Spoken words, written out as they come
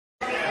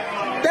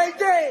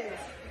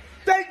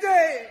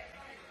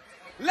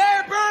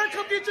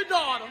get your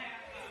daughter.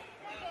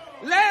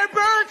 Larry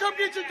Bird, come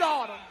get your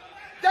daughter.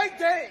 They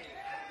dead.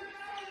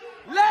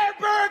 Larry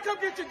Bird, come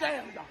get your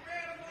damn daughter.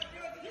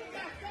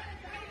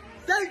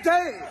 They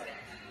dead.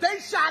 They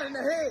shot in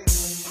the head.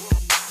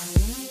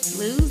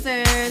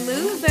 Loser.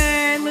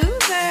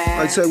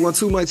 Mic check 1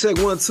 2. Mic check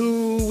 1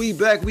 2. We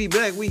back. We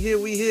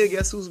here.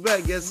 Guess who's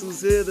back? Guess who's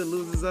here? The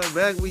losers are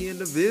back. We in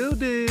the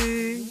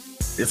building.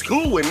 It's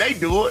cool when they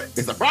do it.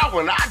 It's a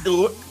problem when I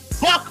do it.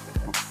 Fuck.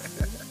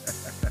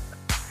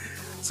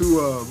 We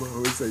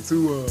say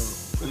two.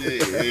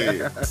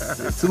 Yeah.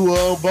 Two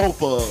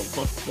both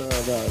of them.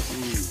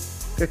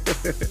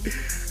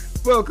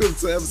 Welcome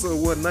to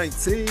episode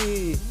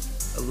 119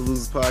 of the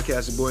Losers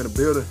Podcast. Your boy in the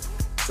building.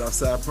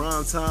 Southside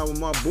Prime Time with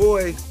my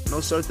boy.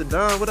 No shirt to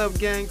Don. What up,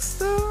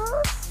 gangsta?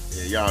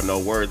 Yeah, y'all know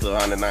words of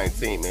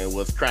 119, man.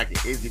 What's cracking?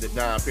 Izzy the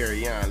Don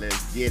Perignon.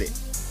 Let's get it.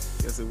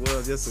 Yes, it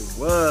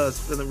was.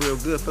 Feeling real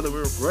good. Feeling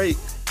real great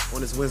on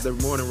this Wednesday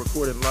morning,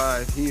 recorded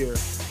live here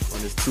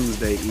on this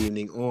Tuesday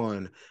evening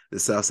on the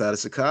south side of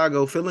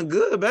Chicago. Feeling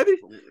good, baby.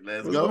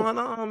 What's go. What's going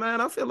on, man?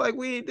 I feel like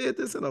we ain't did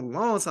this in a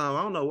long time.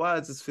 I don't know why.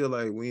 I just feel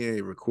like we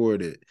ain't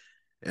recorded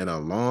in a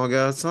long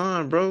ass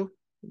time, bro.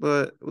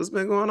 But what's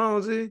been going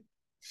on, G?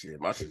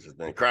 Shit, my shit just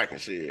been cracking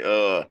shit.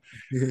 I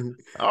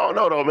don't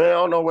know though, man. I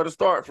don't know where to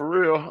start for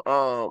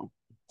real.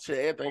 Shit,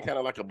 everything kind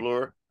of like a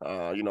blur.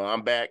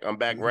 I'm back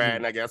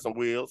riding. I got some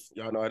wheels.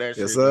 Y'all know how that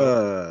shit. Yes,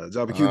 sir.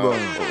 Drop a cube on. Yeah,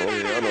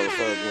 I know what's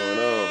going on. You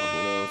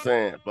know what I'm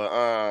saying?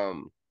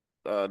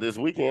 But this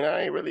weekend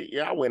I ain't really.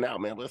 Yeah, I went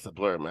out, man. But it's a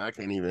blur, man. I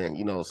can't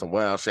even, some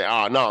wild shit.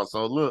 Oh no.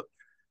 So look.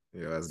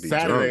 Yeah,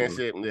 Saturday and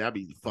shit, I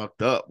be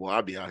fucked up. Well,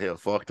 I be out here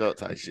fucked up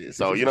type shit.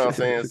 So, you know what I'm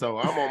saying? So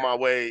I'm on my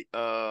way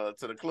to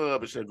the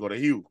club and shit, go to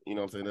Hugh. You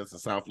know what I'm saying? That's the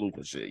South Loop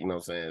and shit. You know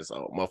what I'm saying?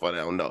 So motherfucker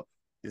don't know.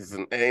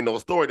 Ain't no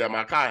story that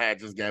my car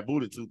had just got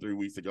booted 2-3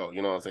 weeks ago.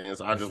 You know what I'm saying?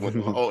 So I just went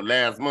through the whole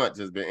last month,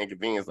 just been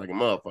inconvenienced like a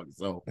motherfucker.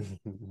 So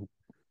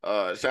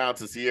shout out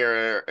to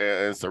Sierra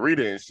and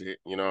Sarita and shit.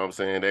 You know what I'm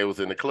saying? They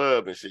was in the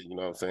club and shit, you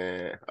know what I'm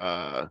saying?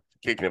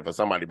 Kicking it for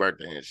somebody's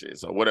birthday and shit.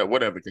 So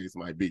whatever the case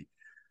might be.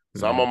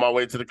 So I'm on my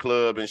way to the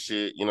club and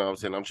shit, you know what I'm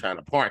saying? I'm trying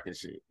to park and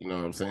shit, you know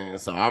what I'm saying?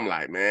 So I'm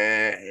like,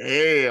 man,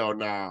 hell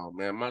no,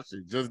 man. My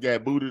shit just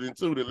got booted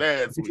into the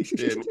last week,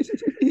 feel me?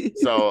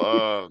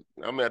 So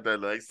I'm at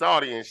the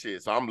Saudi and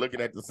shit. So I'm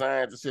looking at the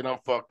signs and shit. I'm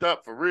fucked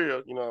up for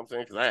real, you know what I'm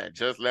saying? Because I had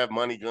just left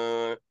Money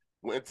Gun,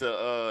 went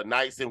to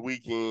nights and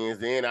weekends,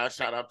 then I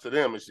shot up to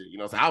them and shit, you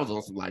know? So I was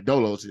on some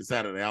Dolo shit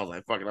Saturday. I was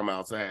like, fuck it, I'm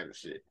outside and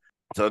shit.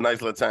 So a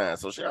nice little time.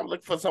 So shit, I'm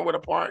looking for somewhere to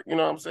park, you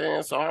know what I'm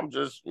saying? So I'm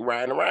just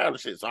riding around and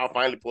shit. So I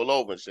finally pull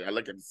over and shit. I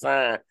look at the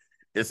sign.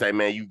 It say,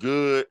 man, you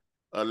good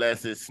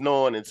unless it's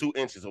snowing in 2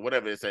 inches or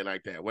whatever it say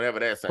like that. Whatever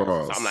that says.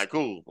 So I'm like,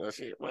 cool. Well,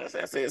 shit, what's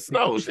that? I said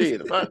snow,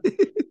 shit.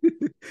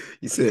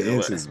 You said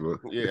inches, bro.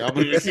 Yeah, I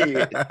mean,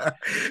 shit.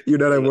 You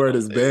know that word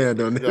is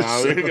banned on this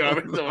I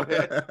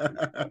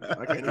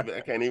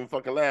can't even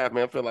fucking laugh,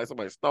 man. I feel like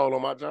somebody stole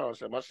on my jaw.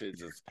 Shit. My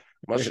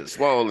shit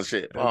swole and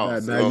shit. Now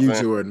you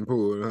Jordan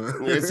Poole, huh?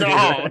 It's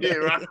all, yeah,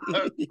 right.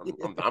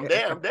 I'm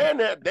damn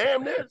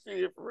that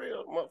shit for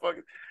real,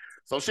 motherfucker.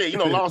 So shit,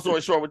 long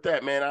story short with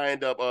that, man, I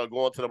end up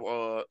going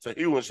to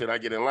Hugh and shit. I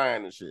get in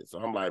line and shit. So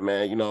I'm like,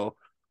 man,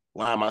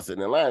 why am I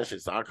sitting in line and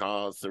shit? So I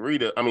call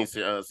Sierra and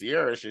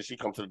shit. She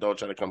come to the door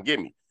trying to come get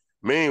me.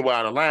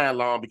 Meanwhile, the line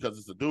long because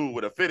it's a dude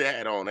with a fitted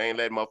hat on. They ain't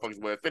letting motherfuckers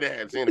wear fitted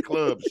hats in the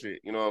club and shit.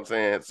 You know what I'm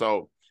saying?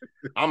 So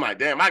I'm like,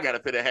 damn, I got a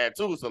fitted hat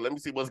too. So let me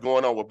see what's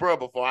going on with bro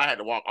before I had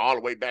to walk all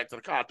the way back to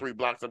the car 3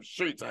 blocks up the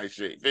street type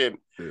shit. Feel me?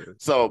 Yeah.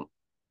 So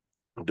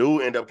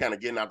dude end up kind of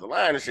getting out the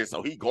line and shit.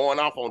 So he going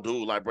off on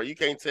dude like, bro, you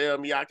can't tell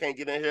me I can't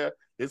get in here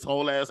this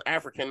whole ass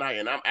African night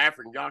and I'm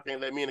African. Y'all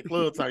can't let me in the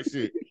club type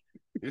shit.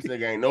 This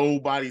nigga ain't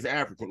nobody's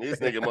African. This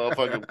nigga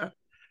motherfucker,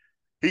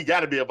 he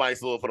got to be a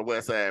vice lord for the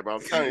West Side, bro.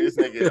 I'm telling you, this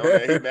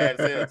nigga, he mad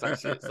as hell type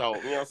shit. So,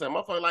 you know what I'm saying?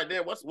 Motherfucker like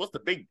that, what's the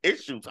big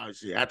issue type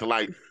shit? After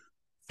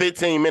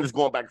 15 minutes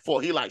going back and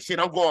forth, he like, shit,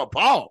 I'm going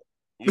bald.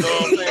 You know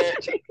what I'm saying?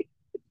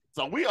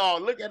 So we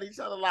all look at each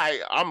other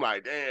I'm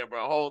like, damn,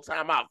 bro, whole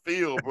time I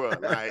feel, bro.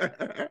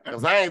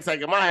 Because I ain't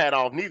taking my hat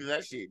off neither.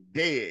 That shit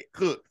dead,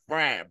 cooked,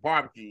 fried,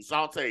 barbecue,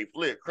 sauteed,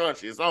 flip,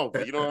 crunchy. It's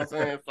over. You know what I'm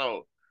saying?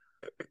 So,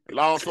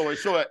 long story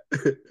short,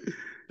 the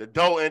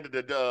door ended.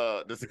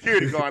 The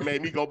security guard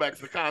made me go back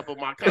to the car, put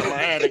my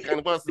hat and kind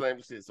of bust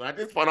and shit. So at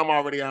this point, I'm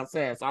already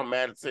outside, so I'm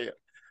mad as hell.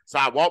 So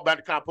I walk back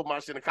to the car, put my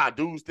shit in the car.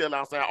 Dude's still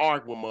outside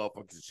arguing with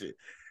motherfuckers and shit.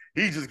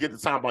 He just get to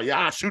talking about, yeah,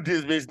 I'll shoot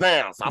this bitch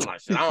down. So I'm like,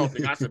 shit, I don't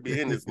think I should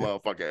be in this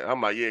motherfucker. I'm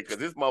like, yeah, because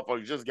this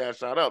motherfucker just got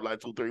shot up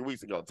 2-3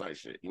 weeks ago type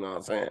shit. You know what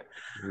I'm saying?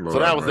 Lord, so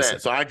that was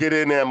that. So I get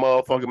in there,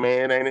 motherfucker,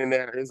 man. Ain't in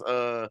there. It's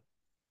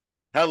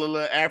hella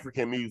little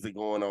African music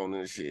going on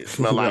and shit.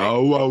 Smell like yeah,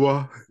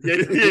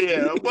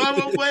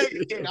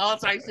 wait, all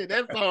type shit.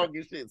 That song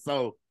and shit.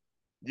 So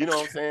you know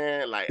what I'm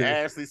saying?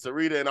 Ashley,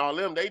 Sarita, and all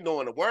them, they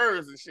knowing the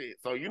words and shit.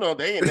 So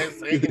they in there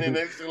singing and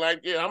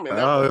shit I'm in.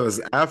 It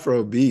was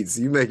Afro beats.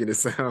 You making it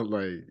sound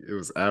like it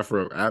was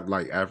African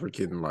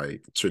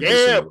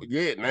traditional.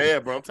 Yeah,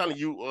 bro. I'm telling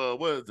you,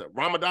 what is it?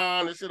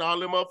 Ramadan and shit. All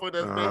them motherfuckers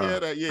that's been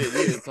here.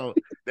 So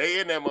They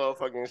in that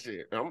motherfucking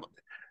shit.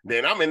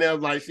 Then I'm in there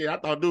like shit. I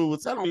thought dude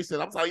was telling me shit.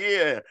 I'm like,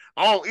 yeah,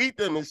 I don't eat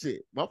them and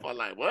shit. Motherfucker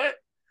like, what?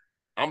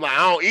 I'm like,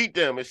 I don't eat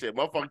them and shit.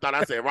 Motherfucker thought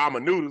I said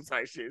ramen noodles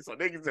type shit. So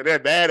niggas said they're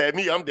bad at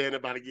me. I'm dead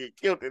about to get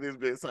killed in this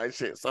bitch type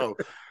shit. So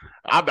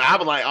I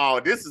was like, oh,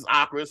 this is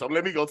awkward. So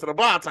let me go to the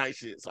bar type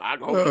shit. So I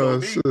go,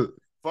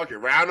 fucking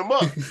round them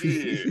up.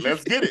 Shit,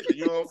 let's get it.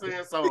 You know what I'm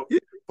saying? So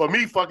for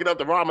me fucking up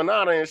the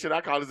ramenana and shit,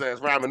 I call his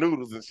ass ramen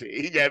noodles and shit.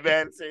 He got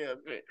mad as hell.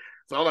 Shit.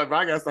 So I'm like, bro,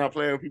 I gotta start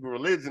playing with people's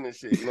religion and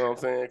shit. You know what I'm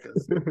saying?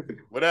 Because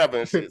whatever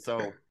and shit.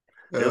 So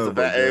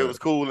it was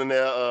cool in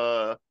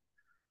there.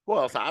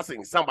 Well, so I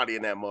seen somebody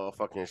in that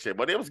motherfucking shit,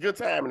 but it was a good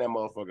time in that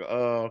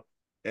motherfucker.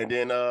 And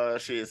then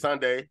shit,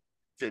 Sunday,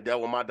 shit,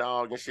 dealt with my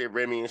dog and shit,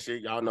 Remy and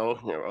shit. Y'all know,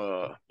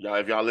 y'all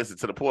if y'all listen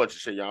to the porch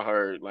and shit, y'all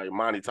heard like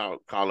Monty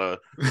call her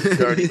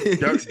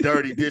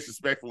dirty,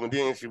 disrespectful, and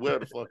then she what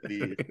the fuck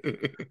did.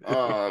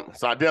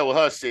 So I dealt with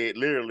her shit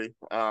literally.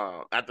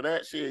 After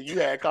that shit, you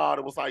had called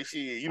and was like,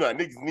 shit, you know,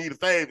 niggas need a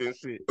favor and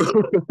shit.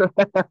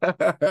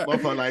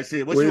 Motherfucker like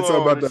shit. What you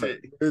talking about?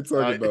 Shit? We're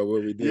talking about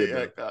what we did.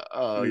 Yeah.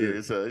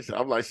 So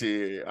I'm like,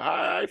 shit, all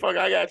right, fuck,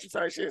 I got you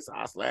type shit. So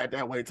I slide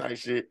that way type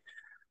shit.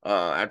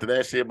 After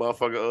that shit,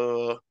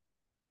 motherfucker,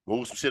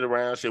 moved some shit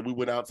around. Shit, we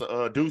went out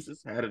to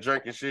Deuces, had a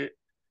drink and shit,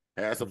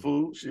 had some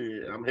food.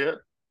 Shit, I'm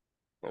here.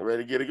 I'm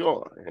ready to get it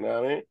going. You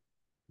know what I mean?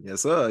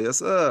 Yes, sir. Yes,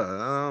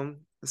 sir.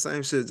 The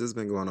same shit just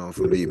been going on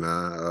for me,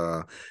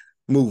 man.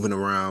 Moving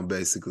around,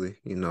 basically,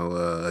 you know,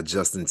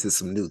 adjusting to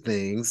some new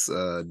things,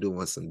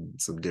 doing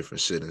some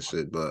different shit and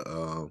shit. But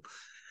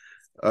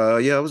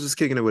yeah, I was just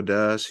kicking it with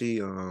Dash.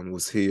 He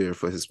was here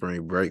for his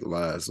spring break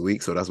last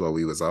week, so that's why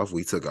we was off.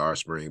 We took our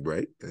spring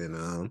break,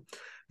 and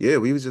yeah,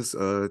 we was just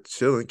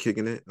chilling,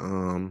 kicking it.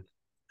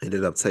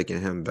 Ended up taking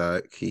him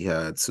back. He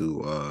had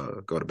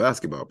to go to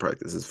basketball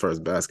practice. His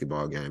first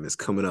basketball game is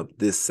coming up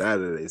this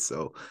Saturday,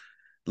 so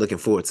looking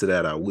forward to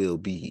that. I will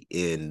be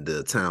in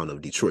the town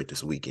of Detroit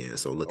this weekend,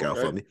 so look out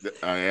for me.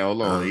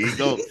 Hold on, here you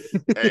go.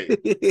 Hey,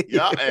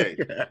 y'all, hey.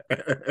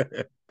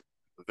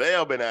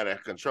 Vail been out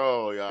of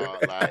control, y'all.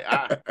 Like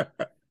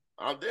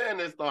I'm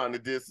then starting to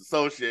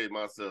disassociate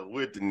myself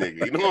with the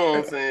nigga. You know what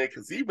I'm saying?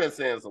 Because he been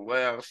saying some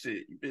wild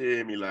shit. You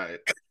feel me? Like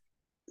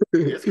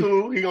it's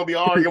cool. He gonna be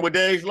arguing with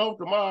Dave Loaf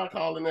tomorrow,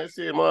 calling that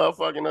shit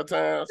motherfucking the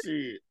town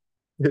shit.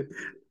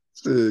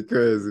 Shit,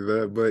 crazy,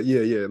 man. But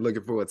yeah,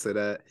 looking forward to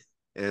that.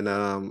 And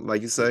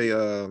like you say,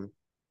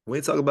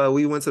 we talk about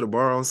we went to the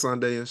bar on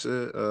Sunday and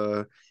shit.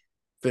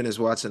 Finished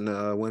watching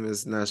the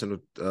women's national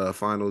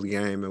finals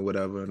game and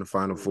whatever in the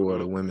final four of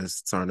the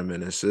women's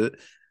tournament and shit.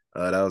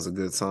 That was a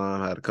good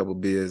time. Had a couple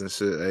beers and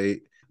shit,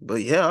 ate.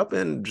 But yeah, I've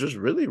been just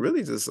really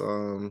just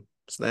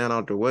staying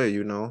out the way,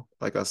 you know.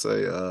 Like I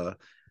say,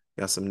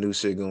 got some new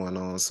shit going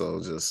on,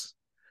 so just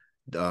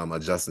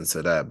adjusting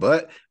to that.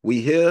 But we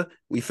here,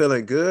 we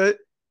feeling good,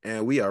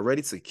 and we are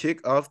ready to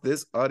kick off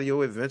this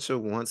audio adventure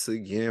once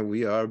again.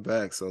 We are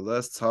back, so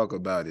let's talk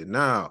about it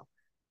now.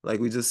 Like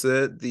we just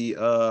said, the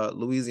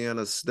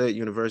Louisiana State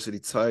University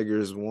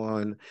Tigers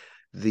won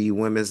the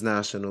Women's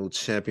National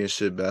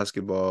Championship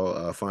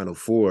Basketball Final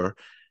Four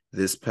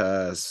this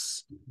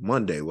past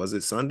Monday. Was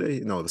it Sunday?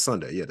 No, the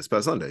Sunday. Yeah, this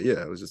past Sunday. Yeah,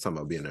 I was just talking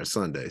about being there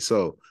Sunday.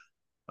 So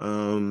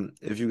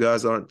if you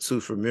guys aren't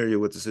too familiar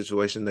with the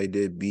situation, they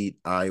did beat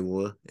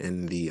Iowa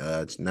in the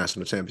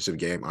national championship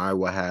game.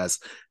 Iowa has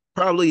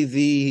probably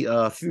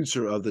the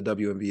future of the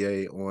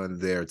WNBA on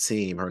their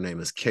team. Her name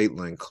is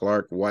Caitlin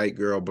Clark, white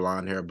girl,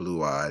 blonde hair,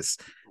 blue eyes.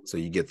 So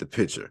you get the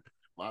picture.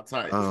 My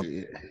type.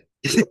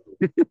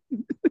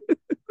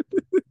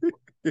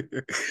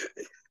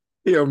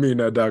 He don't mean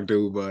that Dr.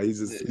 Uba. He's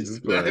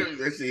just playing.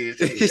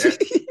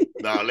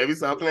 No, let me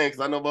stop playing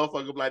because I know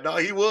motherfuckers like, no,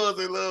 he was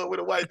in love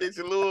with a white bitch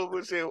in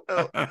Louisville shit.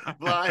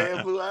 Blonde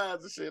hair, blue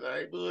eyes and shit.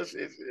 I ain't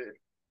bullshit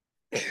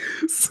shit.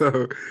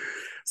 So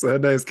her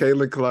name's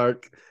Caitlin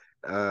Clark.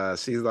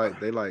 She's like,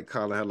 they like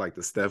calling her like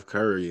the Steph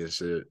Curry and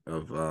shit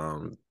of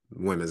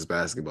women's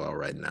basketball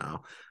right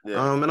now.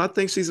 Yeah. And I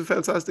think she's a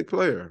fantastic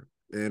player.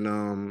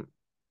 And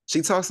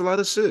she talks a lot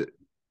of shit.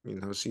 You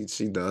know,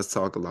 she does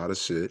talk a lot of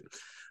shit.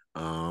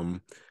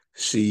 The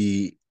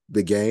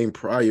game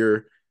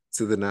prior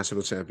to the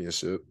national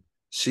championship,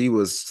 she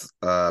was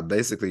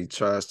basically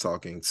trash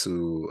talking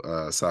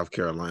to South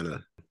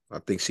Carolina. I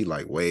think she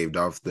like waved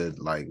off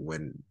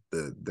when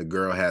the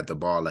girl had the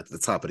ball at the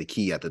top of the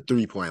key at the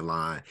 3-point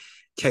line.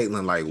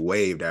 Caitlin like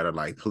waved at her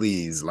like,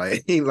 please,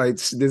 like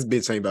this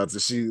bitch ain't about to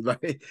shoot.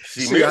 Like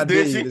she missed,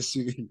 didn't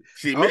she?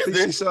 She I don't think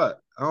she shot.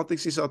 I don't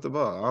think she shot the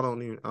ball. I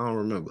don't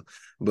remember.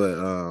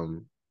 But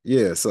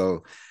yeah,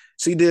 so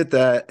she did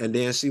that, and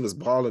then she was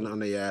balling on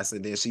their ass,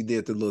 and then she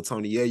did the little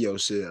Tony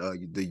Yayo shit,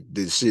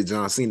 the shit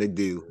John Cena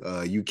do,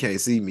 you can't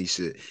see me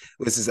shit,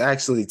 which is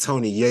actually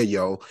Tony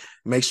Yayo.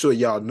 Make sure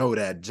y'all know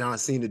that John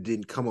Cena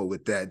didn't come up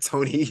with that.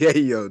 Tony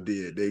Yayo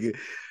did, nigga.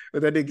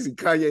 But that nigga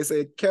Kanye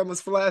said cameras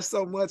flash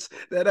so much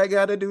that I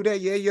gotta do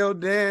that Yayo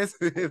dance.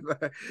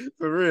 Like,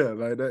 for real,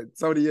 like that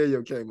Tony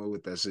Yayo came up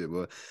with that shit.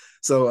 But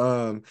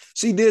so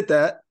she did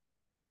that.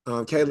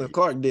 Caitlin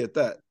Clark did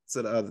that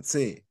to the other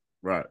team.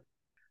 Right.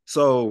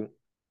 So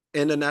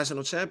in the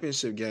national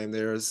championship game,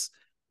 there's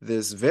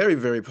this very,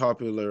 very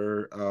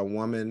popular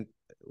woman.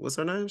 What's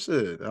her name?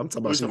 Shit. I'm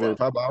talking about she's very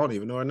popular. I don't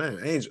even know her name.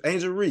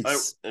 Angel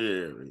Reese.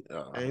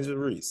 Angel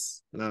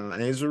Reese. Now,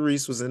 Angel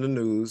Reese was in the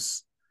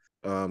news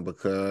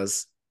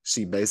because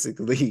she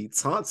basically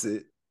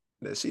taunted.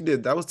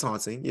 That was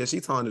taunting. Yeah, she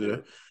taunted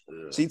her.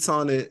 Yeah. She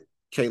taunted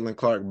Caitlin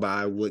Clark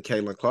by what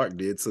Caitlin Clark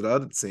did to the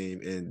other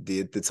team and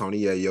did the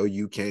Tony Yayo,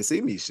 you can't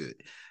see me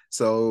shit.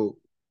 So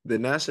the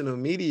national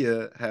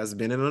media has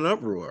been in an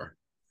uproar.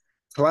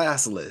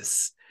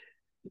 Classless.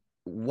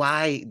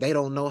 Why they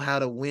don't know how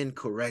to win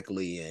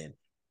correctly, and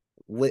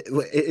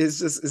it's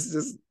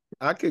just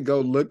I could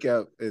go look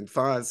up and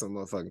find some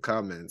motherfucking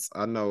comments.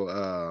 I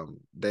know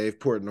Dave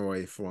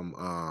Portnoy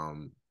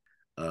from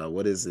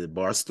what is it,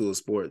 Barstool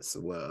Sports,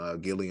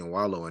 Gillian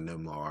Wallow and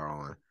them are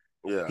on.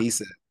 Yeah, he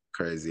said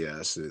crazy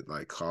ass shit,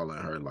 like calling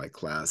her like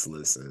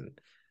classless,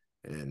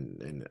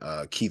 and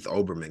Keith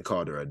Olbermann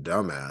called her a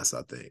dumbass,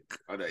 I think.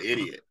 An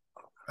idiot.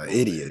 An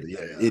idiot,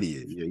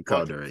 idiot. Yeah, he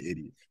called her an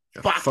idiot.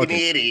 Fucking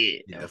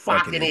idiot. Yeah,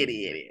 fucking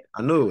idiot.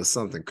 I knew it was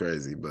something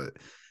crazy, but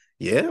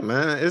yeah,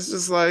 man, it's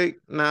just like,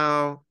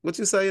 now, what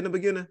you say in the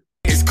beginning?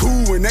 It's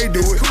cool when they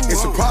do it.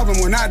 It's a problem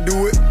when I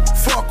do it.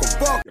 Fuck them.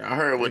 Fuck. I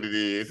heard what it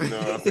is. You know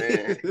what I'm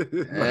saying?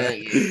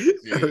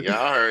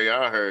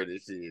 Y'all heard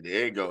this shit.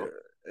 There you go.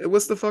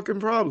 What's the fucking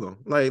problem?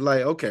 Like,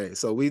 okay,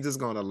 so we just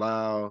gonna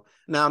allow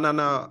now.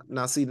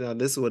 See, now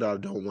this is what I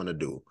don't want to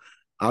do.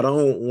 I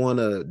don't want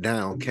to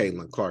down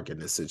Caitlin Clark in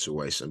this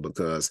situation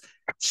because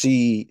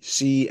she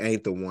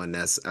ain't the one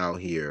that's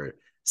out here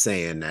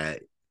saying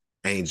that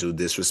Angel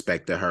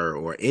disrespected her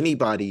or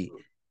anybody.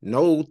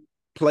 No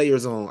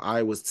players on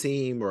Iowa's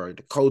team or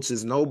the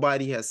coaches,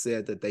 nobody has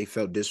said that they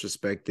felt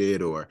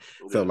disrespected or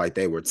felt like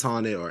they were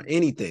taunted or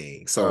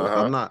anything.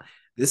 So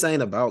this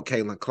ain't about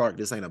Caitlin Clark.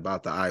 This ain't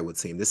about the Iowa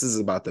team. This is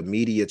about the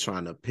media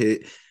trying to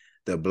pit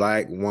the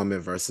black woman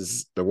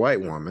versus the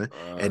white woman.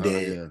 And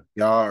then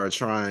y'all are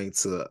trying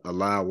to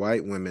allow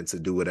white women to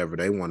do whatever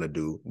they want to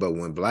do. But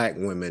when black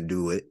women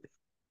do it,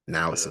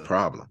 now it's a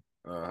problem.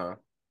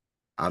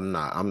 I'm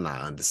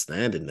not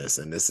understanding this.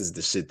 And this is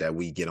the shit that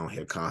we get on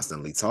here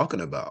constantly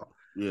talking about.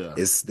 Yeah.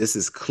 This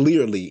is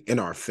clearly in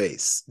our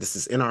face. This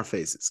is in our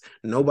faces.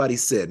 Nobody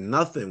said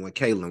nothing when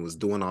Caitlin was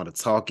doing all the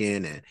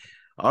talking and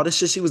all the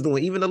shit she was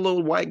doing. Even the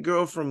little white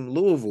girl from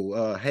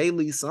Louisville,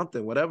 Haley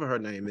something, whatever her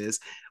name is,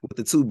 with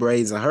the 2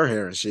 braids in her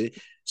hair and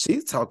shit,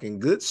 she's talking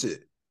good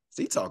shit.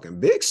 She talking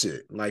big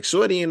shit. Like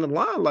Shorty in the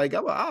line, like,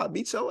 I'll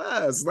beat your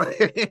ass. Like,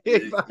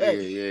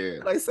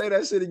 like, say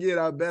that shit again,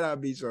 I bet I'll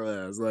beat your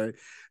ass. Like,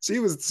 she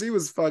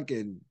was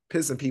fucking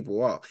pissing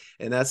people off.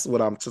 And that's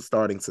what I'm just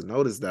starting to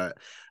notice, that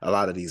a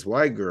lot of these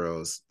white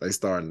girls, they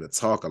starting to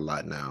talk a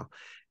lot now.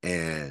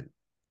 And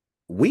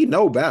we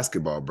know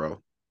basketball,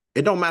 bro.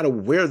 It don't matter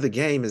where the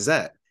game is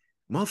at.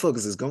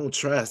 Motherfuckers is gonna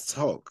trash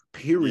talk,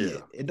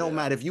 period. It don't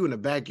matter if you in the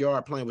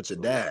backyard playing with your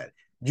dad.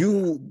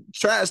 You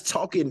trash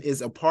talking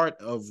is a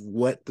part of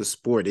what the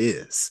sport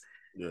is.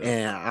 Yeah.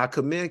 And I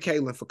commend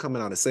Caitlin for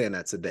coming out and saying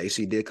that today.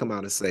 She did come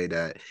out and say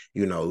that,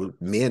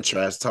 men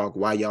trash talk.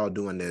 Why y'all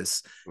doing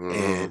this?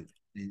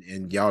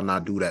 And y'all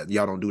not do that.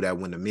 Y'all don't do that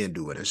when the men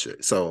do it and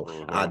shit.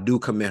 So I do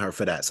commend her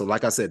for that. So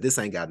like I said, this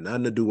ain't got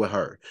nothing to do with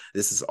her.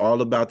 This is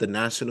all about the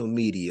national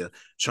media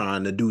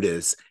trying to do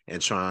this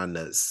and trying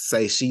to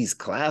say she's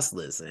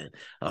classless and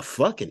a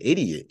fucking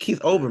idiot. Keith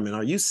Olbermann,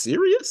 are you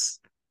serious?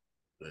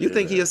 You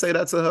think he'll say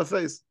that to her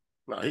face?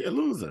 No, he a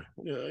loser.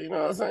 Yeah, you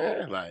know what I'm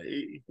saying? Like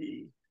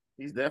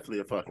he's definitely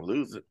a fucking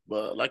loser.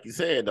 But like you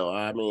said though,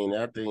 I mean,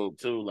 I think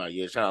too, like,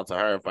 shout out to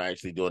her for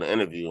actually doing the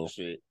interview and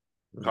shit.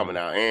 Coming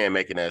out and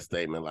making that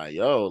statement like,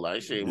 yo,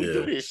 like, shit, we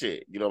do this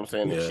shit. You know what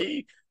I'm saying?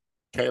 And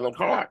Caitlin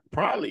Clark,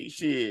 probably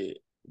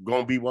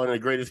gonna be one of the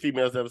greatest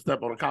females to ever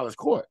step on a college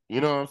court.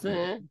 You know what I'm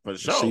saying? For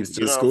sure. She's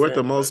just scored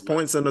the most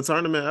points in the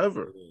tournament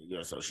ever.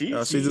 Yeah, so she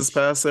just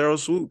passed Cheryl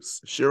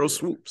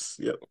Swoops.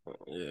 Yep.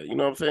 Yeah, you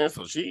know what I'm saying?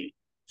 So she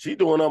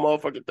doing that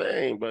motherfucking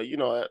thing. But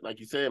like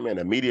you said, man,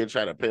 the media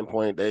try to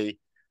pinpoint they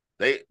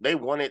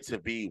want it to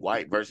be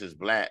white versus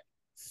black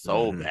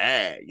so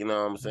bad. You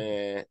know what I'm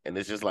saying? And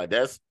it's just like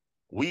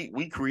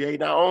we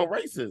create our own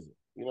racism.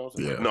 You know what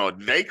I'm saying? Yeah. No,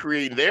 they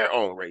create their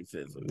own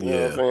racism. You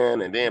know what I'm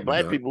saying? And then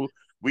black people,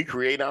 we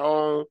create our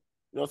own, you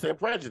know what I'm saying,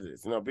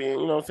 prejudice. Being,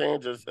 you know what I'm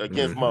saying, just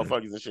against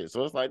motherfuckers and shit.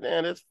 So it's like,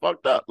 man, it's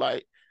fucked up.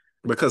 Like,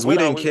 because we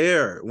didn't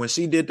care. When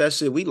she did that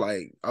shit, we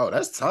like, oh,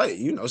 that's tight.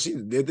 She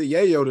did the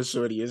yayo to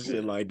Shorty and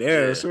shit. Like,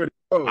 damn, Shorty.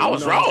 Oh, I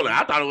was rolling.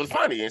 I thought it was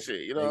funny and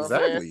shit. You know what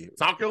I'm saying?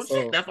 Talk your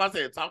shit. That's why I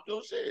said talk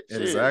your shit.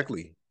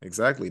 Exactly.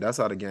 That's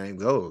how the game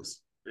goes.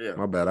 Yeah.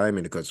 My bad. I didn't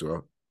mean to cut you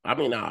off. I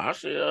mean, I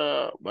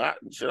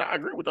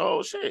agree with the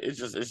whole shit.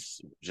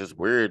 It's just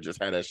weird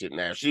just how that shit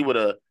now. She would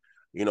have,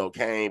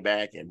 came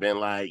back and been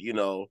like,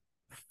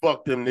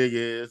 fuck them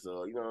niggas,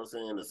 or you know what I'm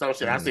saying, or some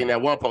shit. I seen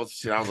that one post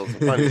shit, I was on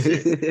some funny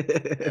shit.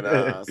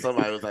 And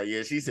somebody was like,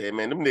 yeah, she said,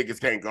 man, them niggas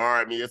can't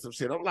guard me or some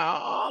shit. I'm like,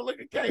 oh, look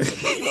at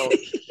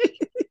Caitlin.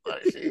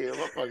 Shit,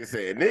 motherfucker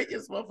said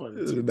niggas,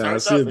 motherfucker. Nah,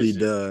 Turned she'll up and be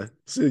shit. done.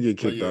 She'll get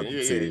But kicked yeah, off yeah, the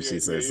yeah, team if yeah, she yeah,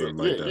 says yeah,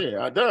 something yeah, like that.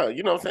 yeah. I done.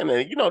 You know what I'm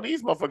saying? And, you know,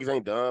 these motherfuckers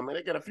ain't dumb, man.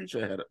 They got a future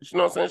ahead of. You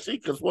know what I'm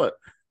saying? Cause what?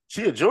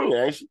 She a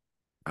junior, ain't she?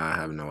 I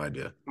have no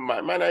idea.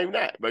 Might not even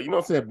that, but you know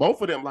what I'm saying?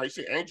 Both of them, like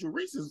shit, Angel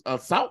Reese is a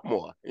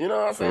sophomore. You know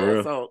what I'm For saying?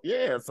 real. So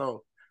yeah,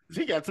 so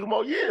she got 2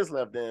 more years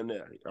left down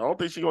there. I don't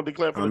think she's gonna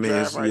declare for I the mean,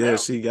 draft right yeah, now.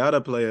 she gotta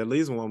play at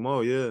least one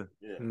more. Yeah.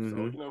 Yeah. So Mm-hmm.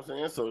 you know what I'm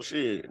saying? So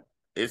shit,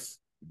 it's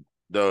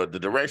the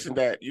direction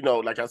that, you know,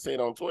 like I said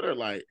on Twitter,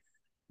 like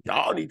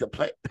y'all need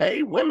to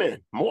pay women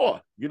more.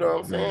 You know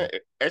what I'm saying?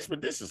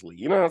 Expeditiously.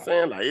 You know what I'm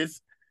saying? Like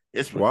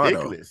it's Why, though?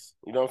 ridiculous.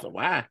 You know what I'm saying?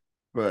 Why?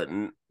 But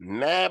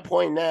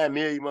 9.9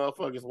 million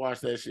motherfuckers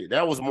watched that shit.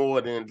 That was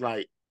more than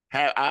like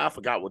I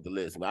forgot what the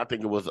list. I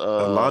think it was A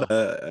lot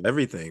of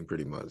everything,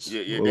 pretty much.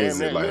 yeah, What damn was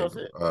that. it You know like? what I'm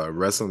saying?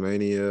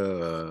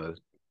 WrestleMania.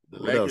 The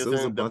What else? Lakers It was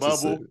a in the bunch of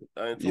shit.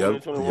 bubble in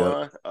Yep.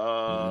 2021.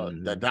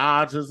 Mm-hmm. The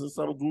Dodgers or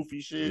some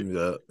goofy shit.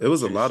 Yeah, it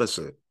was a Shit, lot of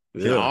shit.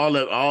 shit, Yeah.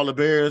 all the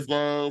Bears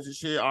games and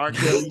shit, R.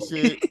 Kelly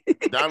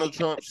shit, Donald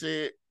Trump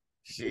shit.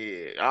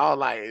 Shit, all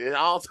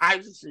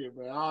types of shit,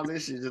 man. All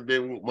this shit just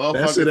been motherfuckers.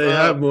 That shit ain't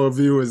have more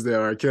viewers than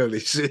R. Kelly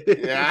shit.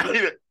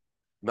 Yeah,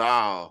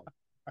 no.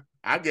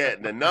 I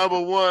get the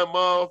number one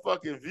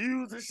motherfucking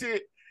views and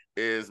shit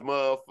is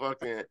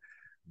motherfucking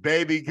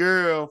Baby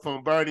Girl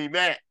from Bernie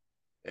Mac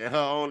and her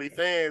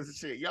OnlyFans and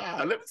shit.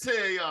 Y'all, let me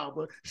tell y'all,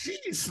 but she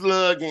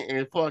slugging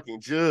and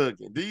fucking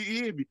jugging. Do you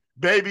hear me?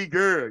 Baby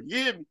Girl, you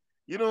hear me?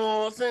 You know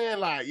what I'm saying?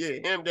 Like, yeah,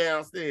 him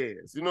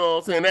downstairs. You know what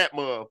I'm saying? That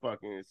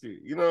motherfucking shit.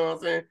 You know what I'm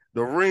saying?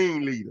 The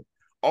ringleader.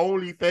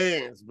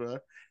 OnlyFans, bro.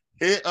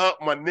 Hit up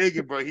my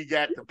nigga, bro. He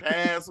got the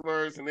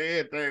passwords and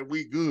everything.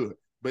 We good.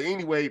 But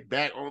anyway,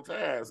 back on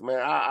task, man.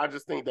 I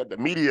just think that the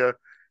media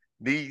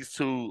needs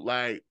to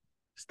like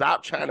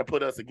stop trying to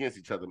put us against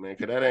each other, man.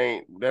 Cause that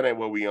ain't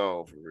what we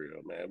on for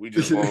real, man. We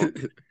just want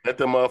let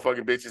them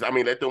motherfucking bitches. I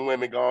mean, let them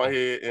women go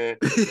ahead and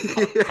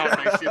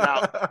talk their shit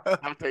out.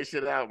 Talk their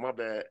shit out. My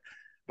bad.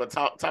 But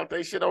talk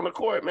their shit on the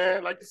court,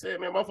 man. Like you said,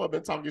 man, motherfucker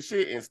been talking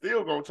shit and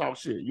still gonna talk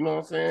shit. You know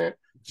what I'm saying?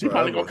 She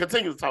probably gonna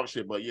continue to talk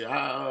shit. But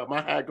yeah,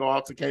 my hat go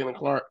out to Caitlin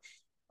Clark.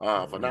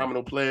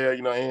 Phenomenal player,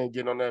 you know, and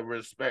getting on that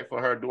respect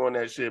for her doing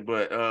that shit.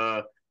 But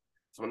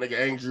so my nigga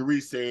Angel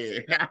Reese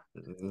said,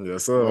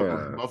 yes,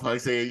 sir. Motherfucker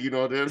said, you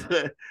know, there's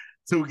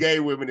 2 gay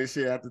women and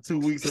shit after 2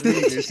 weeks of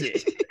meeting and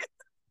shit.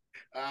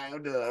 All right,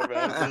 I'm done, bro.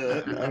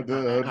 I'm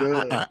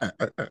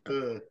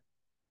done.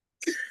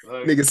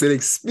 Nigga said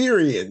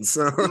experience.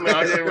 No,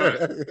 I did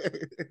right.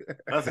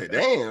 I said,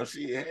 damn,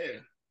 shit, yeah.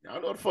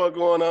 Y'all know what the fuck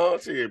going on,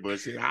 shit, but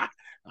shit, I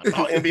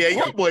thought NBA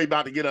YoungBoy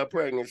about to get up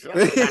pregnant. Shit.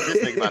 I thought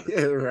this nigga about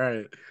to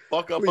right.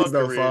 fuck up Please her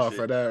don't career. fall shit.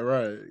 for that,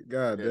 right?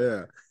 God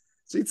damn.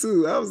 She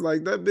too. I was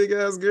like, that big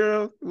ass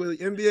girl with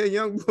NBA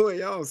YoungBoy.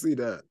 Y'all don't see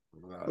that.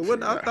 But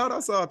when I thought I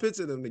saw a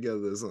picture of them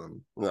together or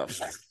something. No,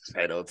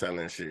 ain't no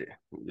telling shit.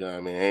 You know what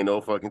I mean? Ain't no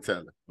fucking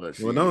telling. But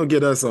shit. Well, don't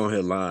get us on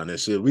here lying and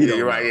shit. We don't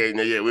you're right.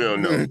 know. Yeah, we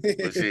don't know.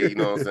 But shit, you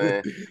know what I'm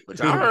saying? But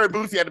y'all heard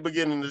Boosie at the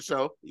beginning of the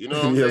show. You know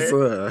what I'm yes, saying?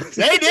 Sir.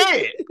 They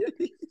did.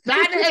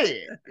 Shot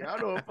head. Y'all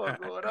know what the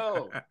fuck going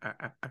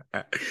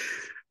on.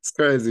 It's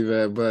crazy,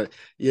 man. But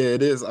yeah,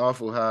 it is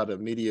awful how the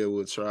media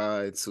will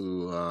try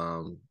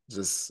to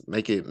just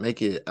make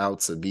it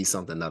out to be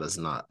something that is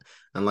not.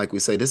 And like we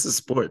say, this is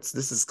sports.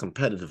 This is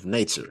competitive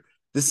nature.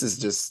 This is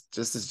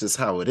just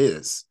how it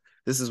is.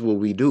 This is what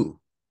we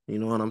do. You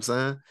know what I'm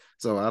saying?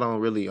 So I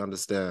don't really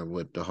understand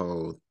what the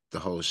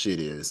whole shit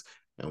is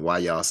and why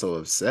y'all so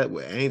upset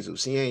with Angel.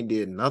 She ain't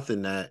did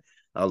nothing that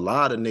a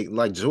lot of niggas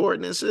like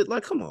Jordan and shit.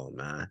 Like, come on,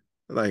 man.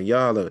 Like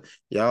y'all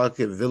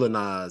could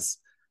villainize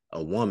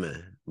a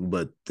woman,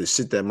 but the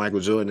shit that Michael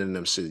Jordan and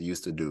them shit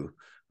used to do,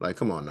 like,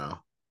 come on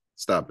now,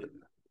 stop it.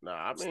 Nah,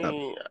 I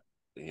mean,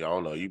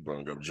 y'all know you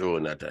brought up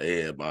Jordan after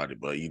everybody,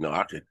 but you know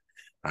I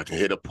can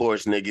hit a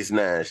Porsche niggas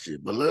now and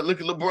shit. But look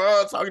at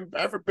LeBron talking to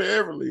Patrick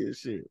Beverly and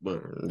shit.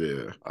 But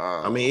yeah,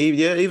 I mean,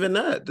 even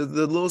that the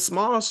little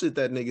small shit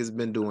that niggas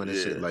been doing and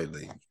shit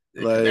lately,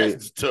 like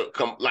that's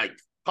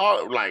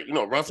you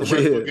know, Russell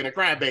Westbrook and a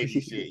crybaby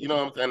shit. You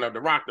know what I'm saying? The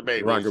rock the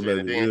baby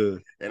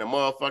shit. And a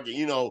motherfucking,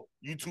 you know,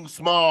 you too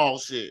small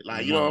shit.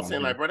 Like, you know what I'm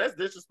saying? Like, bro, that's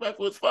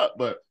disrespectful as fuck.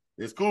 But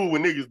it's cool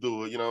when niggas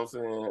do it, you know what I'm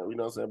saying? You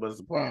know what I'm saying? But it's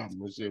a problem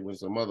with shit when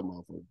some other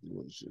motherfuckers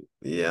do it shit.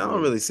 Yeah, I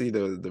don't really see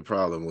the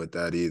problem with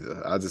that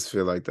either. I just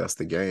feel like that's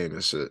the game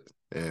and shit.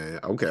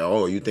 And okay,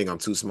 you think I'm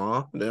too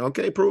small? Then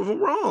okay, prove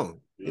I'm wrong.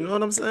 You know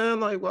what I'm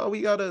saying? Like, why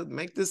we gotta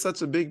make this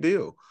such a big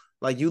deal?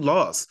 Like, you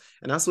lost.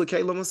 And that's what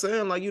Caitlin was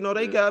saying. Like, you know,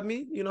 they got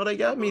me. You know, they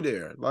got me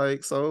there.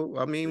 Like, so,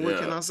 I mean, what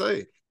can I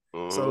say?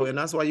 So, and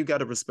that's why you got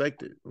to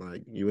respect it.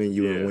 Like,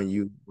 when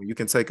you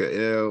can take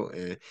a L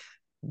and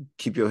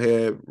keep your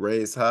head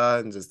raised high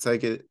and just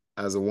take it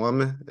as a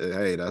woman,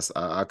 hey,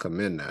 I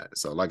commend that.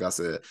 So, like I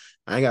said,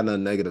 I ain't got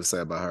nothing negative to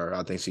say about her.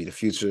 I think she's the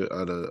future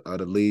of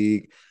the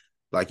league,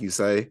 like you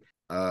say.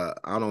 I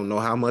don't know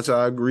how much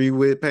I agree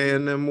with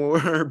paying them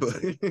more, but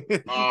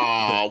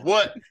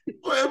what?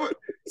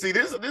 See,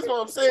 this is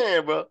what I'm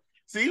saying, bro.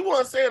 See, he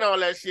wasn't saying all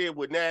that shit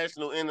with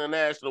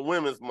International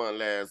Women's Month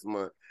last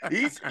month.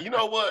 You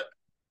know what?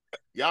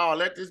 Y'all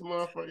let this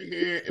motherfucker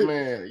hear it,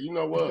 man. You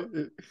know what?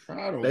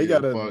 I don't They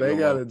give a gotta fuck they no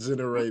gotta more.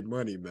 generate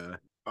money, man.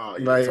 Oh,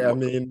 yeah, Like I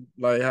mean,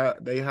 like how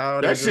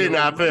that they shit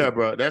not generate fair, money.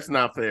 bro. That's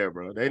not fair,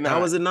 bro. They not.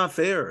 How is it not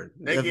fair?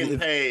 They getting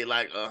paid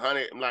like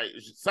 100. Like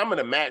some of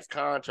the max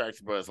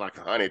contracts, bro, is like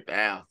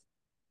 100,000.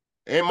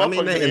 And I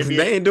mean,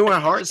 they ain't doing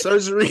heart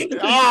surgery.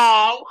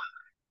 Oh,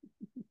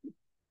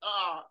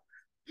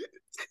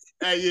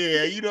 hey,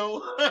 yeah, you know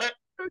what?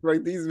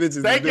 Like these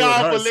bitches. Thank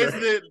y'all for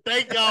listening.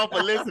 Thank y'all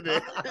for listening.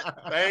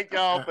 Thank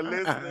y'all for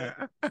listening.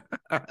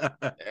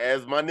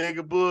 As my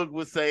nigga Boog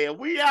was saying,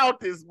 we out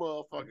this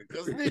motherfucker.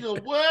 Cause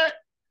nigga, what?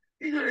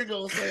 You ain't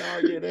gonna say, oh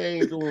yeah, they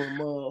ain't doing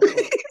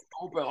motherfucker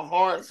open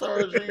heart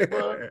surgery,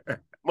 bro.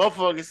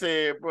 Motherfucker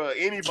said, bro,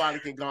 anybody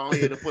can go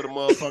ahead and put a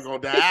motherfucker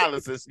on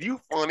dialysis. You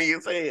funny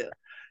as hell.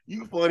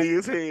 You funny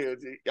as hell,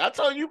 G. I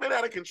told you been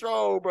out of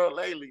control, bro,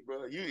 lately,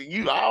 bro.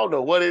 You I don't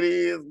know what it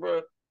is,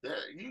 bro.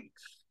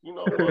 You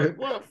know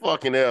what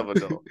fucking ever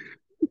though.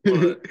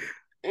 But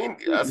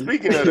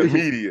speaking of the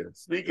media,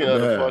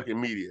 the fucking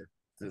media,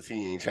 since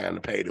he ain't trying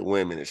to pay the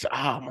women and shit.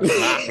 Oh my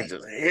God, I can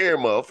just hear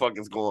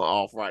motherfuckers going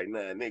off right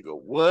now, nigga.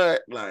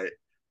 What? Like,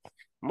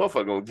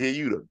 motherfucker gonna give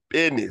you the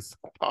business.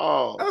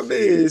 Oh, I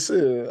mean,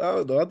 shit. I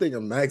don't know. I think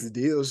a max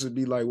deal should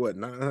be like what,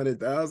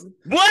 900,000?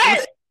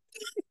 What?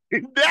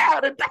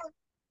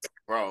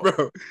 Bro,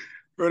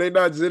 they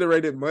not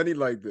generating money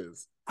like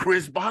this.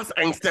 Chris Bosh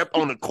ain't stepped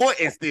on the court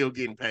and still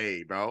getting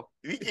paid, bro. All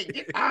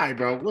right,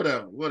 bro.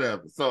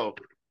 Whatever. So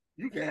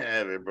you can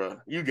have it, bro.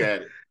 You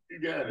got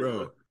it,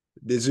 bro.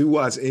 Did you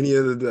watch any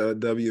of the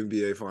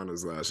WNBA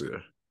finals last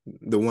year?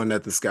 The one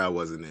that the Sky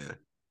wasn't in.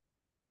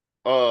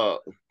 That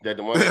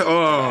the one.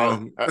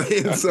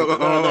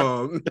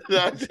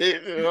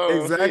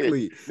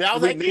 Exactly. That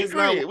was at Keith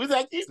crib. Was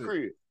at Keith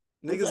crib.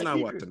 Niggas not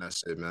watching that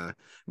shit, man.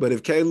 But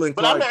if Caitlin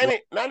But Clark, I'm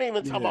not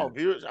even talking about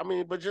viewers. I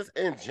mean, but just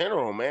in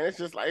general, man. It's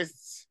just like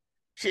it's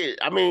shit.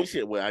 I mean,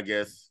 shit. Well, I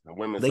guess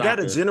women's they got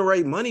to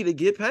generate money to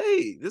get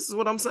paid. This is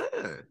what I'm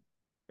saying.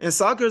 And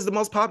soccer is the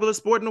most popular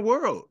sport in the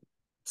world.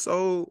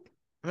 So,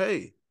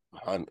 hey.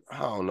 I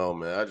don't know,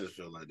 man. I just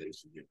feel like they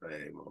should get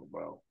paid more,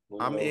 bro.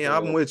 I mean,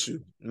 I'm with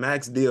you.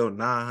 Max deal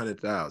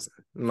 900,000.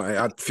 Like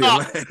I feel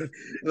like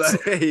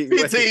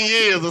 15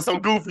 years or some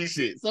goofy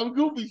shit. Some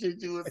goofy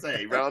shit you would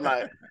say, bro.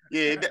 Like,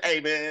 yeah, hey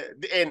man,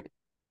 and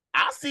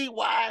I see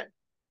why.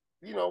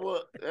 You know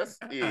what?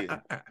 You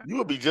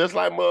would be just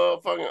like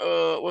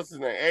motherfucking what's his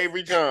name?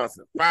 Avery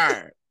Johnson,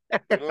 fired.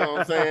 You know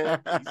what I'm saying?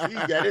 He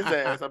got his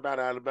ass up out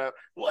of Alabama.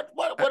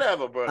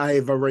 Whatever, bro.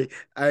 Ivory.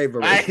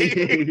 Bro,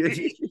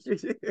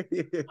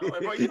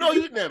 you know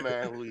you that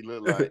man who he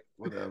look like.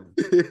 Whatever.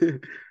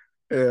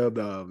 Hell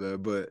no,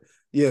 man. But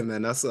yeah,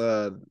 man, that's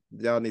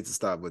y'all need to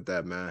stop with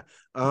that, man.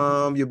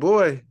 Your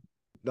boy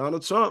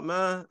Donald Trump,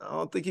 man. I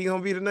don't think he's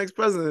gonna be the next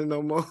president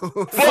no more.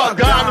 Fuck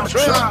Donald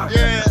Trump.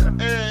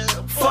 Yeah.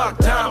 Fuck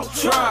Donald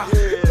Trump.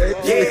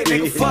 Yeah,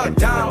 nigga, fuck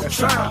Donald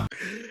Trump.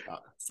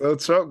 So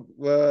Trump,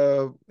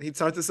 he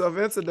turned himself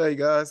in today,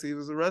 guys. He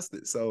was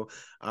arrested. So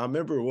I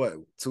remember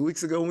 2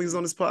 weeks ago when he was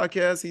on this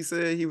podcast, he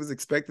said he was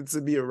expected to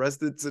be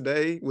arrested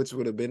today, which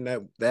would have been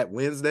that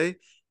Wednesday,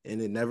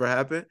 and it never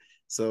happened.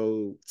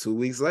 So 2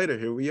 weeks later,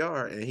 here we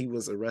are, and he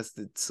was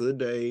arrested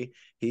today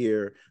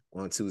here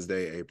on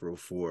Tuesday, April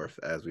 4th,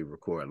 as we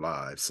record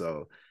live.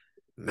 So,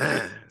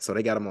 man, so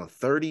they got him on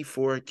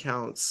 34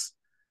 counts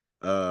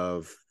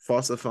of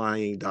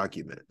falsifying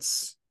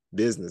documents,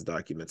 business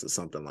documents or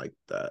something like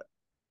that.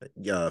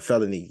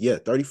 Felony,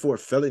 34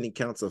 felony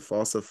counts of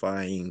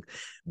falsifying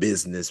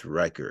business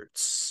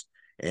records.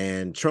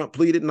 And Trump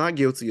pleaded not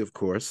guilty, of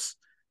course,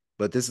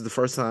 but this is the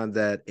first time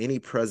that any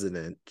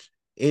president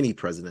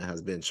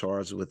has been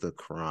charged with a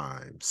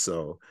crime.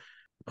 So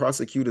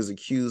prosecutors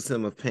accused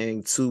him of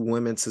paying 2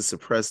 women to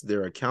suppress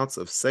their accounts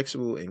of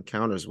sexual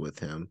encounters with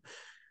him.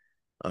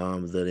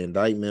 The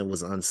indictment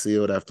was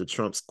unsealed after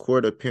Trump's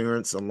court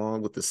appearance,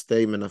 along with the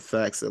statement of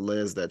facts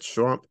alleged that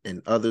Trump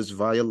and others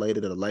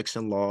violated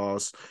election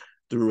laws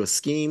through a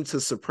scheme to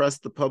suppress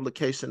the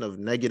publication of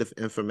negative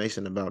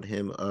information about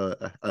him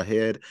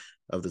ahead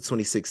of the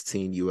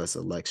 2016 U.S.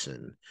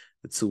 election.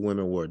 The 2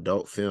 women were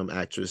adult film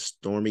actress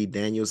Stormy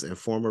Daniels and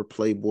former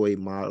Playboy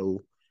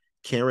model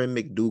Karen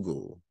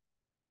McDougal.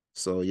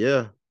 So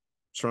yeah,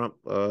 Trump,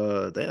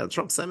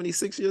 Trump's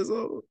 76 years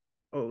old.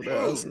 Oh,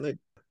 that's Nick.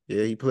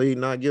 Yeah, he pleaded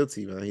not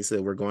guilty, man. He said,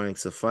 we're going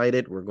to fight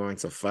it. We're going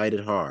to fight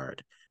it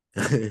hard.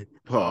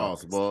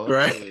 Pause, boy.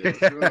 Right?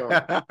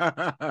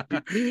 Yeah,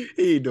 he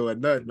ain't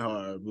doing nothing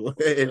hard, boy.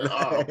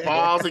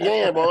 Pause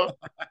again, boy.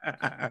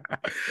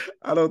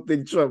 I don't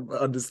think Trump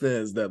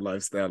understands that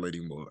lifestyle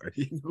anymore.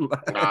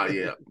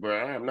 Yeah, bro.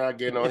 I'm not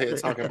getting on here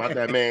talking about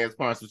that man's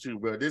prostitute,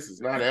 bro. This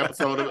is not an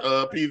episode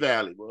of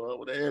P-Valley, bro.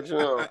 What the hell, you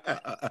know?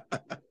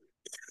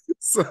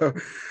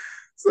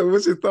 So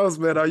what's your thoughts,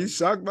 man? Are you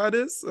shocked by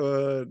this?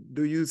 Or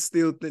do you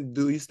still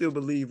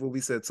believe what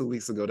we said 2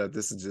 weeks ago, that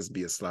this would just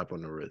be a slap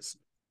on the wrist?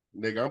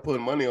 Nigga, I'm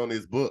putting money on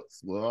these books.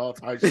 Well, all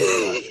types of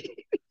shit.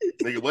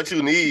 Nigga, what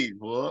you need,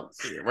 boy?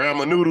 Shit,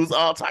 ramen noodles,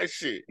 all type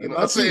shit. You know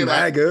what I'm saying?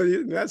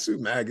 MAGA. Not you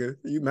MAGA.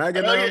 You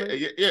MAGA now?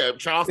 Yeah,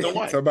 Charleston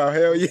White. Talk about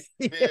hell yeah.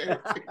 Yeah.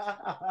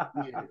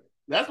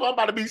 That's why I'm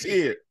about to be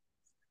shit.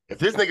 If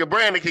this nigga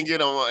Brandon can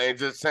get on and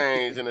just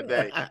change in a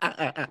day.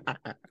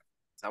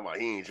 Talking about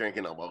he ain't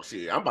drinking no more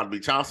shit. I'm about to be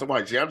Charleston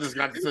White. G. I'm just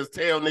got to just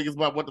tell niggas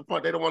about what the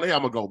fuck they don't want to hear.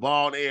 I'm gonna go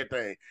bald and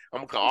everything. I'm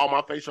gonna call all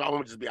my facial. I'm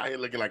gonna just be out here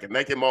looking like a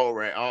naked mole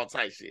rat, all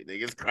type shit.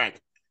 Niggas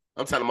cracking.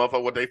 I'm telling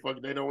motherfuckers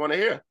what they don't want to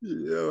hear.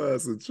 Yo,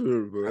 that's the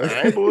truth, bro.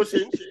 I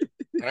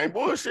ain't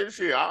bullshitting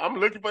shit. I'm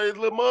looking for his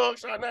little mug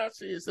shot now.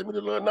 Shit, send me the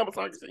little number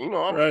so I can see. You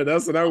know, right.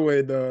 That's what I'm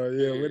waiting on.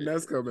 Yeah, when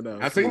that's coming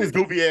out. I seen his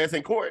goofy ass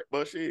in court,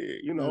 but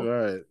shit, you know,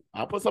 right.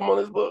 I'll put some on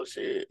his book.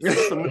 Shit,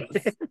 some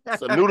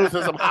noodles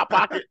and some hot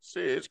pocket.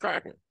 Shit, it's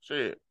cracking.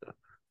 Shit,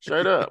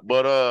 straight up.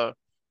 But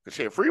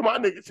shit, free my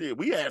nigga. Shit,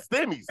 we had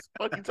stemmies.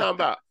 What you talking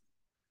about?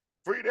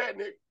 Free that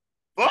nigga.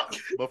 Fuck,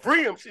 but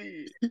free him.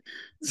 Shit.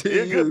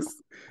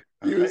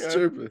 You was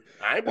tripping.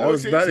 I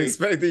was not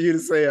expecting you to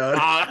say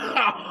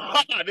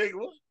nigga,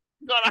 what?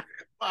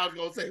 I was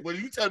gonna say, well,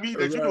 you tell me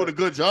that you're doing a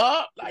good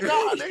job? Like,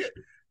 no,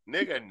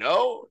 nigga,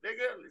 no,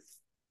 nigga.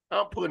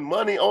 I'm putting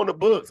money on the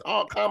books,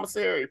 all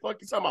commissary.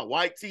 Fuck you talking about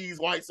white tees,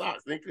 white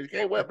socks, nigga. You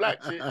can't wear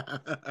black shit.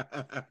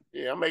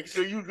 Yeah, I'm making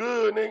sure you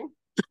good,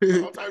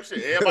 nigga. All type of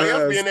shit. Everybody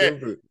else being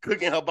there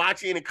cooking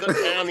hibachi in the Cook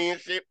County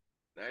and shit.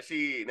 Now,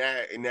 he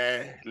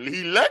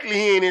luckily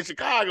he ain't in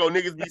Chicago.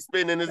 Niggas be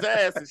spinning his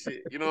ass and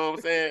shit. You know what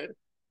I'm saying?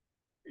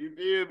 You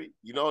feel me?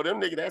 You know, them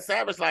niggas, that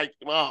Savage like,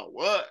 oh,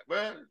 what,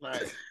 bro?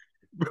 Like,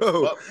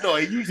 bro. Well, no,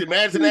 you should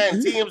imagine that in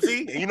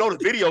TMZ, and you know the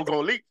video gonna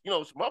leak. You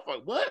know,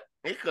 motherfucker, what?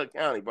 In Cook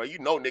County, bro. You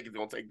know niggas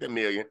gonna take them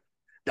million.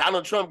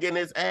 Donald Trump getting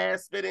his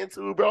ass spit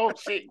into, bro.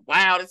 Shit,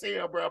 wild as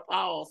hell, bro.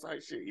 Pause,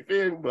 like shit. You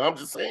feel me? But I'm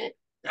just saying,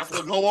 that's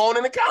what go on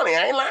in the county.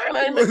 I ain't lying.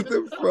 I ain't what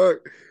the fuck?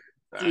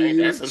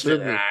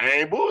 I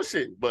ain't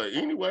bullshit. But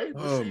anyway.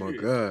 Oh my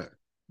God.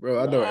 Bro,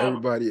 I know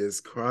everybody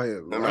is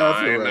crying.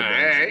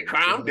 I ain't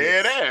crying. I'm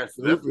dead ass.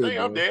 That's the thing.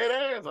 I'm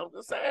dead ass. I'm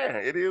just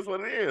saying. It is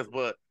what it is.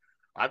 But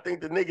I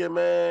think the nigga,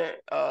 man,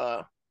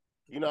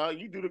 you know,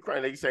 you do the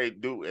crime. They say,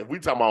 dude, if we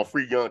talking about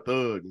free Young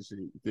Thug and shit,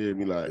 you feel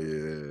me? Like,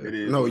 yeah. It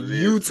is no,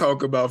 you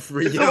talk about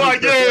free Young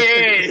Thug.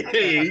 Yeah.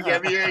 You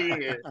got me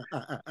here.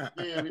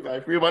 Yeah, me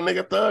like, free my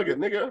nigga Thug,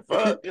 nigga.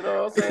 Fuck, you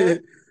know what I'm saying?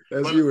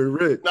 That's you and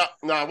Rick.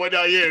 No, what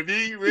y'all, yeah,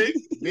 me, Rick,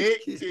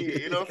 Nick,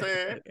 shit, you know what I'm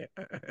saying?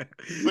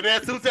 But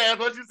that's 2 times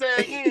what you said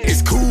again.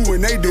 It's cool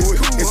when they do it.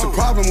 It's a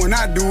problem when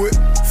I do it.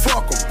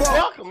 Fuck them.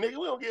 Fuck them, nigga.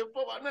 We don't give a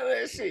fuck about none of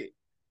that shit.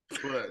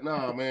 But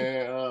no,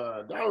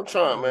 man, Donald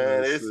Trump,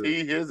 man,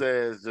 his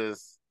ass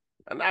just,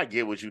 and I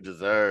get what you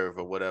deserve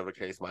or whatever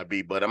case might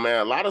be. But I mean,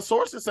 a lot of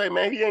sources say,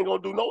 man, he ain't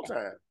gonna do no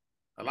time.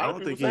 A lot of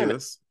people say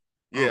that.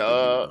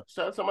 Yeah,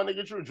 shout out to my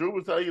nigga Drew. Drew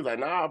was telling you like,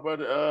 nah,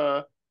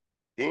 brother,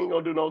 he ain't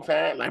gonna do no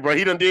time. Like, bro,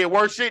 he done did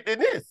worse shit than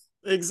this.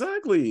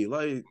 Exactly.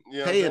 Like,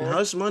 paying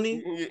hush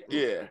money.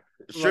 Yeah.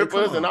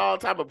 Strippers like, and all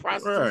type of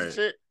prostitutes and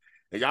shit.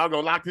 And y'all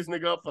gonna lock this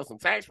nigga up for some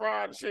tax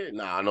fraud and shit?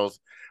 Nah, I know.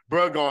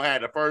 Bro gonna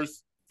have the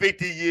first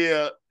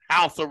 50-year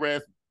house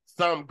arrest,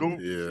 some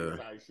goofy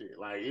shit.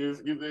 Like,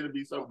 it'll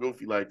be some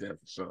goofy like that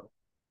for sure.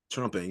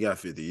 Trump ain't got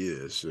 50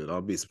 years. Shit,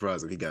 I'll be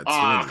surprised if he got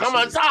 20. Come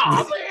on,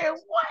 dog. Man,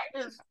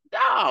 what is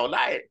dog?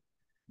 Like,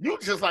 you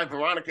just like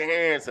Veronica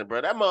Hansen,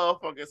 bro. That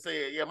motherfucker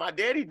said, yeah, my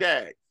daddy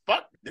died.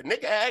 Fuck, the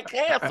nigga had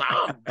cancer.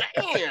 I'm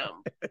damn.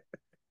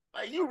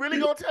 Like, you really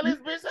gonna tell this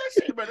bitch that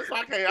shit, bro? That's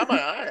why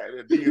I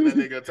had to deal with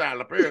that nigga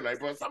Tyler Perry. Like,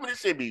 bro, some of this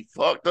shit be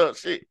fucked up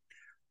shit.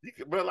 You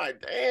can, bro,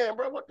 like, damn,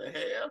 bro, what the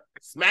hell?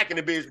 Smacking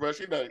the bitch, bro.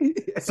 She done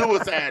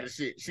suicide and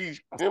shit.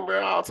 She's,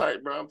 bro, all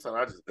tight, bro. I'm telling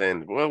you, I just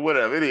think, well,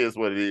 whatever. It is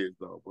what it is,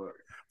 though. But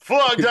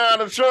fuck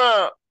Donald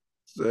Trump.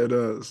 Straight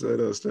up.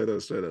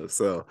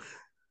 So,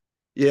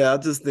 yeah, I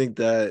just think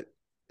that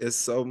it's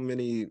so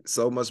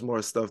much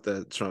more stuff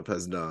that Trump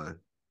has done.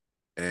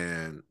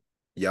 And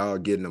y'all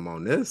getting him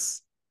on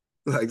this.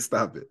 Like,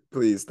 stop it.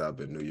 Please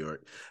stop it, New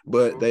York.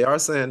 But they are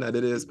saying that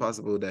it is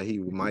possible that he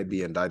might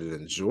be indicted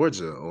in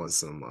Georgia on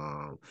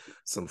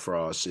some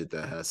fraud shit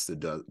that has to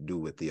do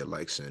with the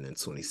election in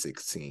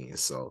 2016.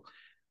 So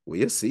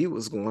we'll see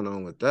what's going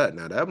on with that.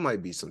 Now, that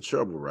might be some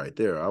trouble right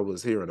there. I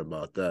was hearing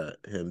about that,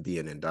 him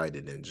being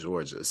indicted in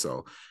Georgia.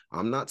 So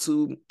I'm not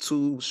too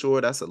sure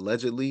that's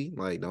allegedly.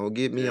 Like, don't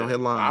get me on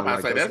headline. I'm about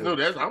to say that's new.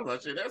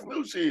 That's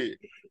new shit.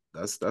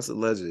 That's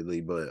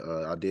allegedly, but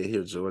I did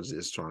hear Georgia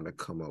is trying to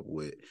come up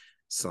with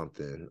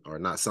something, or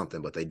not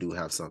something, but they do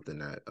have something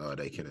that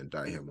they can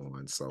indict him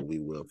on. So we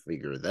will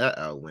figure that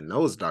out when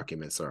those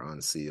documents are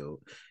unsealed,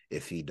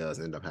 if he does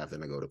end up having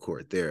to go to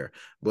court there.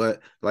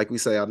 But like we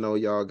say, I know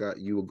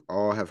you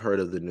all have heard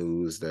of the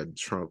news that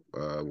Trump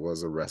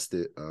was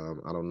arrested.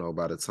 I don't know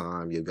by the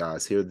time you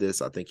guys hear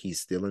this, I think he's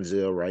still in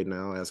jail right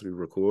now as we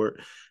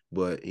record,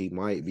 but he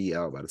might be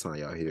out by the time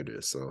y'all hear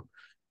this. So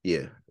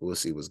yeah, we'll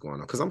see what's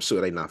going on. Because I'm sure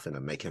they're not finna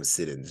make him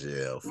sit in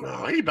jail.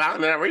 No, he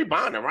bonding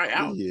right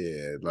out.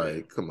 Yeah,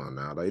 like, come on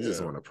now. They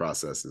just want to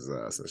process his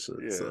ass and shit.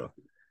 Yeah.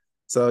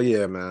 So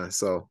yeah, man.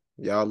 So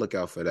y'all look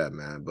out for that,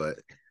 man. But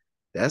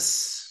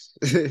that's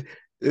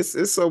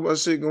it's so much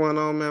shit going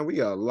on, man. We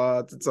got a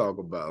lot to talk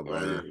about, Oh,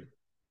 man. yeah.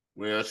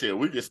 Well, shit,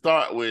 we can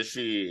start with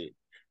shit.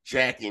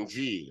 Jack and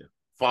Jill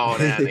fall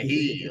down the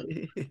hill.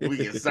 We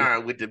can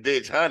start with the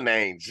bitch. Her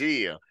name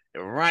Jill,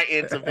 and right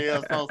into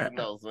Vale's posting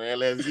notes, man.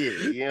 Let's get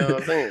it. You know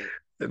what I'm saying?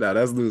 Nah,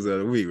 that's loser of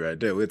the week right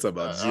there. We'll talk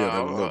about Jill in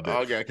a little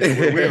bit.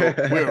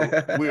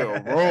 Okay.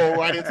 We'll roll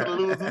right into the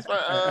losers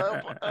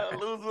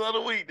of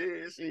the week,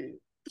 then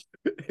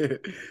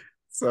shit.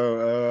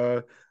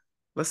 So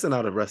let's send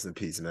out a rest in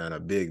peace, man. A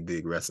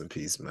big rest in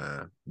peace,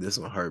 man. This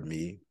one hurt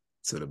me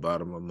to the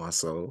bottom of my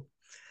soul.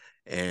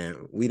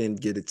 And we didn't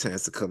get a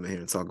chance to come in here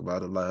and talk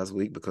about it last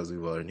week because we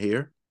weren't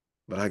here.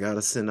 But I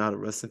gotta send out a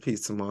rest in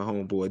peace to my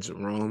homeboy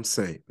Jerome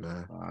Saint,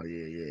 man. Oh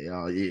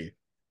yeah.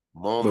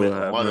 Moment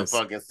of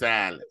motherfucking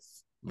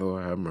silence.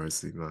 Lord have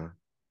mercy, man.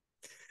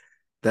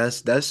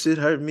 That shit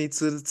hurt me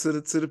to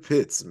the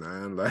pits,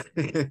 man. Like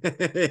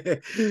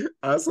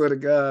I swear to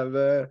God,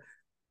 man.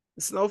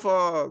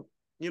 Snowfall,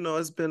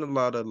 it's been a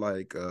lot of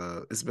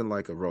it's been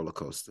like a roller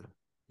coaster.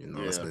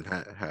 It's been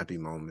happy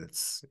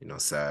moments,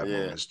 sad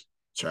moments,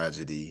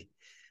 tragedy.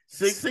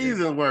 6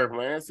 seasons worth,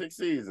 man. 6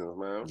 seasons,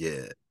 man.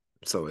 Yeah.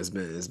 So it's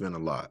been a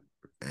lot.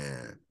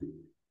 And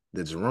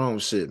the Jerome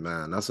shit,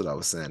 man, that's what I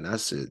was saying. That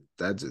shit,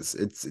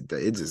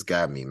 it just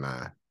got me,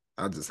 man.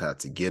 I just had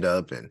to get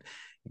up and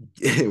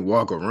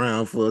walk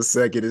around for a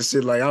second and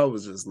shit. Like I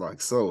was just like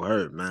so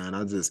hurt, man.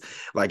 I just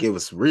like it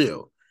was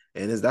real.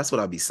 And that's what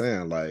I be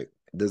saying. Like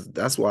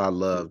that's why I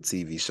love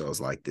TV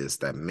shows like this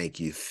that make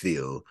you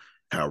feel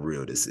how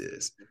real this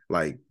is.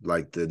 Like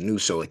the new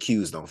show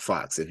Accused on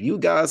Fox. If you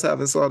guys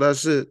haven't saw that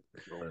shit,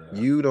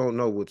 you don't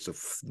know what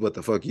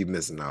the fuck you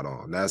missing out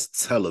on.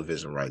 That's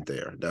television right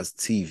there. That's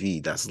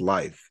TV. That's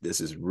life.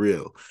 This is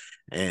real.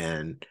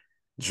 And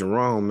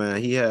Jerome,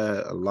 man, he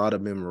had a lot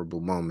of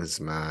memorable moments,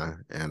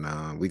 man.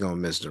 And we gonna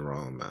miss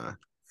Jerome, man.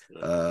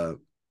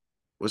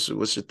 What's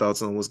your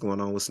thoughts on what's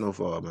going on with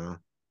Snowfall, man?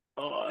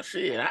 Oh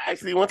shit! I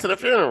actually went to the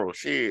funeral.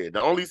 Shit,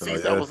 the only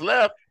seats that was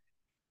left.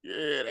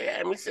 Yeah, they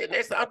had me sitting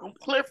next to Uncle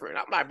Clifford.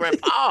 I'm like, bro,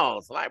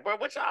 pause. Like, bro,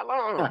 what y'all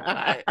on?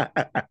 Like,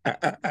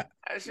 that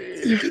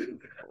shit.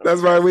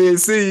 That's why we didn't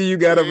see you. You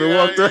got up and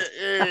walked up.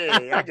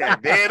 Yeah, I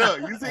got dead up.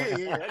 You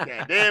see? Yeah, I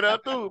got dead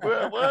up too,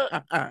 bro.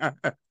 What? I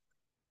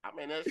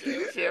mean, that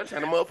shit. I'm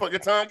trying to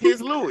motherfucking tongue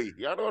kiss Louis.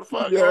 Y'all know what the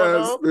fuck going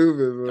on?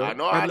 Stupid, bro. I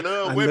know I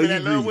love women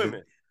that love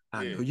women.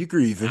 I know you're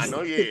grieving. I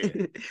know,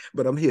 yeah.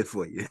 But I'm here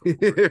for you.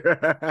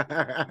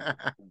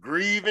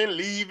 Grieving,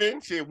 leaving,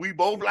 shit. We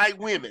both like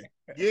women.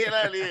 Get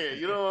out there.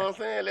 You know what I'm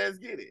saying? Let's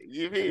get it.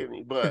 You feel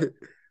me? But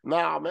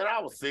nah, man,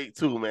 I was sick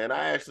too, man.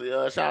 I actually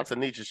shout out to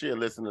Nietzsche. She'll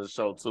listen to the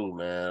show too,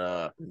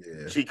 man.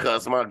 She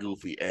cussed my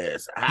goofy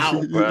ass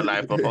out, bro,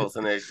 like for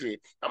posting that shit.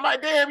 I'm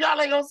like, damn,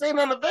 y'all ain't gonna say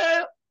nothing to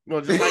Val?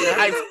 Just like in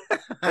high school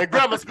and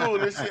grammar school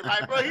and shit.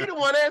 Like, bro, he the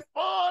one that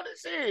spoiled the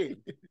shit.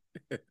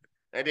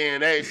 And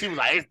then she was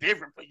like, it's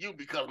different for you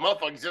because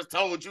motherfuckers just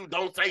told you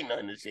don't say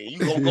nothing and shit. You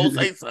gonna go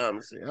say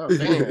something shit. I'm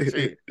saying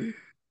shit.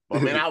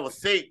 But man, I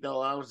was sick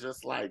though. I was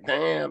just like,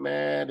 damn,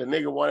 man, the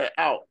nigga wanted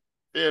out.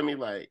 Feel me?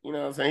 Like, you know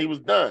what I'm saying? He was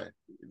done.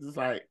 It's just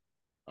like,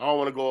 I don't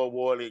want to go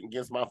award it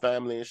against my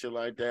family and shit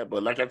like that.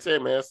 But like I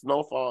said, man,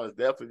 Snowfall is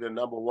definitely the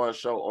 #1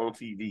 show on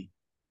TV.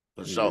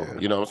 For sure. Yeah,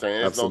 you know what I'm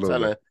saying? There's no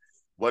telling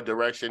what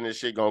direction this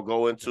shit gonna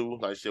go into.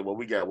 Like shit,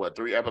 we got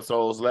 3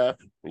 episodes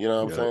left? You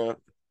know what I'm saying?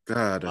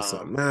 God, that's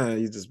something.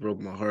 Man, you just broke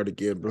my heart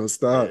again, bro.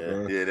 Stop,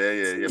 bro.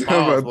 Yeah.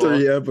 Pause, about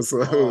 3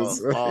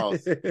 episodes.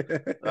 Pause.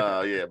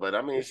 Yeah, but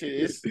I mean,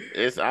 shit,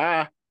 it's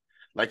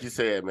like you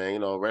said,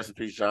 man. Rest in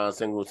peace, John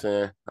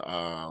Singleton.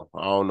 I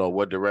don't know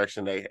what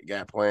direction they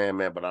got planned,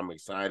 man, but I'm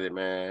excited,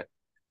 man.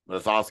 But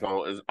it's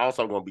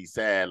also gonna be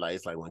sad. Like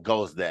it's like when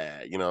Ghost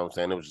died. You know what I'm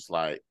saying? It was just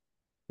like,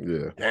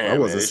 yeah, damn, I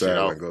wasn't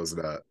sad when Ghost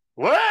died.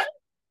 What?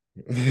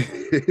 But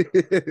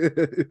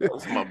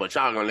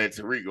y'all gonna let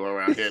Tariq go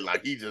around here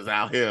like he just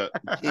out here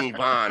King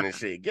Von and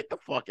shit. Get the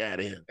fuck out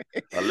of here.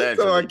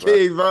 Allegedly,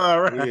 King Von,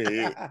 right?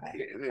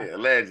 Yeah,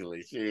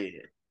 allegedly,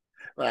 shit.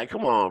 Like,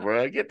 come on,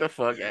 bro. Get the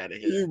fuck out of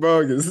here. You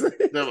bogus.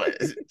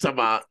 Talk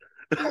about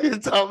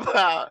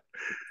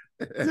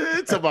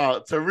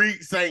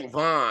Tariq St.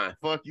 Von.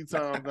 Fuck you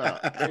talking about?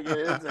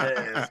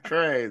 It's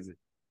crazy.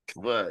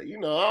 But I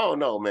don't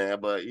know, man.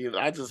 But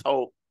I just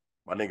hope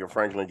my nigga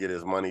Franklin get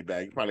his money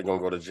back. He probably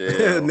gonna go to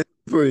jail.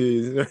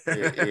 Please.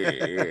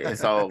 Yeah.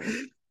 So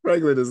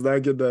Franklin does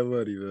not get that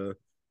money, man.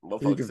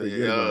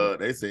 Motherfuckers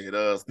they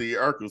said Steve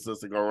Urkel's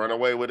sister gonna run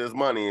away with his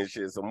money and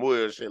shit, some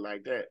weird shit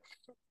like that.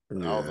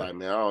 Yeah. I was like,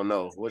 man, I don't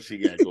know what she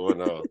got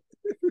going on.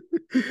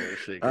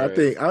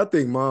 I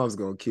think Mom's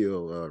gonna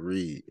kill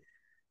Reed.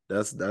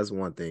 That's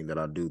one thing that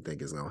I do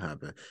think is gonna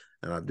happen,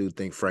 and I do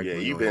think Franklin.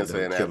 Yeah, you've been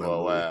saying that for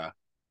a while.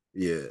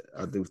 Yeah,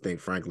 I do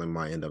think Franklin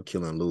might end up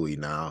killing Louis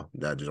now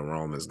that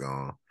Jerome is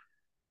gone,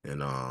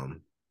 and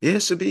yeah,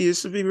 it should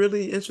be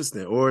really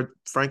interesting. Or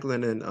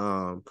Franklin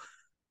and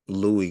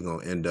Louis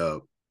gonna end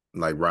up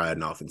like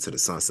riding off into the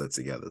sunset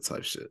together,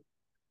 type shit,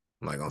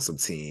 like on some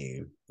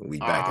team. We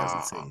back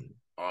as a team.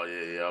 Oh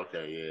yeah,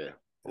 okay, yeah.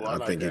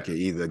 Well, I think it could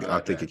either. I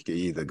think it could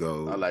either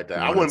go. I like that.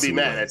 I wouldn't be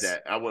mad at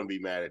that. I wouldn't be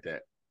mad at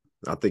that.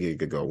 I think it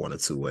could go one or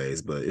two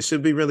ways, but it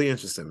should be really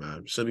interesting,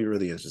 man. It should be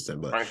really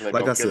interesting. But Franklin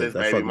like gonna I kill said, his that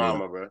baby fucked me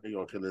mama, up. bro. He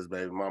gonna kill his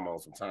baby mama on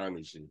some time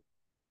and shit.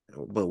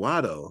 But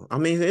why though? I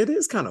mean, it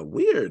is kind of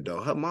weird though.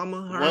 Her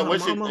mama, her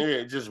mama.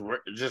 Yeah,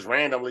 just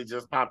randomly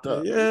just popped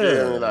up. You feel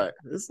me? Yeah, Like,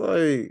 it's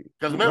like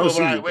because no, remember,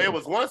 she like, it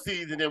was one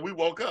season, then we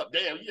woke up.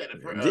 Damn, you had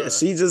yeah, to.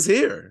 she just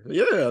here.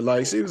 Yeah,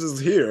 like she was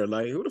just here.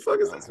 Like, who the fuck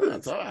is this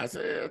bitch?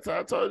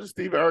 I told you,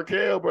 Stephen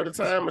Urkel, bro, the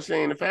Time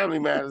Machine, the Family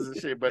Matters and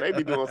shit, but they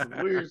be doing some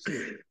weird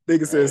shit.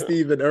 Nigga said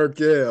Stephen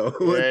Urkel.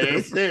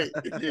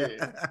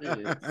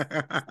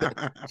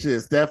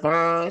 Shit,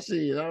 Stefan,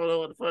 shit, I don't know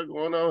what the fuck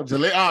going on.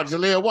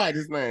 Jaleel White,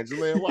 his name,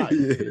 Jaleel White.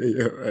 Yeah,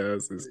 your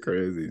ass is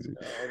crazy.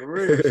 The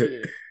real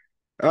shit.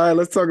 All right,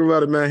 let's talk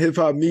about it, man. Hip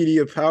Hop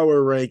Media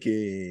Power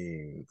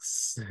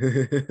Rankings.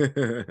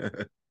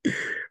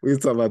 We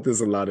talk about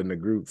this a lot in the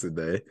group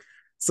today.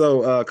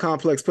 So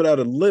Complex put out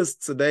a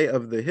list today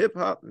of the hip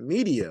hop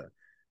media.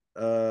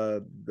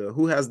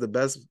 Who has the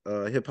best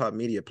hip hop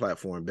media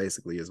platform,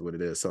 basically, is what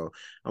it is. So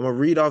I'm gonna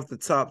read off the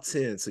top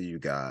 10 to you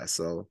guys.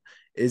 So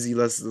Izzy,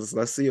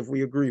 let's see if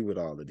we agree with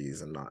all of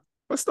these or not.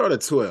 Let's start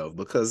at 12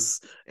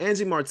 because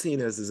Angie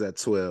Martinez is at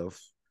 12.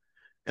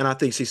 And I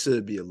think she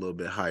should be a little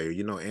bit higher.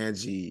 You know,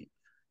 Angie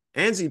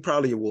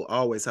probably will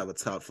always have a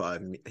top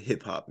 5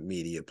 hip hop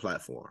media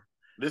platform.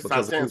 This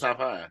top 10, top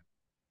 5.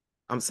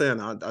 I'm saying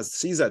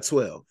she's at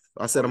 12.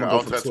 I said I'm gonna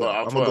go from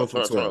 12. I'm gonna go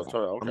from 12.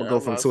 I'm gonna go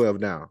from 12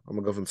 down. I'm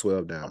gonna go from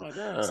 12 down.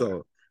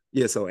 So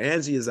yeah, so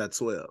Angie is at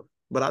 12.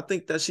 But I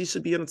think that she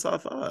should be in the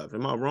top 5.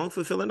 Am I wrong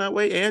for feeling that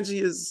way?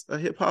 Angie is a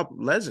hip hop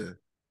legend.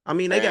 I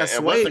mean, they got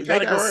Sway. They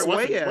got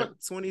Sway at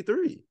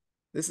 23.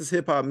 This is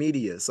hip hop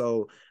media.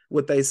 So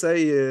what they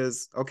say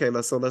is, okay,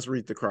 let's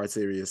read the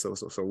criteria. So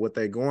what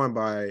they're going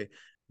by,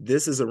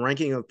 this is a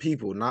ranking of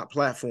people, not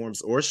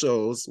platforms or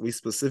shows. We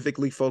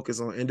specifically focus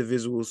on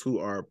individuals who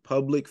are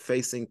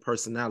public-facing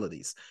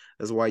personalities.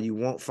 That's why you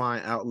won't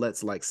find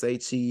outlets like Say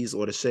Cheese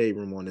or The Shade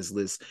Room on this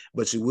list,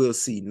 but you will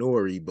see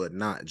Nori, but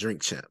not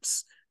Drink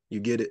Champs. You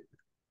get it?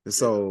 And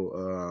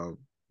so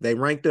they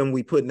ranked them.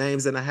 We put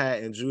names in a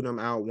hat and drew them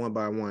out one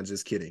by one.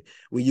 Just kidding.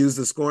 We used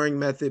the scoring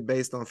method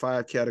based on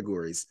 5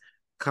 categories.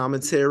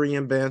 Commentary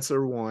and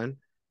banter, 1.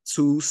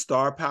 2,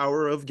 star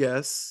power of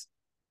guests.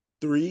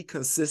 3,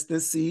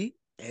 consistency,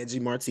 Angie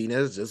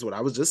Martinez, just what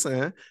I was just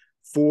saying.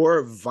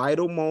 4,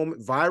 viral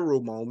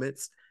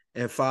moments.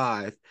 And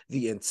 5,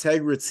 the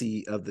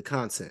integrity of the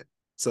content.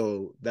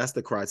 So that's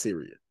the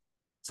criteria.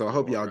 So I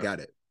hope y'all got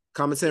it.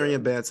 Commentary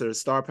and banter,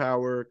 star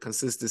power,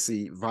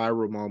 consistency,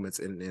 viral moments,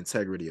 and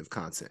integrity of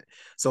content.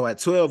 So at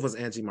 12 was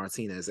Angie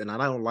Martinez, and I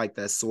don't like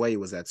that Sway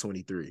was at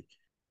 23.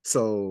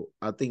 So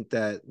I think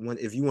that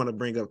if you want to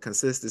bring up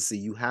consistency,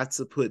 you have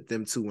to put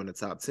them 2 in the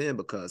top 10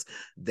 because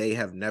they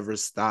have never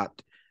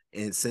stopped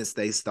since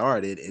they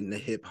started in the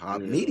hip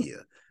hop media.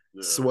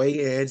 Yeah.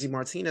 Sway and Angie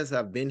Martinez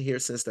have been here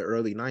since the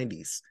early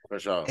 90s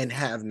and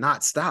have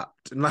not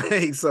stopped.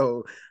 Like,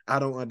 so I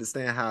don't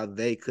understand how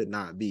they could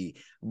not be.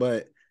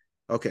 But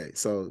okay,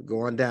 so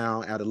going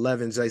down at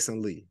 11,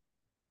 Jason Lee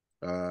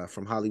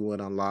from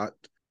Hollywood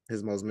Unlocked.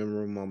 His most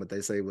memorable moment,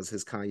 they say, was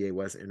his Kanye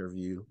West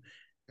interview.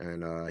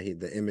 And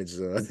the image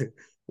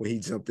when he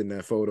jumped in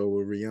that photo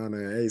with Rihanna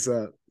and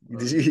A$AP.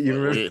 Did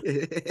you remember?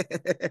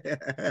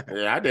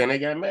 Yeah, I didn't. They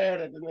got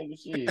mad at the nigga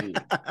shit.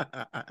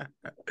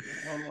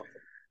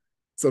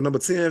 So number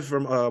 10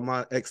 from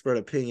my expert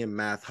opinion,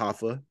 Math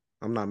Hoffa.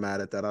 I'm not mad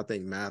at that. I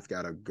think Math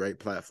got a great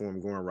platform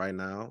going right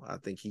now. I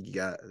think he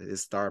got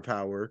his star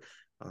power.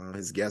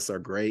 His guests are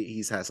great.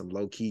 He's had some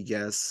low-key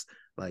guests,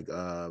 like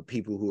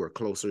people who are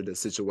closer to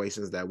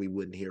situations that we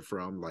wouldn't hear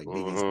from, like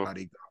Biggie's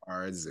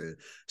bodyguards and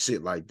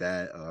shit like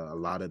that. A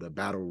lot of the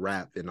battle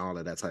rap and all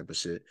of that type of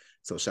shit.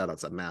 So shout out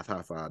to Math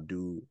Hoffa.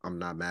 I'm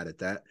not mad at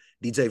that.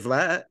 DJ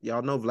Vlad,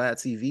 y'all know Vlad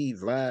TV.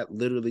 Vlad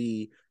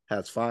literally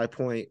has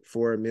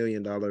 5.4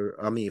 million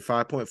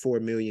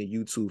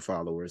YouTube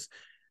followers.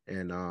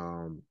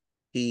 And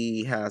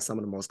he has some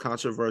of the most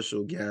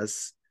controversial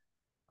guests.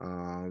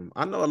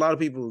 I know a lot of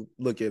people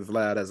look at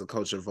Vlad as a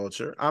culture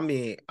vulture. I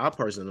mean, I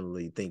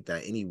personally think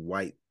that any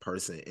white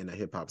person in the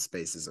hip hop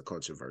space is a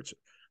culture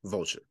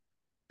vulture.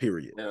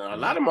 Period. Yeah, a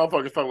lot of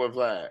motherfuckers fuck with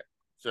Vlad,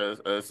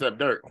 except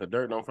Dirk. The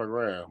Dirk don't fuck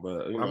around.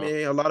 But I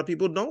mean, a lot of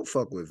people don't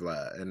fuck with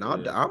Vlad, and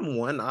I'm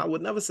one. I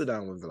would never sit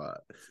down with Vlad.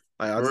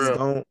 Like, I just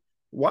don't.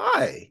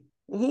 Why?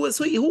 Who is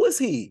he? Who is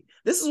he?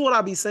 This is what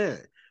I be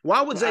saying.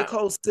 Why would J.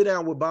 Cole sit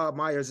down with Bob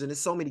Myers and there's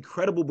so many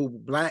credible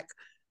black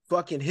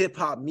fucking hip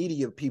hop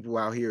media people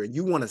out here, and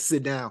you want to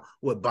sit down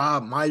with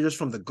Bob Myers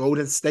from the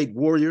Golden State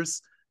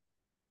Warriors?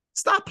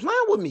 Stop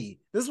playing with me.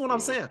 This is what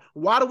I'm saying.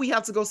 Why do we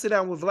have to go sit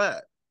down with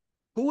Vlad?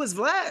 Who is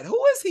Vlad?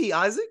 Who is he,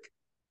 Isaac?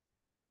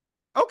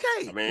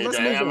 Okay, let's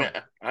move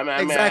on.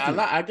 Exactly.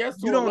 I guess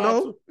you don't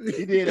know.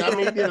 He did. I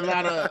mean, he did a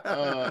lot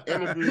of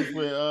interviews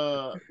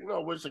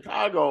with with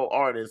Chicago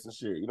artists and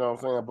shit. You know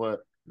what I'm saying? But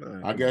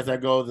I guess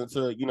that goes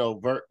into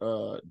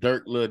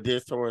Dirk little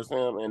diss towards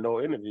him and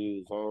no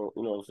interviews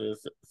on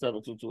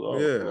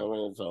 7220. Yeah. You know what I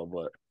mean? So,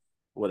 but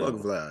whatever.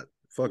 Fuck Vlad.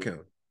 Fuck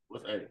him.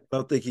 What's 8? I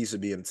don't think he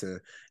should be in 10.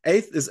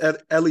 8th is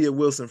Elliot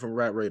Wilson from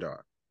Rap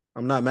Radar.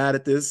 I'm not mad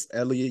at this.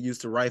 Elliot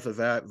used to write for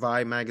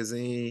Vibe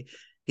magazine.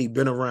 He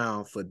been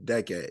around for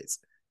decades.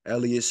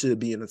 Elliot should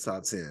be in the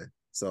top 10.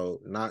 So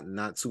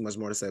not too much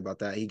more to say about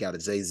that. He got a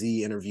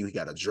Jay-Z interview. He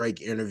got a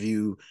Drake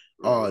interview.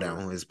 All that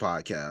on his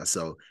podcast.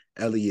 So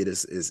Elliot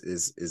is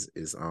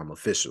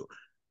official.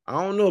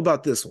 I don't know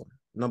about this one.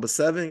 Number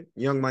 7,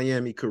 Young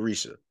Miami,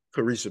 Carisha.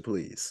 Carisha,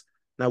 please.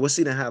 Now, what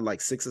she done had like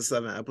 6 or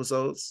 7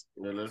 episodes?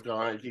 Yeah, let's go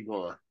ahead and keep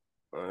going.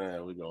 All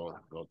right, we go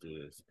through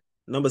this.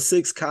 Number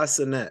 6,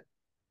 Casanet,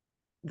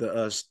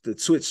 the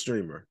Twitch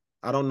streamer.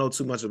 I don't know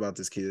too much about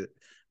this kid,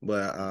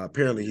 but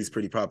apparently he's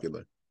pretty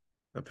popular.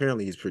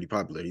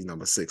 He's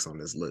number 6 on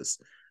this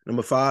list.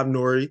 Number 5,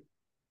 Nori.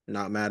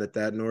 Not mad at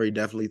that. Nori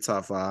definitely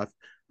top 5.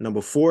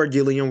 Number 4,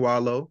 Gillian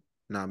Wallow.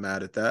 Not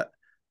mad at that.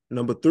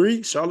 Number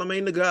 3,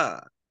 Charlamagne the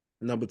God.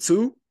 Number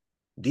 2,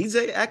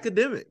 DJ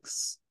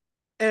Academics.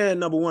 And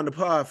number 1, the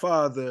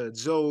Podfather,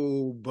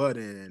 Joe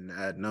Budden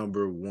at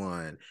number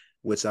 1,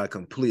 which I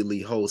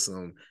completely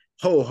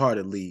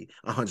wholeheartedly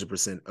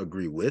 100%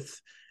 agree with.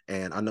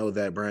 And I know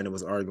that Brandon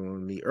was arguing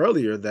with me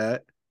earlier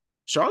that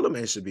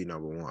Charlamagne should be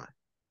number 1.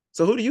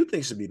 So who do you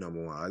think should be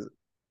number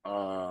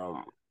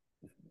 1?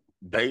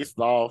 Based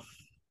off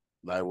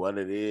like what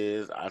it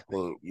is, I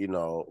think,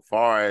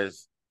 far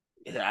as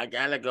I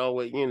gotta go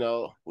with,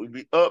 we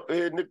be up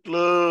in the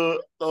club,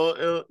 throw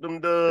up them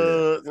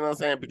duds, you know what I'm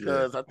saying?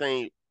 Because I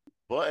think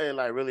Budden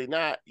like really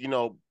not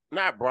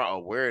brought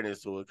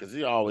awareness to it, because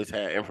he always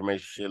had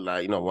information shit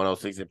like,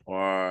 106 in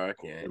Park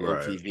and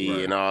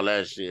MTV and all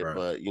that shit. Right.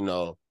 But,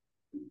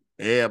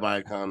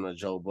 everybody come to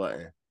Joe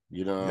Budden,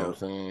 you know what I'm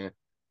saying?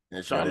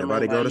 And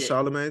everybody go to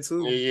Charlamagne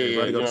too.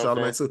 Everybody go to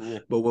Charlamagne too. Yeah.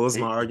 But what was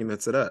my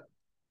argument to that?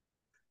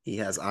 He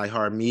has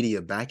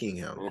iHeartMedia backing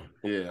him.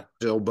 Yeah.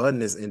 Joe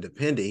Budden is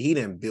independent. He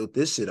didn't build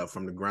this shit up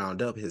from the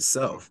ground up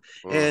himself.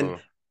 And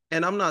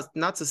I'm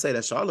not to say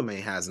that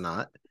Charlamagne has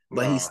not,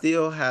 but he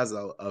still has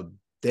a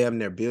damn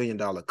near $1 billion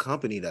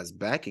company that's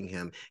backing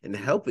him and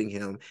helping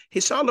him.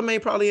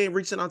 Charlamagne probably ain't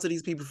reaching out to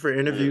these people for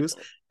interviews.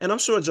 Yeah. And I'm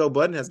sure Joe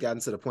Budden has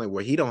gotten to the point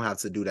where he don't have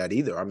to do that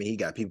either. I mean, he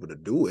got people to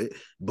do it,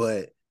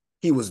 but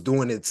he was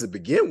doing it to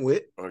begin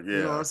with. You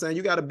know what I'm saying?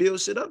 You got to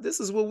build shit up. This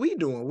is what we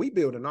doing. We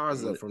building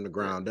ours up from the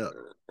ground up.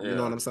 You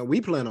know what I'm saying?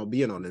 We plan on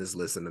being on this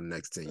list in the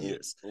next 10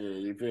 years. Yeah,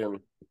 you feel me?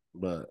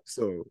 But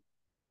so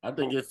I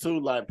think it's too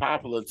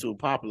popular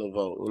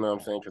vote. You know what I'm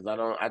saying?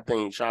 Because I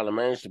think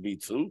Charlamagne should be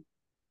 2.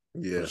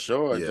 Yeah, for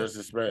sure. Yeah. Just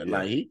expect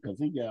because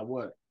he got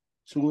what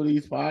 2 of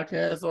these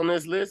podcasts on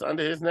this list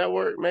under his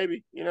network,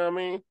 maybe. You know what I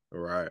mean?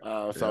 Right.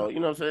 So you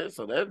know what I'm saying.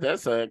 So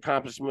that's an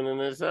accomplishment in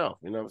itself.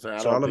 You know what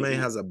I'm saying? Charlamagne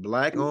has a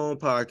Black-owned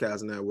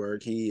podcast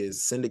network. He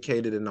is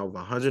syndicated in over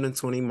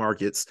 120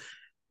 markets.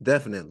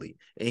 Definitely.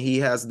 And he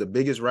has the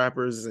biggest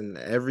rappers and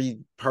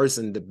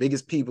the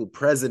biggest people,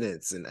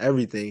 presidents and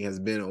everything has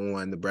been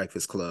on The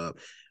Breakfast Club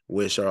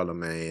with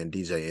Charlamagne and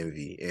DJ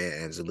Envy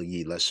and Angela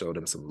Yee. Let's show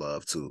them some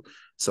love too.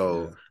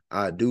 So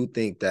I do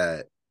think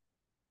that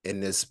in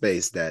this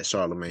space that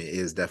Charlamagne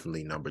is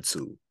definitely number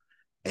 2.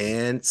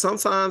 And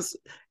sometimes,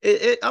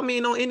 on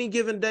any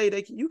given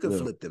day, you can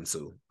flip them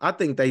too. I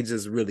think they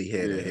just really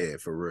head to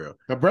head for real.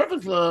 The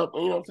Breakfast Club,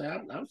 you know what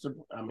I'm saying?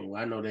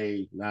 I know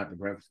they not the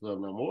Breakfast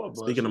Club no more.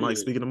 But speaking of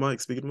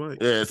Mike.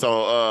 Yeah,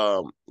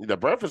 so the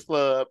Breakfast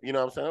Club, you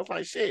know what I'm saying? It's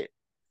like shit.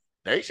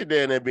 They should be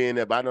in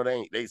there, but I know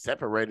they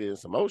separated in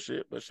some more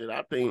shit. But shit,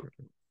 I think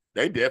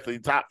they definitely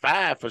top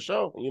 5 for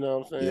sure. You know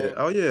what I'm saying? Yeah.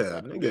 Oh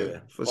yeah,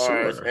 nigga, for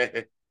sure.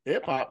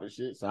 Hip hop and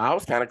shit. So I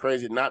was kind of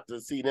crazy not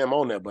to see them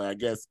on there, but I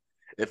guess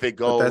if it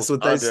goes, but that's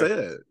what they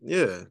said.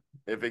 Yeah,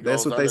 if it goes,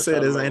 that's what they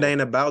said. It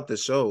ain't about the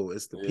show;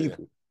 it's the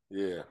people.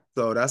 Yeah.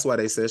 So that's why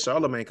they said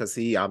Charlamagne, because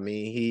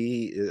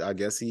I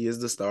guess he is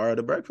the star of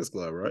the Breakfast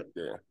Club, right?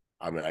 Yeah.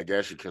 I mean, I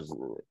guess because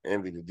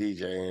Envy the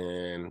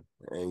DJ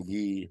and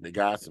Yee the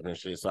gossip and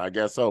shit. So I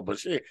guess so. But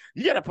shit,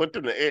 you gotta put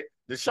them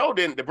the show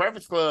didn't. The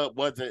Breakfast Club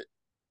wasn't.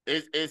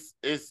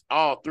 It's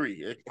all 3.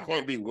 It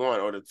can't be 1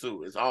 or the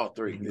 2. It's all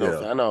 3. You know what I'm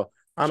saying? I know.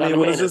 I mean,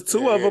 well, it's just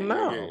 2 of them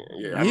now.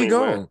 Yeah. He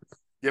gone.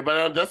 Yeah,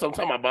 but that's what I'm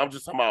talking about. But I'm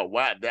just talking about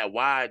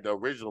why the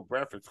original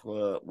Breakfast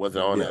Club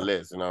wasn't on that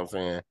list. You know what I'm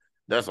saying?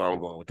 That's why I'm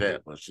going with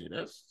that. But shit,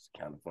 that's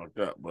kind of fucked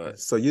up. But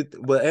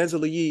but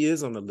Angela Yee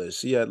is on the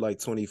list. She had like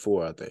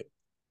 24, I think.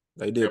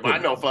 They did. Yeah, but I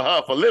know for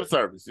her, for lip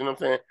service, you know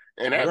what I'm saying?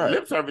 And that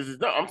lip service is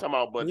done. I'm talking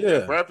about, but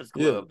the Breakfast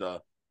Club,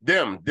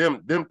 them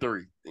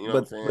 3. You know what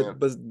I'm saying?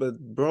 But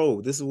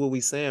bro, this is what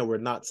we saying. We're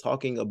not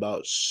talking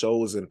about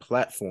shows and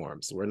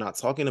platforms. We're not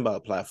talking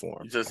about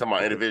platforms. You're just talking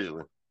about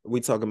individually.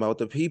 We talking about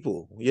the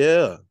people.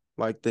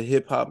 Like the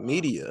hip hop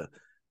media.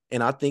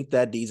 And I think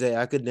that DJ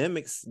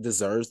Academics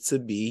deserves to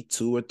be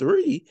 2 or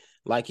 3,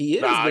 like he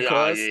is.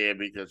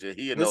 Because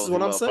he this is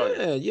what I'm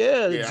saying.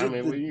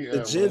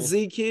 The Gen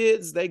Z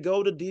kids, they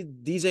go to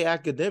DJ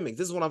Academics.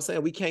 This is what I'm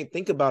saying. We can't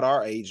think about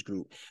our age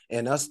group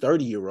and us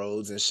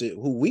 30-year-olds and shit.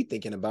 Who we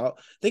thinking about?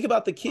 Think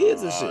about the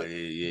kids and shit.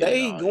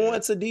 They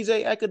going to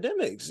DJ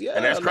Academics. Yeah,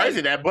 and that's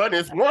crazy. That Budden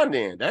is 1.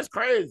 Then that's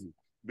crazy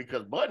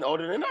because Budden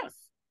older than us.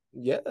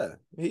 Yeah,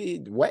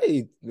 he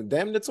way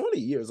damn near 20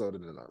 years older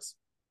than us.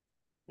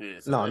 Yeah,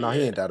 so No, he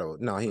yeah. ain't that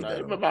old. No, he ain't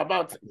that old.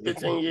 About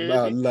 15 years.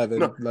 About 11,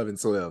 No, 11,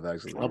 12,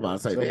 actually. I'm about to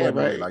say, Joe damn, Budden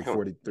only right? like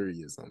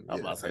 43 or something. I'm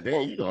Yeah. about to say,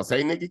 damn, you gonna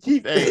say nigga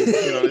Keith age and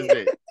shit on this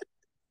day.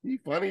 He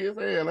funny as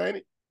hell, ain't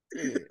he?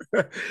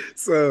 Yeah.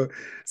 so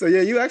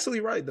yeah, you actually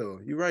right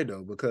though. You're right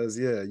though, because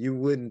yeah, you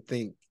would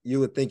think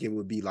it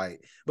would be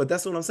like, but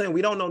that's what I'm saying.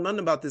 We don't know nothing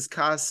about this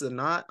Kai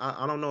Cenat.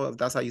 I don't know if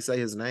that's how you say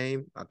his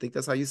name. I think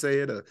that's how you say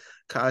it,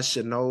 Kai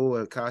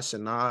Shano or Kai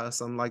Shana or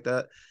something like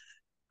that.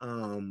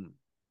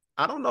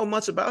 I don't know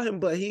much about him,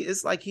 but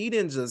it's like he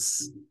didn't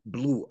just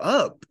blew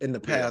up in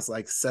the past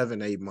like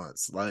 7-8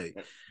 months. Like,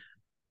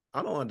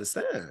 I don't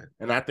understand.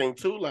 And I think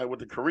too, like with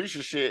the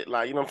Carisha shit,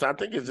 like, you know what I'm saying? I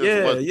think it's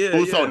just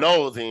who's so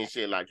nosy and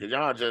shit, like, cause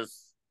y'all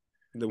just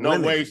the no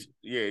women. way.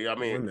 I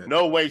mean,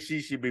 no way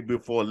she should be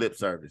before lip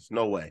service.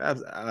 No way.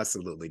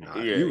 Absolutely not.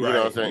 Yeah, you're right. You know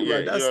what I'm saying?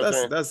 You're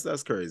right.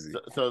 That's crazy.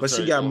 But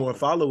she got more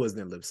followers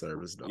than lip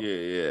service though.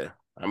 Yeah.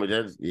 I mean,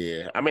 I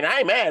mean, I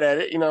ain't mad at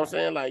it. You know what I'm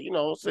saying? Like, you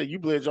know, say you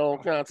build your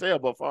own content,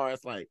 but far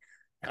as like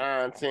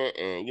content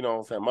and, you know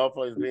what I'm saying,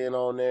 motherfuckers being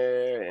on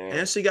there.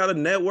 And she got a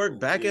network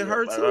backing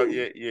her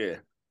too. Yeah.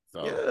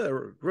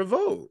 So,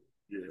 Revolt.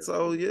 Yeah.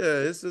 So, yeah,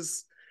 it's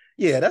just,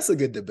 that's a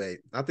good debate.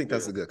 I think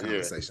that's a good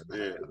conversation.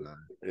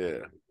 Yeah.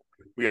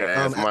 We got to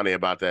ask Money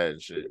about that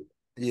and shit.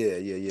 Yeah.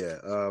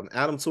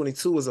 Adam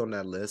 22 is on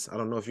that list. I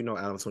don't know if you know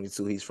Adam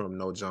 22. He's from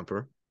No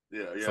Jumper.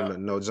 Yeah. From the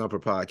No Jumper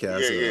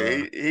podcast.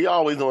 Yeah. He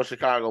always doing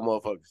Chicago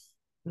motherfuckers.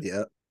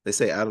 Yeah. They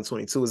say Adam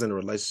 22 is in a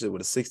relationship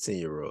with a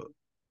 16-year-old.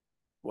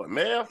 What,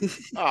 man?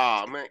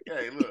 Oh, man.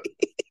 Hey, look.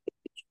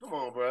 Come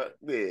on, bro.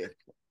 Yeah.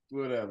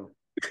 Whatever.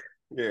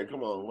 Yeah,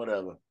 come on,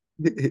 whatever.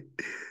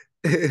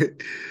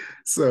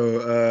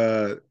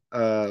 So,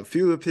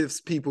 few of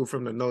his people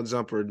from the No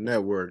Jumper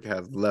network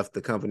have left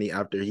the company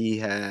after he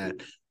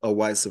had a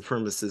white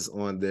supremacist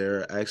on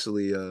there.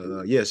 Actually,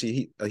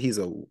 he's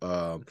a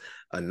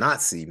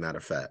Nazi. Matter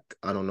of fact,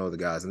 I don't know the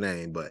guy's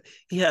name, but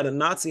he had a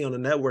Nazi on the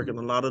network, and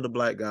a lot of the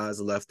black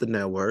guys left the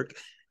network.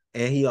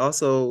 And he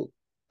also,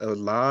 a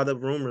lot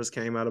of rumors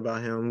came out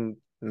about him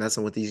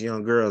messing with these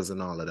young girls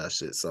and all of that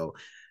shit. So,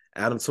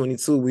 Adam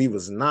 22, we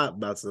was not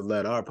about to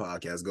let our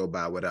podcast go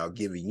by without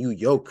giving you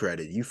your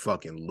credit. You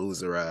fucking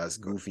loser ass,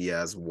 goofy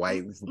ass,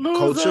 white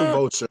culture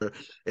vulture.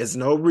 It's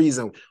no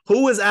reason.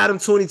 Who is Adam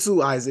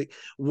 22, Isaac?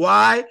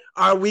 Why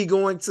are we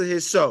going to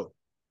his show?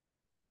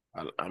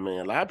 I mean,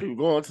 a lot of people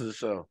going to the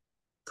show.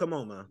 Come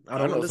on, man. I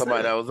don't know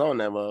somebody that was on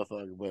that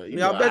motherfucker, but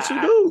I bet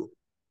you do.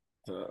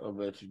 I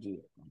bet you do.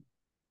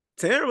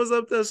 Taryn was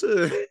up there,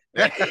 shit.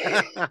 Hey,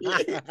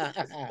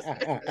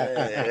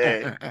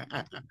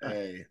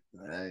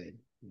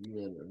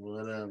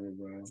 whatever,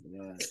 bro.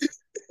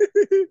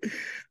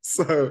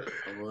 So,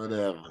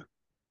 whatever.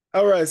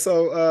 All right,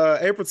 so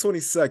April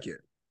 22nd,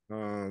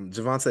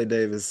 Gervonta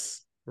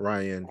Davis,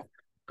 Ryan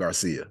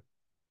Garcia.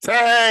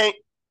 Tank.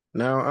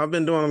 Now, I've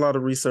been doing a lot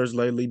of research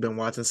lately, been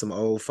watching some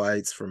old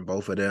fights from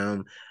both of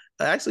them.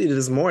 Actually,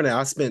 this morning,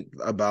 I spent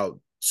about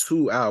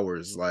 2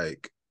 hours,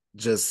 like,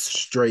 just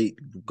straight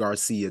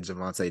Garcia,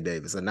 Gervonta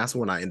Davis. And that's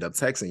when I end up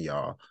texting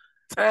y'all.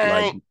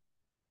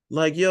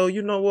 Like, yo,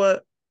 you know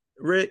what,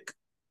 Rick?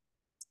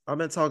 I've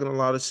been talking a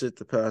lot of shit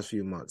the past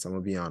few months, I'm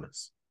going to be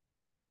honest.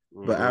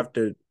 Mm-hmm. But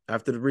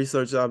after the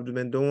research I've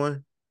been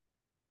doing,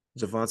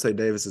 Gervonta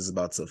Davis is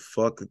about to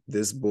fuck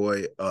this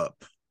boy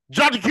up.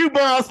 Drop the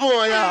coupons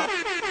for y'all.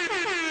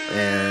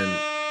 And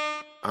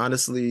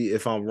honestly,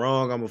 if I'm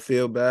wrong, I'm going to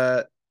feel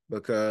bad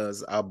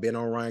because I've been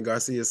on Ryan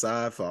Garcia's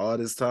side for all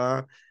this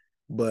time.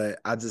 But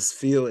I just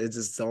feel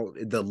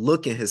the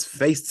look in his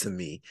face to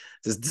me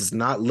just does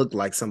not look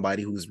like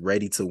somebody who's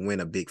ready to win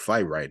a big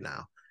fight right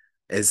now.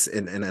 It's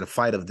in a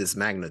fight of this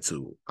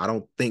magnitude. I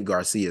don't think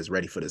Garcia is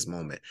ready for this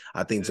moment.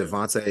 I think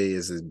Gervonta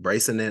is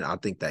embracing it. I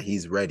think that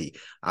he's ready.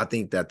 I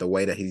think that the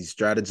way that he's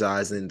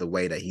strategizing, the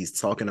way that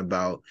he's talking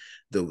about,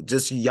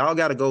 y'all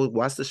got to go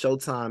watch the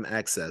Showtime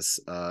Access.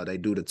 They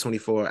do the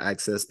 24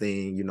 Access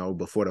thing,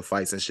 before the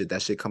fights and shit.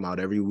 That shit come out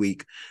every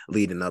week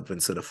leading up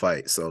into the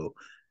fight. So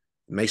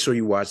make sure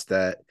you watch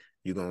that.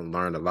 You're going to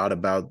learn a lot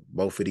about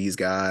both of these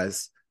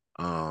guys.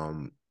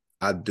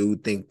 I do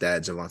think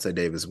that Gervonta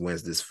Davis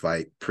wins this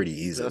fight pretty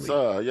easily.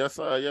 Yes,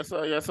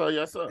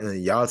 sir.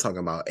 And y'all talking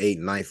about 8th,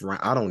 9th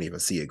round. I don't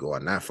even see it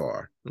going that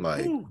far.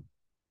 From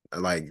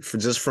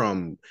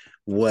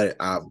what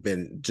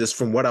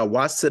I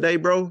watched today,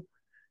 bro,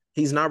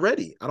 he's not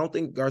ready. I don't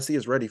think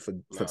Garcia's ready for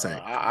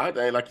Tank. I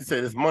think, like you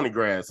said, it's money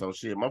grab. So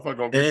shit, motherfucker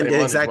gonna get and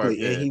their exactly,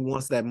 money. And he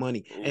wants that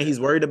money, and he's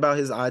worried about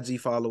his IG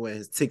following,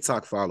 his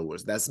TikTok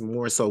followers. That's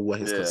more so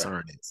what his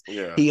concern is.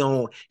 Yeah, he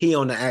on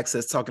the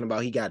Access talking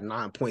about he got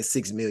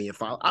 9.6 million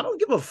followers. I don't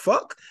give a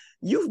fuck.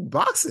 You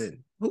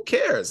boxing? Who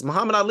cares?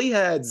 Muhammad Ali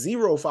had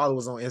 0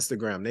 followers on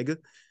Instagram, nigga.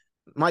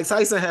 Mike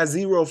Tyson has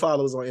 0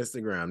 followers on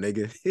Instagram,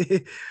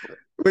 nigga.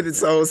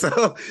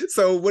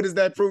 So what does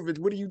that prove?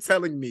 What are you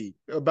telling me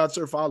about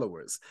your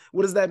followers?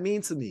 What does that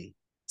mean to me?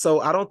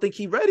 So I don't think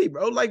he's ready,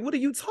 bro. Like, what are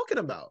you talking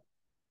about?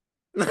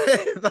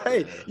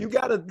 Like, you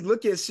gotta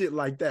look at shit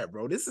like that,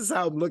 bro. This is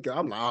how I'm looking.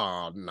 I'm like,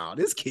 oh no,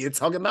 this kid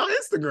talking about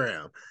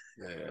Instagram.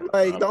 Yeah,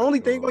 Like, the only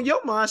thing on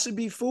your mind should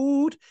be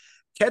food,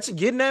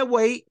 getting that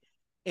weight,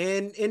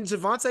 and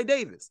Javante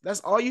Davis.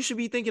 That's all you should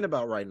be thinking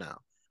about right now.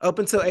 Up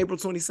until April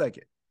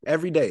 22nd.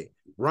 Every day.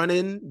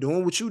 Running,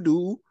 doing what you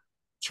do,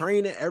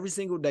 training every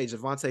single day,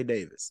 Javante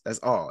Davis. That's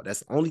all. That's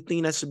the only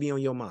thing that should be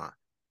on your mind.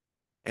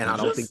 And I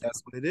don't think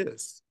that's what it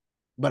is.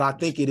 But I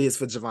think it is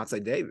for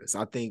Javante Davis.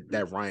 I think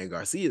that Ryan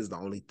Garcia is the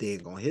only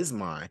thing on his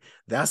mind.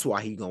 That's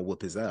why he gonna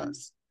whoop his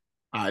ass.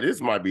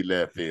 This might be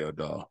left field,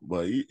 though.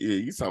 But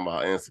you talking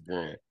about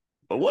Instagram.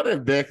 But what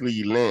if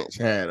Becky Lynch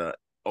had a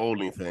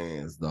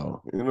OnlyFans,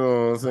 though? You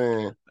know what I'm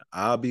saying?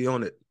 I'll be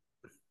on it.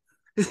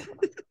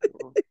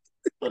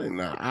 But in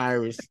the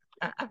Irish.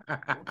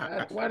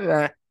 Why did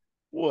I?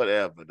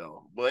 Whatever,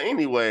 though. But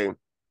anyway,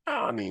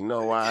 I don't even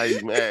know why I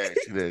even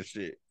asked you that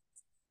shit.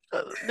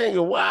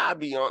 Nigga, why I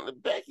be on the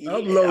Becky?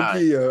 I'm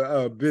low-key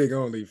a big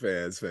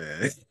OnlyFans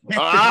fan.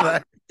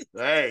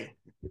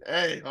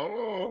 Hey, hold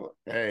on.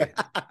 Hey.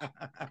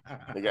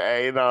 Nigga,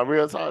 hey, no,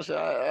 real talk shit.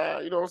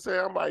 You know what I'm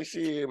saying? I'm like,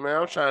 shit,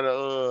 man. I'm trying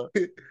to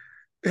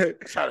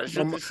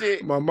shoot the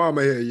shit. My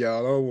mama here,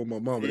 y'all. I don't want my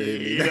mama to hear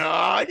me. You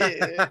know,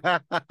 yeah.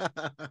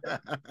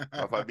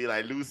 If I be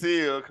like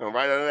Lucille, come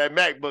right under that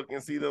MacBook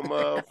and see them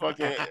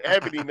fucking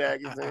Ebony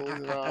magazines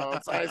and all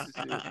types of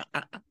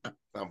shit.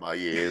 I'm about,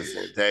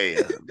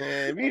 damn,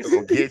 man, you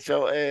gonna get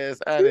your ass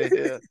out of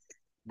here.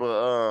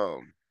 But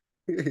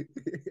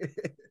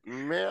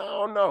man, I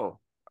don't know.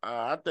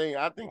 I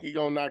think he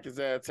gonna knock his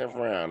ass 10th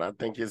round. I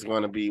think it's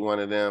gonna be one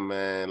of them,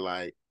 man.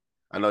 Like,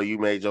 I know you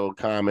made your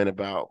comment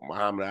about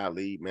Muhammad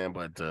Ali, man,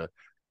 but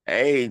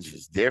age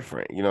is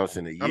different. You know what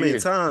I'm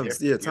saying?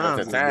 Times is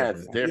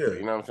different. Yeah.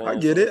 You know what I'm saying? I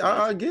get it.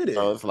 I get it.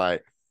 So it's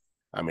like,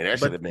 I mean, that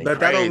should have been. But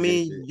that don't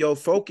mean your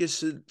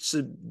focus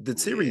should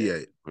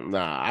deteriorate. Yeah.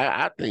 Nah,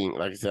 I think,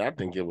 like I said, I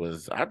think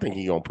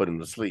he gonna put him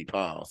to sleep.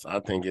 Pause. I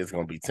think it's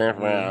gonna be 10th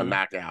round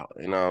knockout.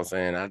 You know what I'm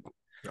saying?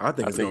 I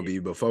think it's gonna be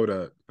before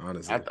that.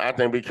 Honestly, I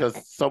think because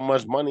so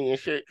much money and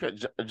shit.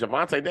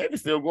 Javante Davis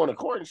still going to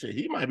court and shit.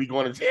 He might be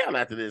going to jail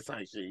after this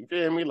type shit. You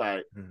feel me?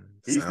 Like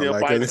he's still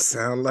fighting. It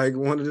sound like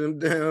one of them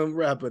damn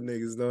rapper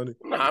niggas, don't it?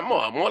 Nah,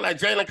 more like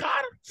Jalen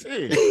Carter.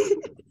 Shit.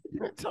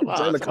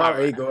 Jalen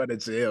Carter ain't going to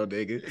jail,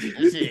 nigga.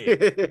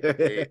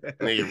 Shit.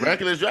 Nigga,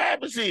 reckless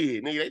driving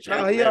shit. Nigga, they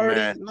trying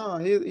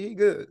he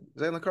good.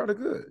 Jalen Carter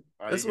good.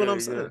 That's what I'm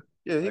saying.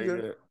 Yeah, he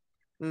good.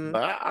 But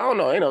I don't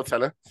know, ain't no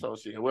telling. So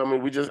shit. Well, I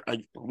mean, we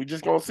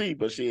just gonna see.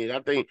 But shit,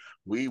 I think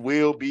we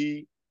will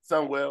be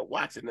somewhere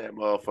watching that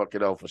motherfucker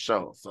though for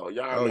sure. So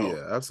y'all know.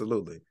 Yeah,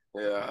 absolutely.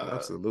 Yeah,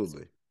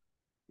 absolutely.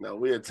 No,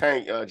 we'll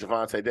tank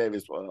Javante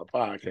Davis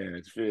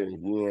podcast. Feel me?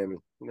 You hear me?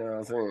 You know what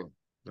I'm saying?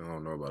 I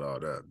don't know about all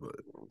that, but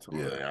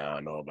I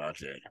don't know about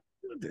that.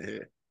 What the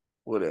heck?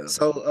 Whatever.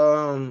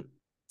 So,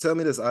 tell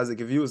me this, Isaac.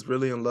 If you was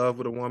really in love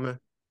with a woman,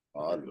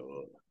 oh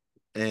Lord,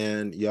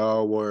 and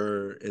y'all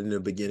were in the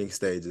beginning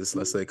stages,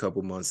 let's say a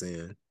couple months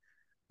in,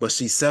 but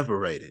she's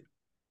separated.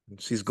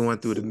 She's going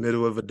through the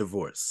middle of a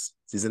divorce.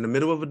 She's in the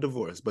middle of a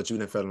divorce, but you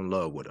didn't fall in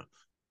love with her.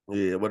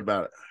 Yeah, what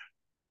about it?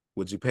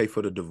 Would you pay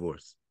for the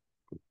divorce?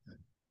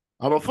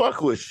 I'm a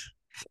fuck with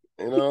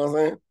you. You know what I'm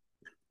saying?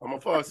 I'm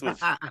a fuck with you.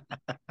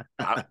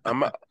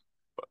 I'm a,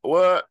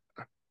 what?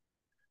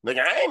 Nigga,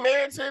 I ain't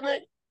married to a nigga.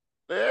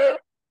 Yeah.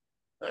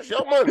 That's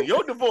your money,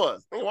 your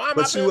divorce. Why am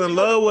but you in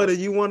love with her?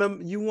 You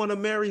wanna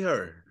marry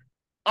her?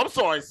 I'm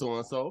sorry, so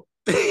and so.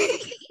 I'm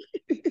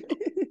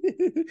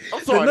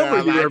sorry. The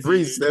number you have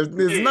reached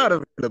is not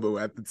available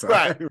at the time.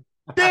 Right.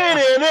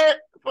 Then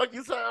fuck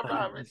you talking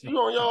about? You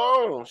on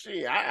your own.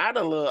 Shit. I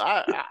done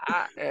love.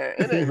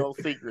 It ain't no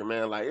secret,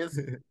 man. Like it's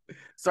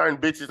certain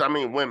bitches. I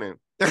mean, women.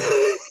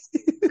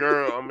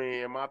 Girl, I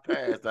mean, in my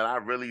past that I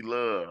really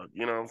love.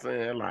 You know what I'm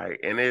saying?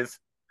 Like, and it's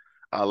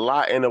a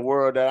lot in the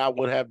world that I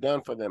would have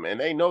done for them, and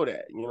they know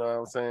that. You know what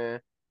I'm saying?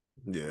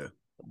 Yeah.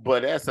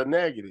 But that's a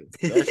negative.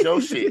 That's your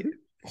shit.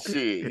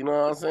 Shit, you know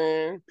what I'm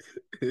saying?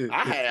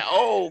 I had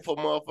old for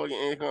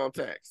motherfucking income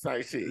tax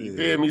type shit. You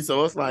feel me?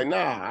 So it's like,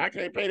 nah, I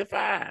can't pay the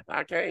 $5.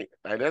 I can't.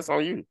 Like, that's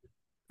on you.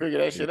 Figure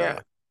that shit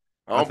out.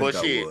 Oh, but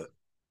shit.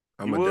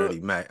 I'm a dirty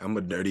Mac. I'm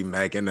a dirty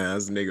Mac and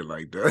ass nigga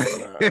like that.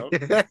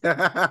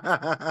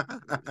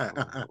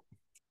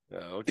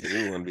 Okay,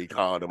 you wouldn't be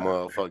called a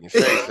motherfucking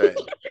shake.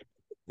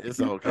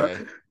 It's okay.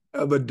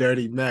 I'm a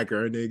dirty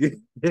Macker,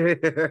 nigga.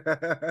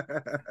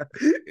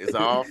 It's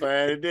all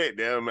fine and dick.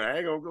 Damn, man, I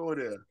ain't gonna go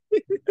there.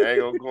 I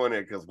ain't gonna go in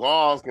there because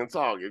walls can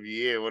talk if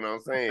you hear what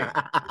I'm saying.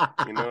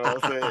 You know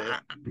what I'm saying?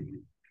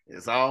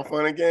 It's all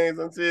fun and games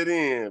until the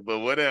end, but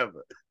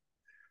whatever.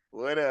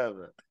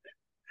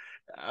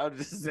 I'm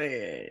just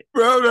saying.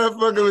 Bro, I'm not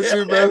fucking with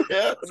you, bro.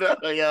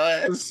 Shut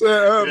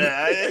up.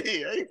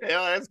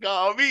 That's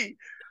called me.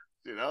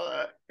 You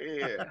know,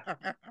 yeah.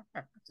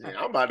 Shit,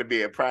 I'm about to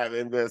be a private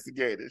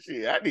investigator.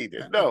 Shit, I need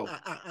to know.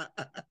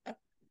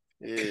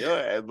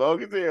 Yeah, as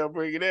long as they're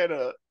bringing that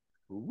up.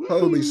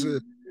 Holy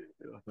shit.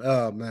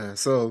 Oh, man.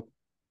 So,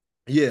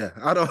 yeah,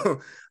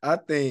 I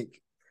think,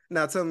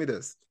 now tell me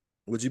this.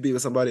 Would you be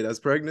with somebody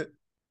that's pregnant?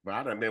 But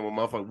I done been with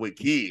motherfuckers with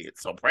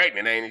kids, so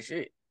pregnant ain't it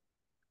shit.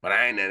 But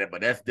I ain't in it.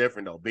 But that's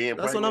different though.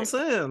 That's what I'm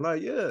saying.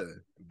 Like, yeah,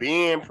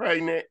 being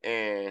pregnant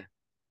and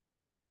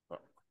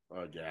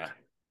oh god,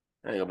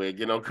 I ain't gonna be able to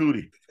get no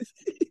cootie.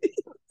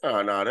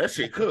 Oh no, that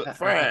shit cooked,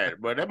 fried.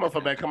 But that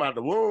motherfucker better come out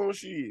the womb,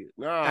 shit.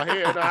 No,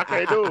 hell no, I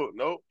can't do it.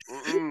 Nope.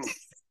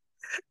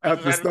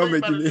 Out the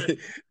stomach, you mean?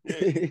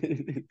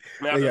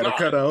 Yeah. They gotta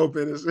cut her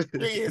open and shit.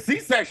 Yeah,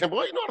 C-section,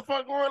 boy. You know what the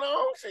fuck going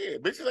on?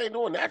 Shit, bitches ain't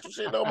doing natural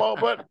shit no more,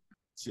 but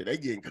shit, they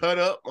getting cut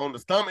up on the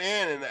stomach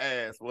and in the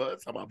ass.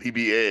 What? Talking about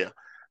PBL.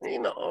 You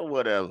know,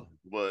 whatever.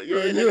 But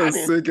yeah, you're a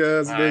sick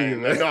ass nigga,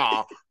 man.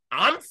 No,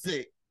 I'm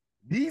sick.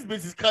 These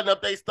bitches cutting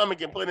up their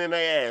stomach and putting it in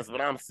their ass, but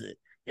I'm sick.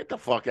 Get the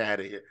fuck out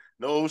of here.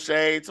 No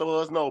shade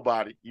towards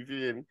nobody. You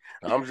feel me?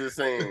 I'm just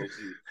saying.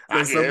 Shit.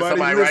 I hear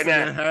somebody right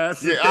now.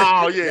 Yeah,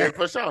 oh yeah,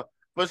 for sure.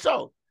 For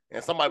sure.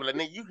 And somebody be like,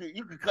 nigga,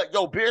 you can cut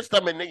your beer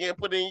stomach, nigga, and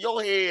put it in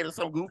your head or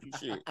some goofy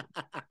shit.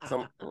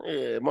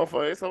 Yeah,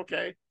 motherfucker, it's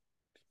okay.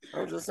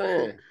 I'm just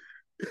saying.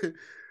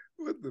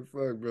 What the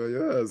fuck, bro?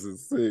 Your ass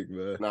is sick,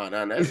 man. No,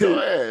 that's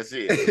your ass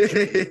shit.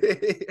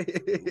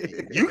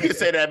 You can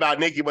say that about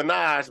Nicki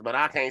Minaj, but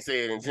I can't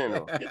say it in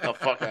general. Get the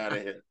fuck out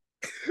of here.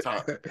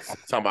 Talking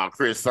about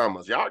Chris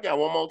Summers. Y'all got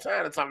one more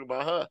time to talk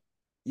about her.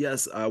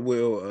 Yes, I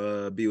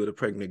will be with a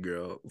pregnant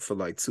girl for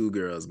like 2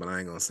 girls, but I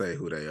ain't gonna say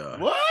who they are.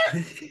 What?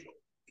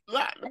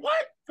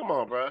 What? Come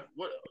on, bro.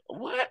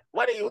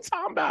 What are you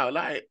talking about?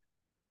 Like,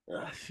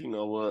 you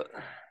know what?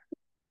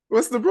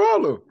 What's the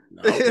problem?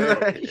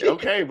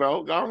 Okay,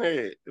 bro. Go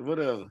ahead.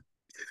 Whatever.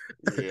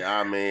 Yeah,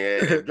 I mean,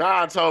 if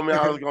God told me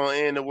I was gonna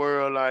end the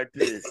world like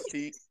this,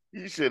 he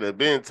should have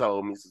been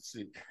told me some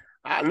shit.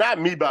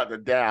 Not me about to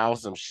die off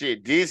some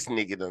shit this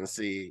nigga done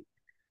said.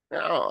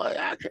 No,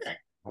 I can't.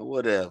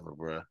 Whatever,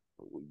 bro.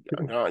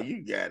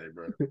 You got it,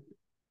 bro.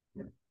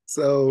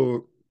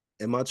 So,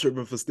 am I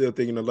tripping for still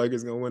thinking the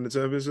Lakers gonna win the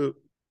championship?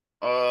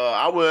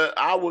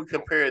 I would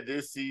compare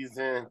this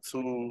season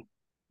to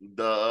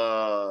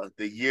the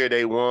year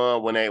they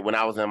won when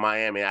I was in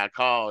Miami. I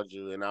called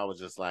you and I was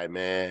just like,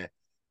 man,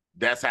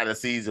 that's how the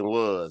season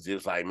was. It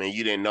was like, man,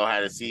 you didn't know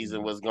how the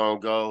season was gonna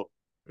go.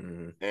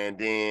 Mm-hmm. And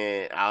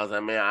then I was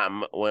like,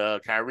 man,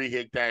 Kyrie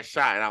hit that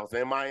shot, and I was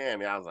in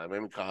Miami. I was like,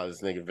 let me call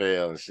this nigga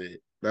Vail and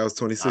shit. That was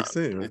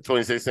 2016, right?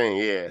 2016,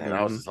 yeah. And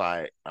I was just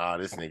like, oh,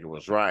 this nigga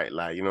was right.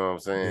 Like, you know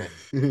what I'm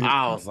saying?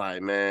 I was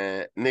like,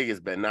 man,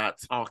 niggas better not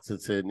talk to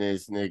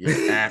this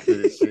nigga after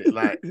this shit.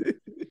 Like,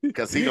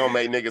 because he gonna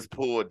make niggas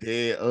pull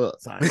dead up.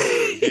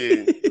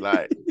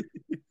 Like,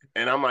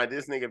 and I'm like,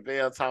 this nigga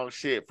Vail talk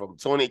shit from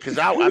 20, because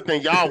I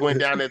think y'all went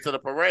down there to the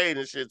parade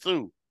and shit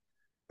too.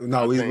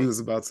 No, we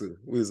was about to.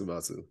 We was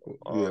about to.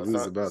 Yeah, we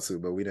was about to,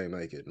 but we didn't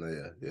make it. No,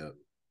 yeah.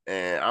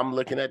 And I'm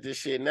looking at this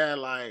shit now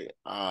like,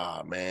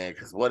 man,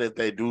 because what if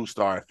they do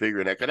start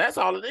figuring that? Because that's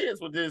all it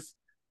is with this,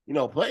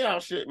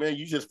 playoff shit, man.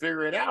 You just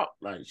figure it out.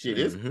 Like,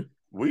 shit,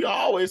 we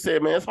always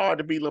said, man, it's hard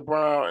to beat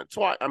LeBron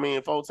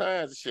 4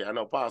 times and shit. I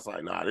know Pop's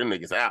like, nah, them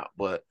niggas out.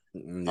 But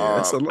yeah,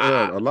 that's a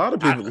lot of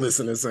people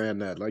listening saying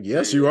that. Like,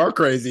 yes, you are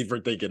crazy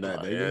for thinking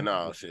that. Yeah,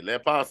 no, shit.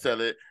 Let Pop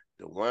tell it.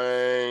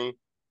 Dwayne,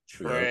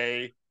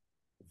 Trey.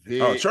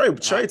 Vic,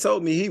 Trey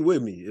told me he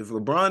with me. If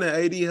LeBron and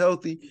AD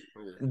healthy,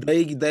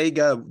 they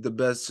got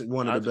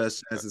one of the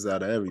best chances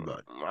out of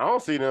everybody. I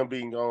don't see them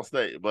beating Golden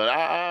State, but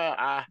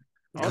I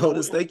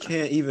Golden State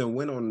can't even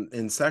win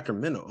in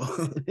Sacramento.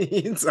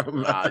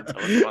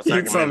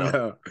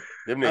 Sacramento.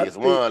 Them niggas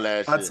won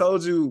last year. I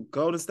told you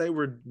Golden State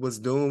was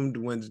doomed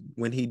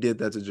when he did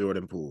that to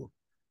Jordan Poole.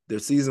 Their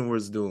season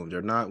was doomed.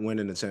 They're not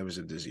winning the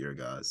championship this year,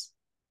 guys.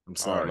 I'm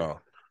sorry. No.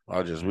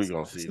 We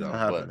gonna see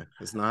though.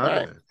 It's not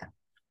happening.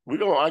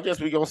 I guess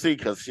we gonna see,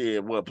 because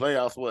shit,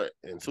 playoffs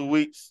in 2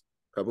 weeks?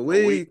 Couple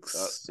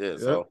weeks. Yeah, yep.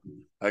 So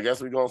I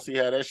guess we gonna see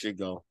how that shit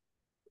go.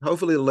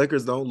 Hopefully the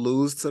Lakers don't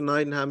lose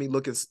tonight and have me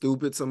looking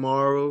stupid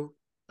tomorrow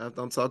after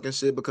I'm talking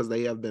shit, because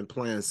they have been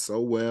playing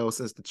so well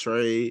since the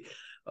trade.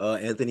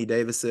 Anthony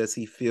Davis says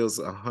he feels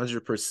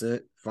 100%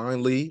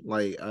 finally.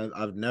 Like,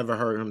 I've never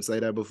heard him say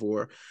that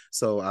before.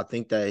 So I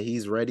think that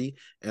he's ready.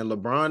 And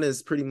LeBron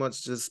is pretty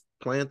much just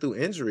playing through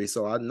injury.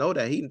 So I know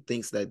that he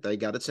thinks that they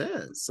got a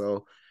chance.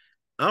 So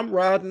I'm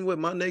riding with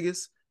my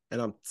niggas, and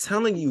I'm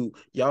telling you,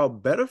 y'all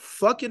better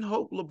fucking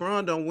hope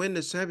LeBron don't win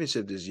this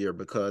championship this year,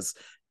 because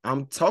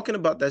I'm talking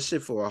about that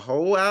shit for a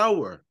whole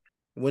hour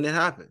when it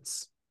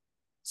happens.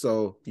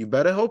 So you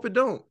better hope it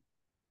don't.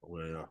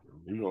 Well,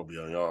 you're going to be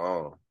on your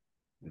own.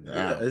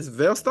 Yeah, it's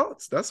Vail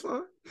thoughts. That's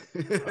fine.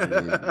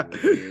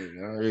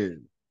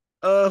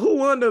 Who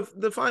won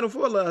the Final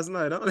Four last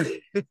night?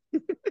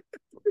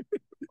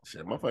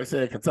 Shit, my face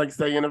said Kentucky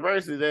State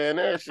University there and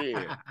that shit.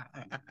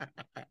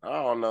 I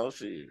don't know,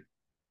 shit.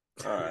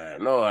 All right,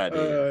 no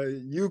idea.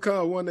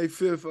 UConn won their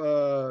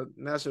 5th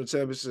national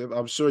championship.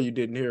 I'm sure you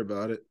didn't hear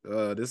about it.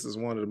 This is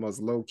one of the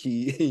most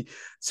low-key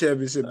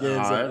championship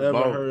games I've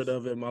ever heard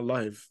of in my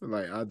life.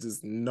 Like,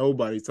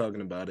 nobody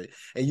talking about it.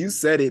 And you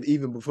said it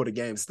even before the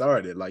game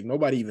started. Like,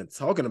 nobody even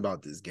talking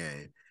about this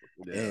game.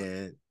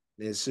 Yeah.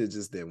 And shit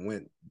just didn't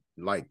went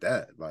like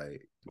that.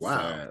 Like,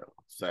 wow.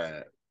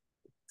 Sad.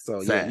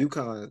 So yeah, Sad.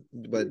 UConn,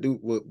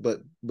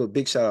 but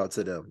big shout out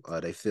to them.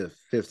 They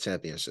fifth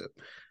championship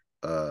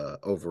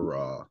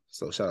overall.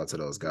 So shout out to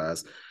those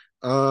guys.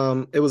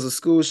 It was a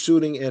school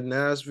shooting in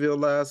Nashville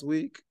last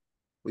week.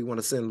 We want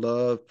to send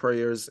love,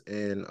 prayers,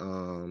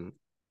 and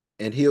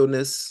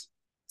healness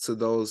to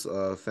those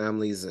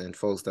families and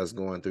folks that's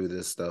going through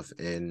this stuff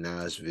in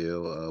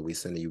Nashville. We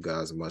sending you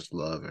guys much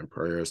love and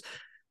prayers.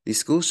 These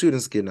school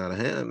shootings getting out of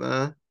hand,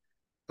 man.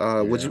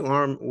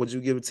 Would you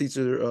give a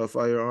teacher a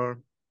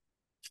firearm?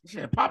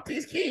 Shit, pop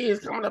these kids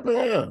coming up in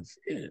here.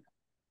 Shit.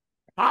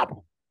 Pop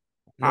them.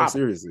 No,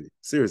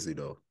 seriously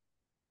though.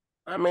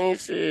 I mean,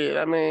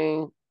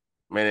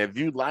 man, if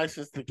you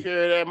licensed to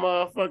carry that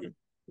motherfucker.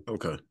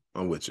 Okay,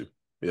 I'm with you.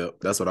 Yep,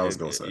 that's what I was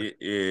gonna say.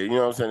 Yeah, you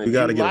know what I'm saying? You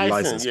gotta get a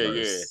license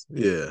first.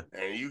 Yeah.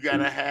 And you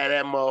gotta have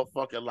that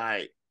motherfucker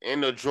like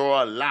in the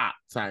drawer lock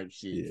type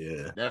shit.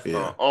 Yeah. That's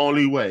the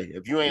only way.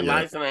 If you ain't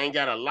licensed and ain't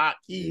got a lock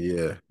key,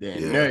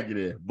 then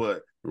negative.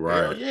 But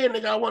right. Yeah,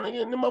 nigga, I want to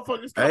get the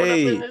motherfuckers coming up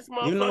in this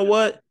motherfucker. You know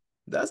what?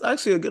 That's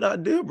actually a good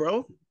idea,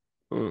 bro.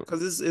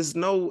 Because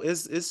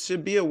it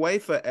should be a way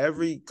for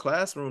every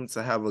classroom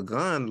to have a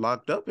gun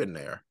locked up in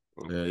there.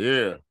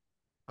 Yeah.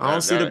 I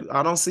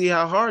don't see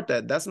how hard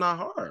that's not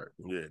hard.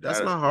 Yeah, that's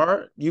not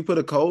hard. You put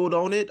a code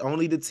on it.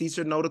 Only the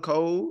teacher know the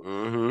code.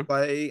 Mm-hmm.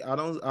 Like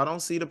I don't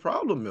see the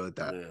problem with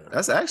that. Yeah.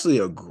 That's actually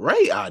a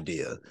great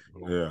idea.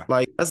 Yeah.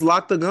 Like let's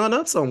lock the gun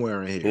up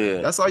somewhere in here.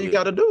 Yeah. That's all you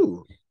got to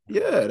do.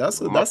 Yeah, that's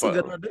a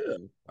good idea.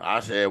 I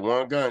said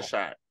one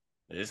gunshot.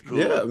 It's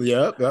cool.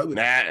 Yeah.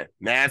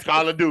 Now it's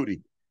Call of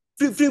Duty.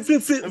 Flip.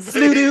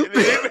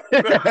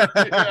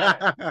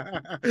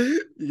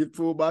 You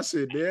pull my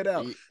shit dead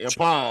out. And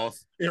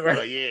pause.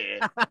 But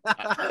yeah.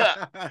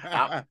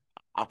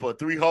 I put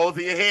 3 holes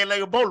in your head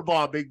like a bowling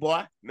ball, big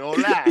boy. No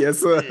lie. Yes,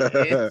 sir.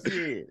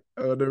 Yeah.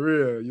 Oh, the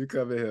real. You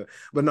come in here.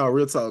 But no,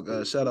 real talk.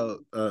 Shout out,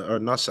 or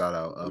not shout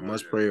out.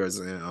 Much prayers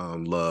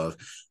and love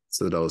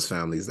to those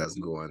families that's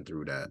going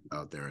through that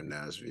out there in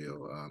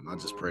Nashville. I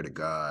just pray to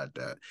God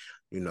that,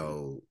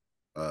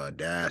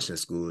 dashing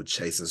school,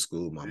 chasing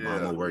school, my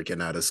mama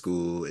working out of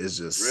school. It's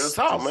just real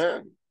talk,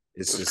 man.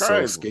 It's just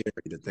crazy. So scary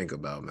to think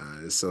about,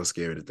 man. It's so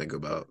scary to think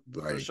about.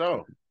 Like, for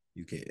sure.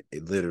 You can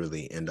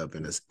literally end up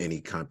in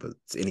any type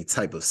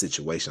of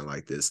situation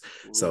like this.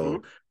 Mm-hmm.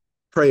 So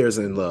prayers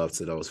and love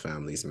to those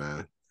families,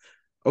 man.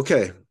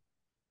 Okay.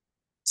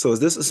 So is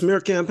this a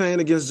smear campaign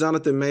against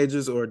Jonathan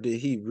Majors, or did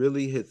he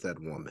really hit that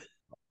woman?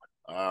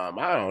 I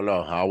don't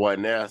know. I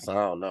wasn't there, so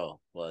I don't know.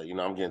 But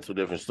I'm getting 2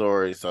 different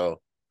stories.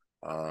 So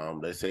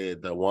they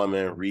said the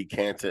woman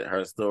recanted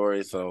her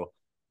story, so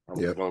I'm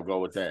just gonna go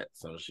with that.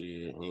 So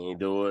he ain't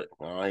do it.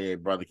 Hey,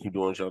 brother, keep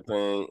doing your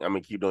thing.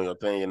 Keep doing your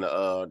thing in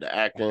the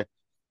acting.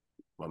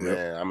 But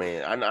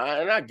man,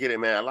 I get it,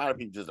 man. A lot of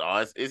people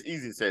just it's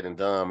easy said than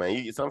done,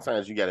 man.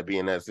 Sometimes you got to be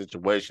in that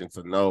situation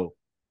to know,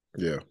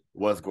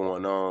 what's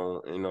going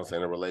on. You know, what I'm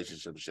saying, a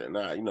relationship shit.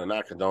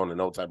 Not condoning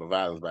no type of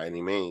violence by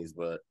any means,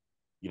 but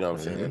you know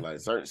what I'm saying. Like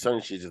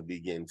certain shit just be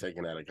getting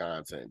taken out of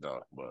content,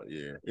 dog. But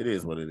yeah, it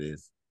is what it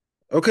is.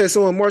 Okay,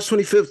 so on March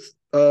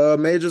 25th,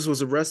 Majors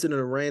was arrested and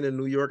arraigned in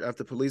New York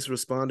after police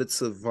responded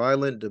to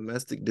violent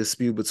domestic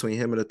dispute between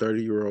him and a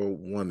 30-year-old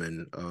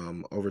woman.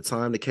 Over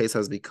time, the case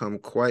has become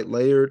quite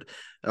layered.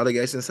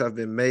 Allegations have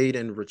been made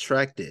and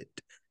retracted.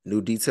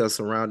 New details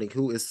surrounding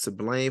who is to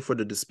blame for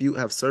the dispute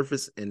have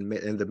surfaced, and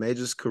the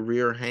Majors'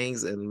 career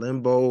hangs in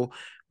limbo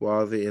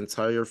while the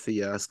entire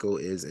fiasco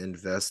is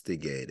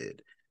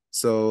investigated.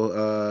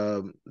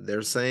 So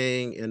they're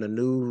saying in a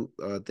new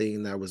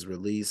thing that was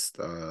released,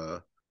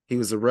 he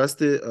was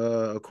arrested.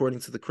 According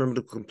to the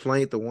criminal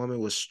complaint, the woman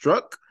was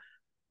struck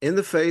in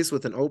the face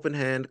with an open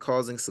hand,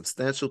 causing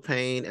substantial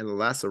pain and a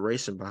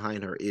laceration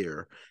behind her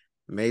ear.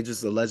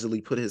 Majors allegedly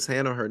put his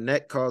hand on her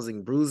neck,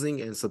 causing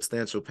bruising and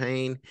substantial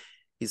pain.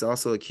 He's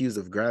also accused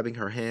of grabbing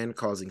her hand,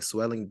 causing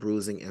swelling,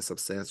 bruising, and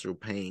substantial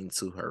pain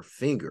to her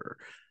finger.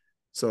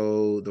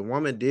 So the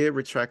woman did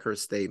retract her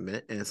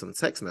statement, and some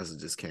text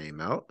messages came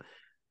out.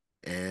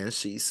 And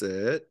she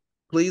said,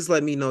 "Please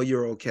let me know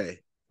you're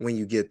okay when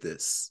you get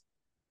this.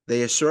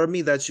 They assured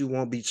me that you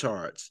won't be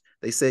charged.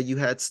 They said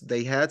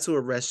they had to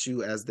arrest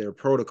you as their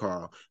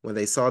protocol when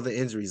they saw the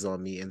injuries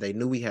on me and they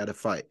knew we had a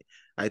fight.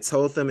 I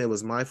told them it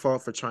was my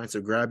fault for trying to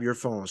grab your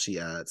phone," she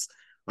adds.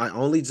 "I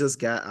only just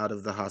got out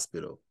of the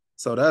hospital."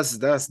 So that's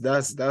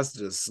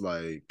just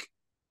like,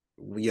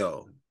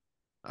 yo,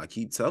 I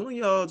keep telling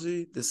y'all,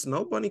 the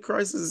Snow Bunny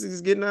crisis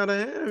is getting out of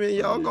hand, and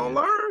y'all gonna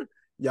learn.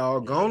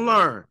 Y'all gonna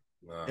learn.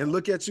 Wow. And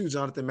look at you,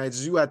 Jonathan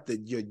Majors. You at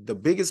the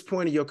biggest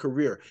point of your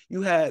career.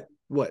 You had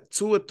what,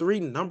 2 or 3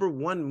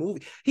 #1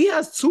 movies? He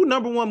has 2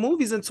 #1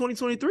 movies in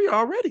 2023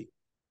 already.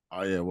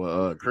 Oh yeah,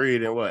 well,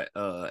 Creed and what?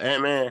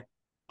 Ant-Man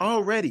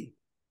already.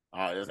 Oh,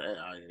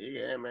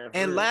 Ant-Man.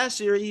 And last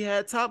year he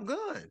had Top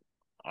Gun.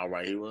 All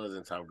right, he was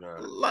in Top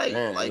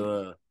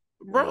Gun.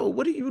 Bro,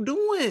 what are you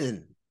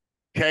doing?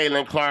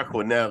 Caitlin Clark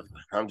will never.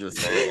 I'm just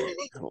saying.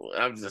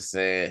 I'm just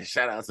saying.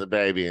 Shout out to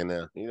Baby and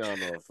them. You don't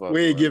know what fuck.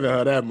 We ain't giving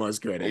her that much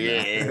credit.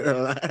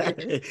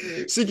 Yeah.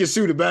 She can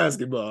shoot a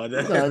basketball.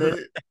 Man,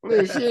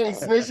 she ain't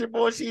snitching,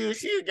 boy.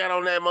 She got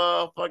on that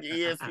motherfucking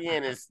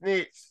ESPN and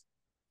snitched.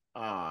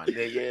 Oh,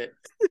 nigga.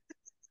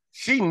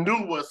 She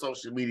knew what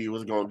social media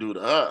was gonna do to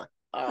her.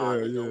 Oh,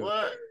 Yeah, you know yeah.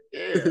 what?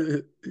 Yeah.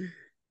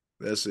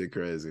 That shit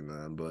crazy,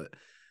 man. But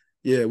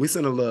yeah, we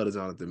send a love to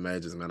Jonathan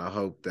Majors, man. I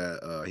hope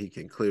that he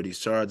can clear these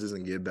charges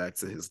and get back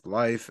to his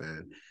life,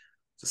 and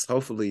just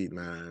hopefully,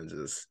 man,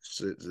 just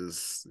shit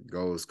just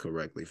goes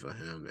correctly for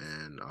him.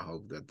 And I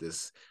hope that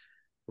this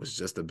was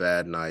just a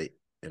bad night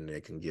and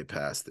they can get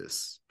past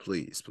this.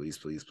 Please, please,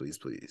 please, please,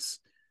 please.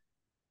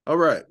 All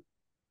right.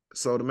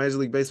 So the Major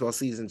League Baseball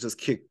season just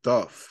kicked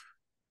off.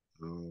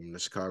 The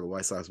Chicago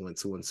White Sox went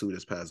 2-2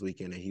 this past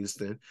weekend in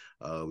Houston.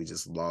 We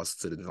just lost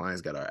to the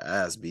Giants, got our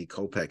ass beat.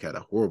 Kopech had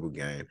a horrible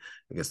game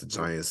against the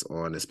Giants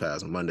on this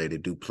past Monday. They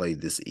do play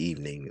this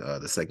evening,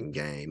 the second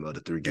game of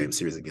the 3-game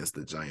series against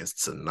the Giants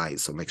tonight.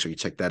 So make sure you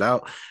check that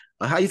out.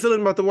 How you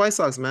feeling about the White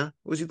Sox, man?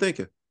 What you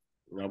thinking?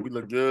 We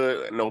look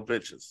good. No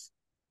pitches.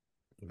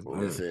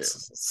 That's it.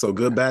 So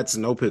good bats,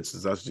 no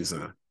pitches. That's what you're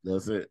saying.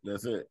 That's it.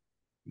 That's it.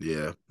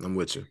 Yeah, I'm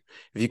with you.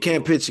 If you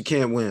can't pitch, you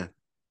can't win.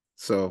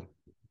 So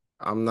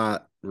I'm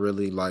not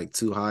really like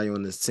too high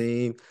on this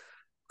team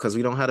because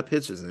we don't have the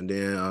pitchers. And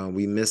then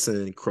we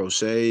missing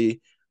Crochet,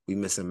 we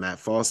missing Matt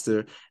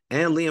Foster,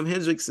 and Liam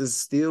Hendricks is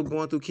still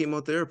going through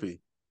chemotherapy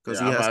because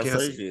he has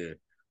cancer.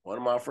 One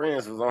of my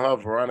friends was on her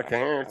Veronica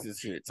Harris's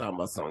shit talking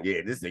about something.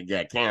 Yeah, this thing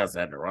got cancer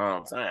at the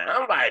wrong time.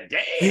 I'm like,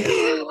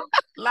 damn,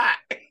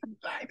 like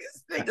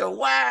this nigga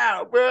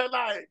wild, bro.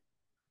 Like,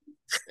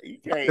 you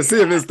can't see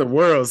if it's the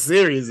World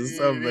Series or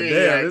something. But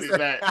damn,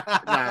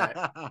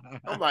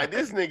 I'm like,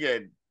 this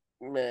nigga.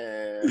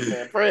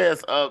 Man,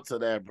 prayers up to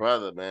that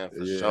brother, man,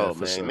 for sure,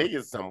 man. Sure.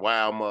 Niggas some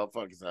wild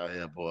motherfuckers out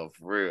here, boy,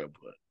 for real,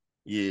 but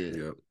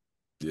yeah.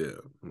 Yeah,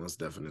 most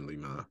definitely,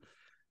 man.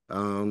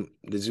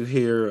 Did you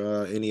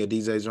hear any of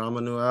DJ Drama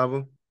new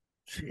album?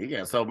 He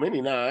got so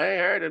many now. I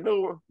ain't heard a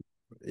new one.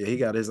 Yeah, he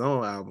got his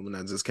own album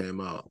that just came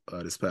out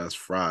this past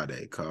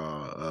Friday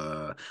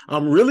called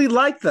I'm Really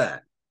Like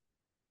That.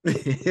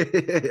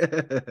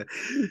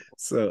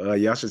 So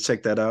y'all should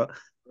check that out.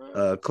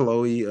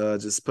 Chloe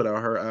just put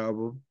out her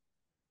album.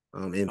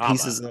 In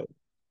Pieces.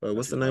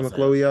 What's the name of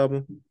Chloe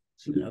album?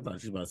 I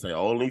thought she was about to say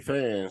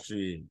OnlyFans.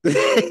 She.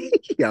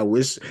 I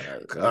wish.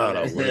 God,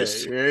 I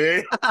wish.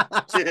 Yeah,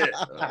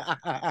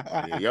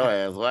 your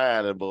ass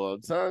wild, boy.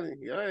 I'm telling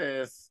you,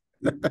 your ass.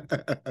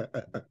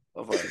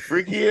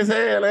 Freaky as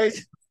hell, ain't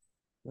you?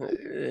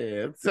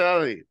 Yeah, I'm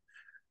telling you.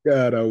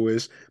 God, I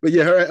wish. But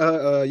yeah,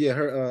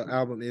 her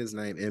album is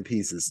named In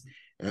Pieces.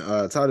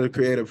 And Tyler the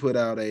Creator put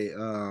out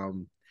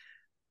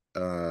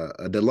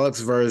a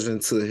deluxe version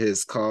to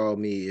his Call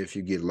Me If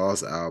You Get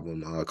Lost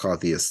album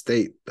called The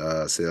Estate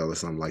Sale or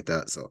something like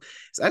that. So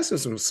it's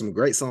actually some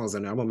great songs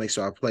in there. I'm gonna make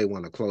sure I play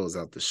one to close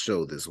out the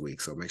show this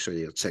week, so make sure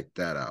you check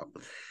that out.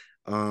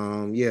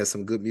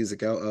 Some good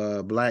music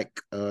out. Black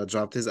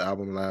dropped his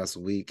album last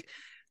week,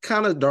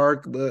 kind of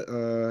dark, but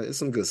it's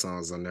some good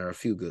songs on there, a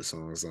few good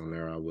songs on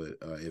there. I would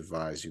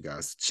advise you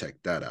guys to check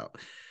that out.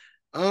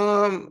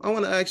 I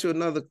want to ask you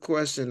another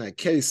question that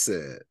Case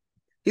said.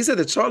 He said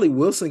that Charlie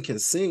Wilson can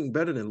sing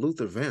better than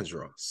Luther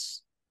Vandross.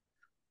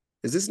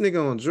 Is this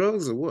nigga on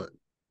drugs or what?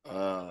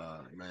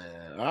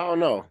 Man, I don't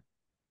know.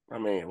 I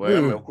mean, well, I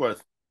mean, of course.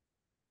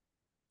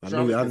 I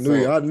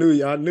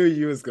knew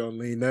you was gonna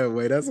lean that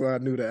way. That's why I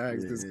knew to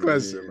ask this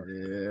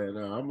question.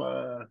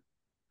 No,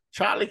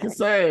 Charlie can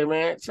sing,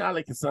 man.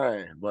 Charlie can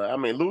sing, but I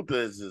mean,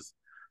 Luther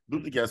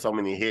got so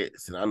many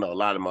hits, and I know a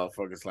lot of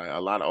motherfuckers, like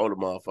a lot of older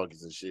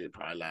motherfuckers and shit,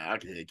 probably like I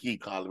can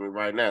keep calling me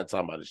right now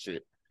talking about the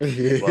shit. But, I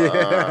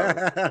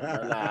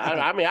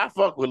mean, I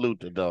fuck with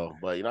Luther though,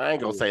 but I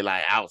ain't gonna say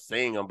like out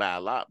sing him by a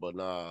lot, but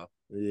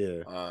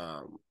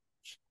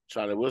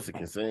Charlie Wilson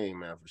can sing,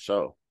 man, for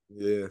sure.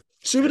 Yeah.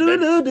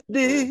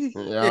 Okay.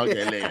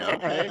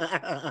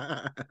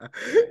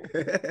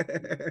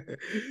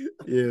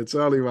 Yeah,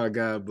 Charlie, my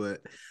guy,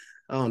 but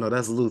I don't know.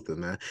 That's Luther,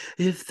 man.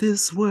 If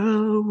this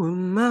world were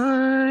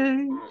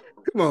mine,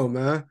 come on,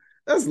 man.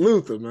 That's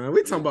Luther, man.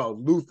 We talking about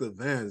Luther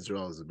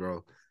Vandross,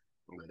 bro.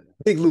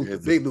 Big Luther.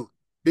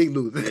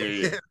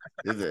 Yeah.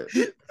 Is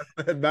it?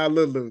 Not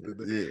little Luther.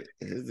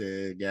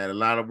 Yeah. Got a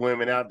lot of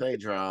women out there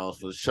draws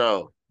for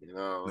sure. You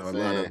know what I'm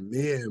saying? A lot of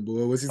men,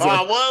 boy. What's he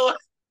talking? What?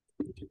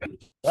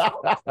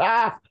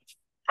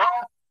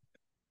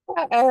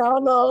 I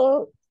don't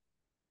know.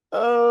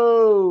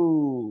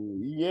 Oh,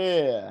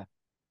 yeah.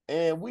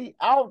 And we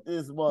out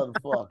this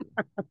motherfucker.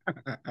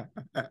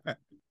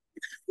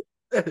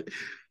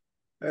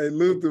 Hey,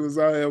 Luther was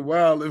out here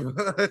wilding.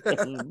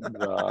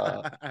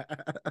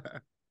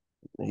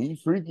 He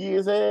freaky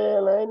as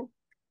hell, ain't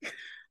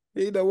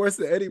he? He know worse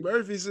than Eddie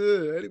Murphy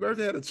should. Eddie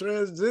Murphy had a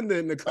transgender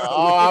in the car.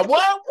 Oh,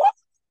 what?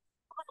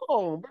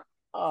 Oh, bro.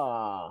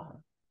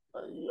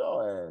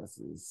 Your ass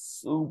is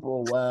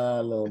super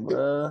wild,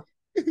 bro.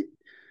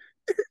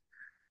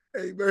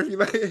 Eddie Murphy,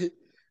 like,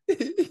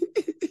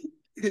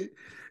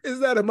 Is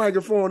that a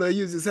microphone or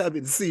you just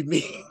happy to see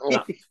me?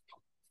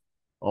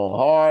 On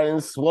hard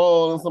and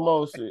swole and some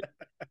more shit.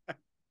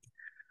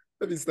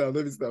 Let me stop.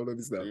 Yeah.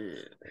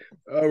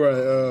 All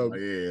right.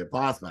 Yeah,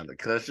 Pops about to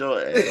cuss your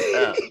ass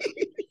out.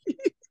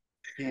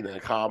 He done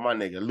called my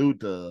nigga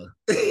Luther.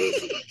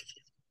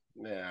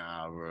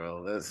 Nah,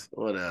 bro. That's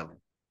whatever.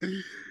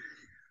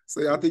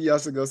 So I think y'all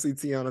should go see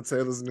Tiana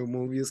Taylor's new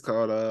movie. It's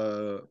called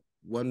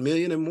 1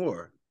 Million and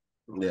More.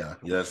 Yeah,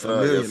 yes,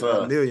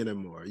 sir. A million and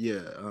more.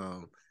 Yeah.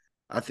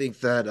 I think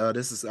that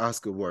this is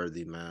Oscar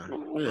worthy, man.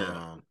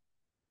 Yeah.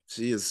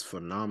 She is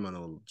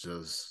phenomenal,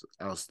 just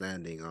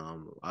outstanding.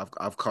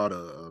 I've caught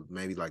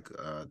maybe like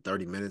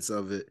 30 minutes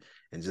of it,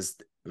 and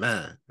just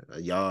man,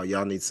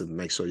 y'all need to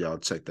make sure y'all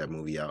check that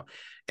movie out.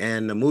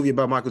 And the movie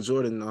about Michael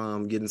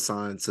Jordan getting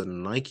signed to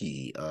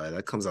Nike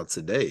that comes out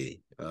today.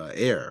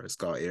 Air. It's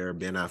called Air.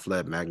 Ben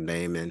Affleck, Mac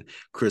Damon,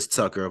 Chris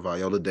Tucker,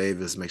 Viola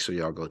Davis. Make sure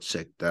y'all go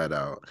check that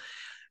out.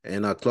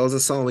 And closing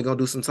song, we're gonna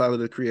do some Tyler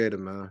the Creator,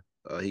 man.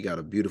 He got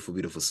a beautiful,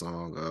 beautiful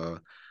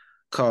song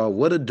called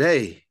What a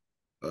Day.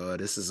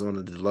 This is on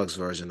the deluxe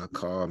version of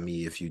Call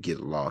Me If You Get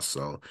Lost.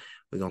 So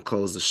we're gonna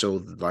close the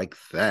show like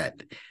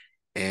that.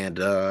 And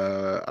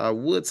I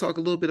would talk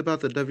a little bit about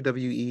the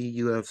WWE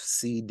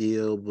UFC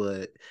deal,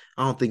 but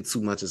I don't think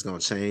too much is gonna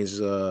change.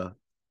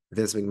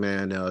 Vince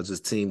McMahon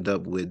just teamed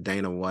up with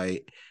Dana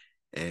White,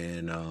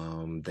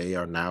 and they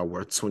are now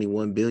worth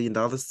 $21 billion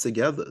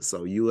together.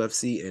 So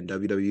UFC and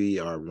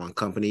WWE are one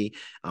company.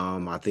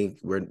 I think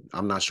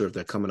I'm not sure if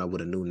they're coming up with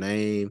a new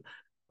name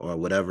or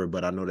whatever,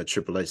 but I know that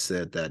Triple H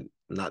said that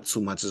not too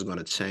much is going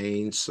to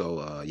change.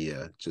 So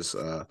yeah, just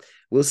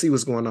we'll see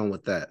what's going on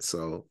with that.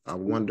 So I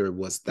wonder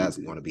what's that's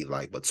going to be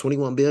like. But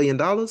 $21 billion,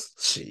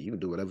 shit, you can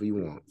do whatever you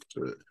want.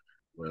 Sure.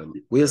 Well,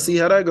 we'll see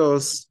how that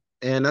goes.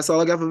 And that's all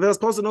I got for Vels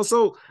Posted on.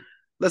 So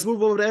let's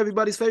move over to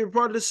everybody's favorite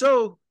part of the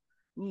show.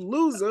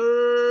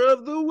 Loser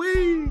of the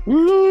week.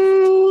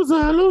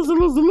 Loser.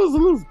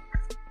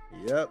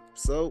 Yep.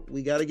 So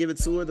we got to give it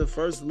to her, the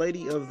First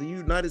Lady of the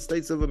United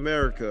States of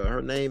America.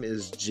 Her name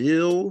is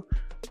Jill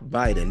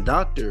Biden.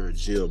 Dr.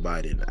 Jill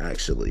Biden,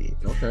 actually.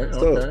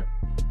 Okay.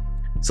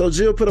 So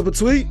Jill put up a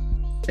tweet,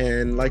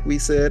 and like we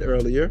said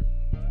earlier,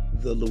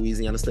 the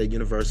Louisiana State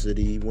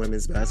University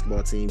women's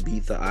basketball team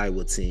beat the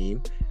Iowa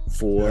team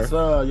for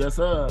yes,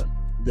 sir.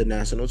 the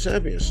national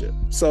championship.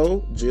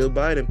 So Jill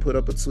Biden put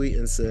up a tweet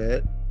and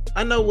said,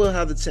 I know we'll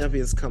have the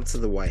champions come to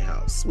the White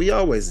House. We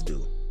always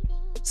do.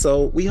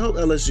 So we hope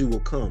LSU will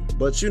come.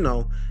 But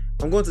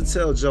I'm going to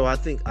tell Joe I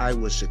think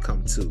Iowa should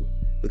come too,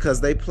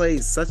 because they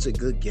played such a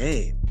good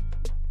game.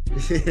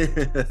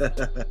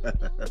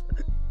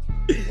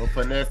 Well,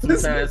 finesse two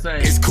times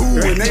saying. It's cool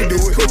when they do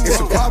it. It's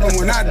a problem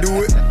when I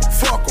do it.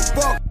 Fuck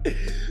them.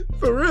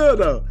 For real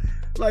though.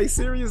 Like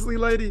seriously,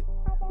 lady.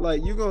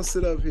 Like you gonna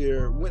sit up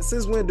here?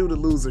 Since when do the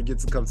loser get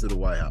to come to the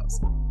White House?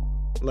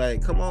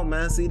 Like, come on,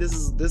 man. See, this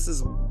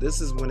is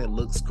when it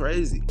looks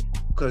crazy.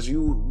 Because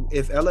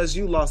if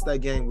LSU lost that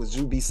game, would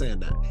you be saying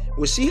that?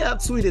 Would she have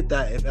tweeted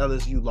that if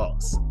LSU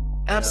lost?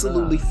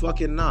 Absolutely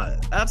fucking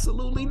not.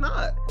 Absolutely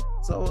not.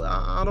 So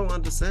I don't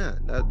understand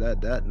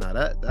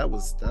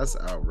that's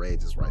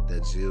outrageous right there,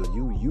 Jill.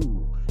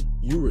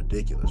 You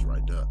ridiculous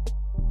right there.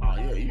 Oh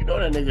yeah, you know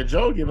that nigga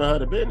Joe giving her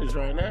the business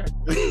right now.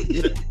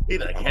 he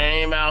done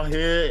came out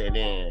here and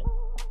then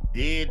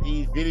did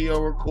these video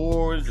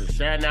records and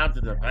shouting out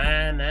to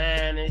Divine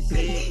Nine and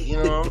shit. You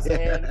know what I'm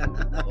saying?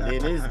 And then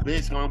this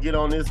bitch gonna get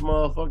on this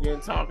motherfucker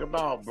and talk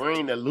about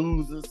bring the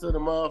losers to the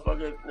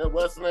motherfucker.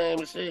 What's the name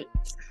and shit?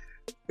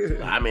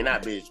 I mean,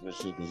 not bitch, but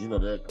shit, because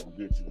that gonna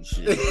get you and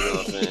shit. You know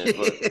what I'm saying?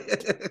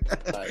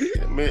 But like,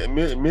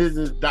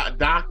 Mrs.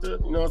 Doctor,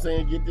 you know what I'm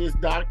saying? Get this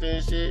doctor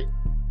and shit.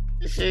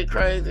 This shit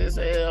crazy as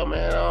hell,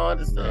 man. I don't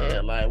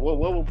understand. Like, what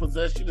would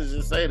possess you to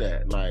just say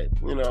that? Like,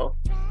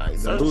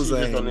 like the loser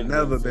ain't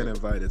never been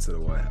invited to the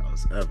White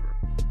House ever.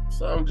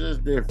 Something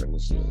just different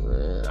and shit,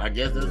 man. I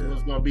guess that's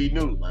what's gonna be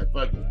new. Like,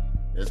 fuck it,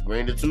 let's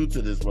bring the two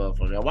to this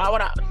motherfucker.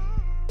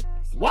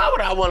 Why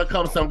would I want to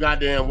come some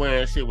goddamn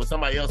wearing shit with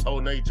somebody else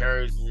holding their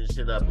jersey and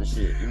shit up and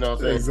shit? You know what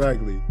I'm saying?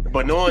 Exactly.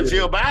 But knowing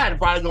Jill Biden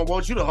probably gonna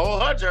want you to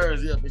hold her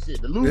jersey up and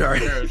shit, the loser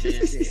jersey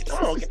and shit.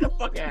 Come on, get the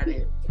fuck out of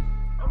here.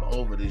 I'm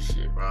over this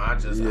shit, bro.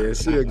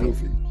 She a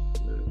goofy.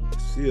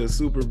 She a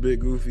super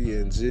big goofy,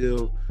 and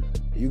Jill,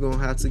 you gonna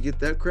have to get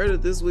that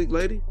credit this week,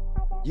 lady.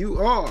 You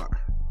are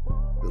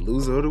the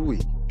loser of the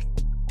week.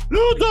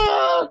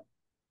 Loser!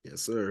 Yes,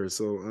 sir.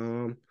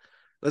 So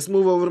let's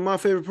move over to my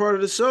favorite part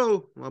of the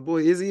show. My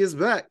boy Izzy is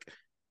back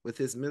with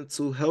his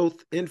mental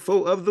health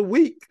info of the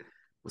week.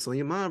 What's on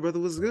your mind,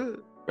 brother? What's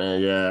good? Man,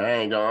 yeah,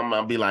 I'm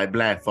gonna be like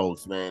black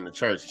folks, man, in the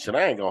church. Shit,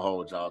 I ain't gonna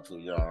hold y'all too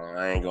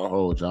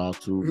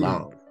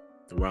long.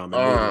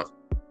 Yeah,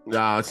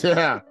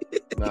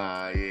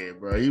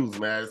 bro. He was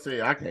mad as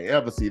hell. I can't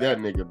ever see that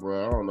nigga,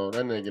 bro. I don't know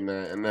that nigga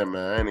and that man.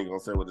 I ain't gonna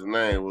say what his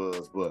name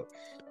was, but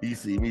he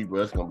see me,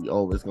 bro. It's gonna be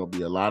over. It's gonna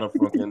be a lot of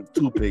fucking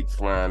toothpicks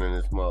flying in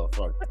this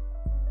motherfucker.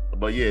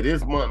 But yeah,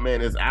 this month,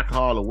 man, is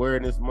Alcohol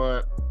Awareness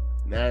Month,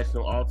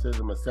 National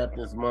Autism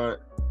Acceptance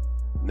Month,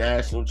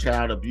 National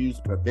Child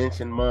Abuse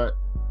Prevention Month,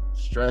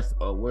 Stress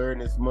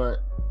Awareness Month,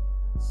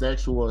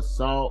 Sexual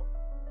Assault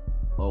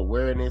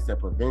Awareness and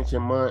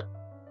Prevention Month,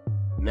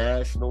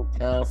 National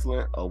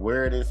Counseling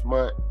Awareness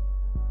Month,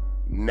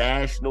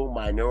 National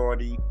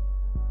Minority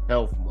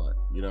Health Month.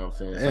 You know what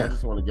I'm saying? So I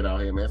just want to get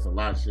out here, man. There's a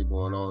lot of shit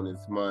going on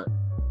this month.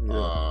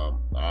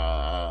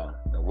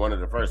 One of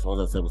the first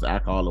ones I said was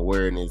Alcohol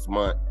Awareness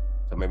Month.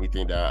 So it made me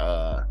think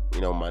that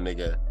my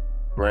nigga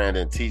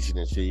Brandon teaching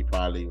and shit, he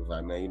probably was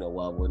like, man, you know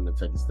what, I wouldn't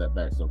take a step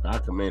back. So I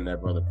commend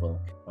that brother for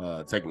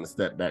taking a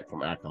step back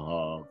from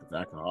alcohol, because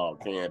alcohol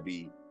can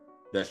be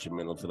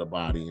detrimental to the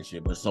body and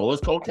shit. But so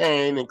is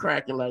cocaine and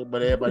cracking,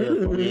 but everybody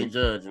else, we ain't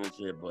judging and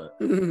shit. But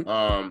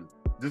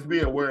just be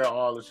aware of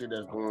all the shit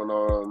that's going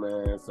on,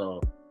 man.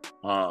 So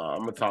I'm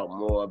gonna talk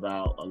more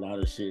about a lot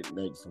of shit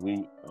next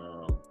week,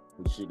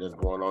 shit that's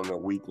going on in the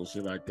week and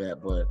shit like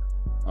that. But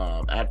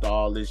after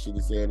all this shit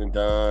is said and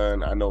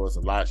done, I know it's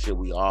a lot of shit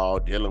we all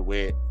dealing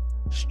with,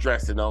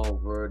 stressing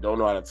over, don't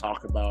know how to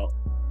talk about.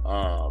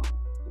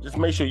 Just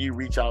make sure you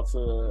reach out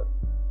to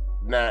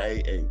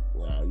 988.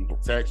 You can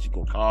text, you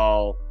can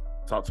call,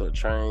 talk to a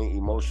trained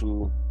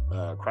emotional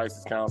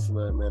crisis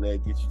counselor, man. They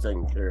get you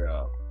taken care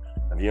of.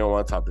 If you don't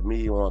want to talk to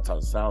me, you want to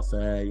talk to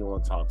Southside, you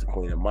want to talk to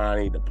Queen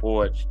Imani, The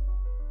Porch,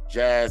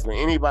 Jasmine,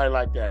 anybody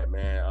like that,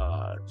 man,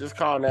 just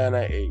call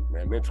 998,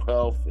 man. Mental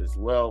health is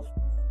wealth.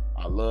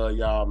 I love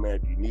y'all, man.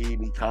 If you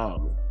need me, call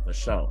me, for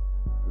sure.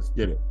 Let's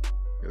get it.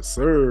 Yes,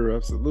 sir.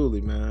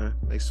 Absolutely, man.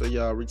 Make sure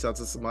y'all reach out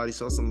to somebody,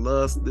 show some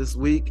love this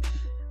week.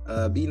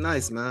 Be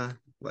nice, man.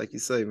 Like you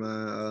say,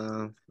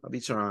 man, I'll be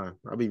trying.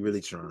 I'll be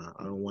really trying.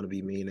 I don't want to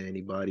be mean to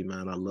anybody,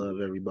 man. I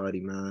love everybody,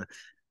 man.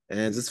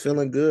 And just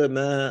feeling good,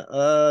 man.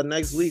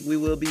 Next week, we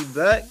will be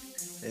back.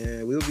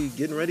 And we'll be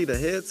getting ready to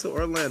head to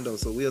Orlando.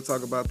 So we'll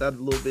talk about that a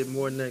little bit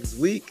more next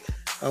week.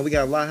 We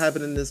got a lot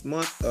happening this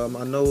month.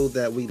 I know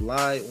that we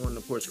lied on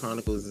the Porch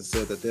Chronicles and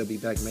said that they'll be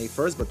back May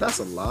 1st, but that's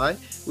a lie.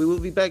 We will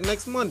be back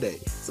next Monday.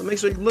 So make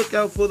sure you look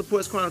out for the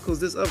Porch Chronicles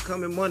this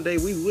upcoming Monday.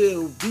 We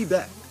will be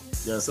back.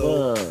 Yes,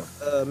 so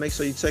make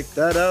sure you check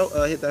that out.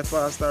 Hit that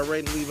 5-star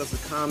rating. Leave us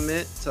a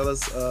comment. Tell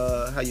us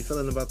how you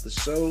feeling about the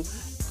show.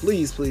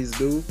 Please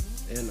do.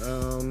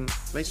 And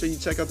make sure you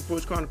check out the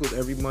Porch Chronicles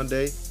every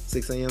Monday,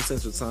 6 a.m.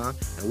 Central Time.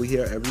 And we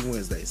here every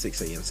Wednesday,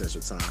 6 a.m.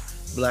 Central Time.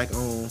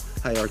 Black-owned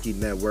Hierarchy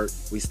Network.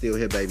 We still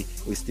here, baby.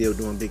 We still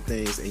doing big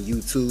things. And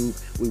YouTube,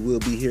 we will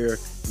be here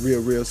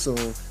real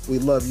soon. We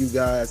love you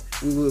guys.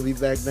 We will be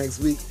back next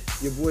week.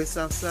 Your boy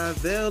Southside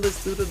Vale is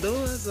through the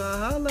doors.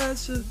 I'll holla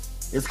at you.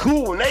 It's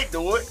cool when they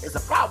do it. It's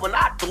a problem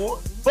when I do it.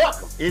 Fuck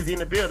them. Izzy in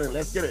the building.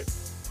 Let's get it.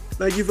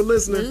 Thank you for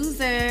listening.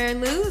 Loser.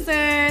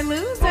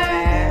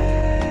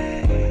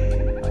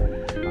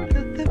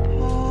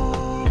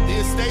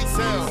 Estate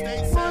sale.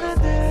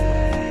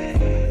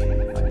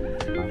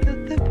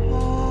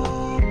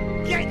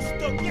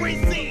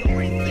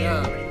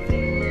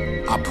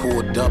 I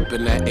pulled up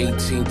in that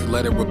 18th,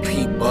 let it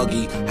repeat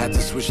buggy. Had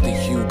to switch to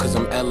hue cause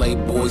I'm LA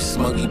boy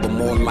smuggy, but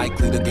more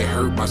likely to get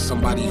hurt by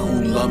somebody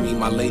who love me.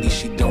 My lady,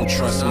 she don't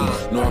trust me.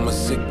 Know I'm a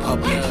sick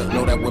puppy.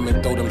 Know that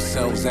women throw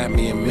themselves at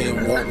me and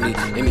men want me.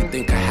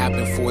 Anything could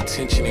happen for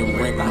attention and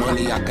rent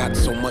money. I got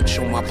so much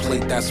on my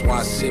plate, that's why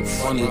I sit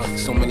funny.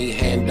 So many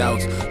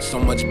handouts, so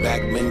much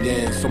back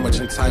bending, so much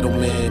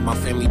entitlement. My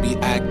family be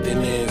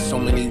acting in so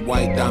many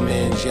white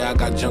diamonds. Yeah, I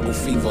got jungle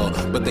fever,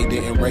 but they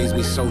didn't raise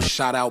me, so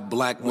shout out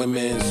black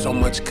women. So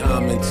much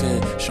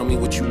commenting, show me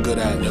what you good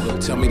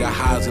at. Tell me the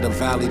highs of the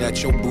valley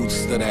that your boots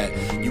stood at.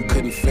 You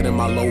couldn't fit in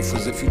my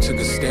loafers if you took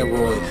a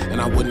steroid, and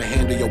I wouldn't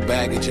handle your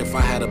baggage if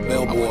I had a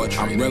bellboy.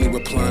 I'm really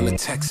replying to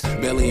texts,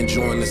 barely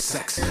enjoying the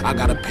sex. I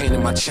got a pain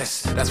in my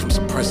chest, that's from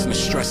suppressing the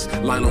stress.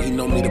 Lionel, he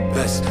know me the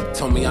best.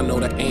 Told me I know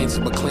the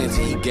answer, but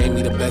Clancy, he gave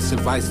me the best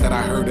advice that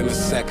I heard in a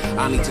sec.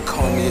 I need to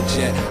call me a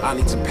jet, I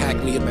need to pack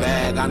me a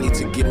bag, I need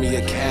to get me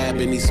a cab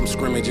and need some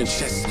scrimmage and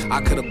chess.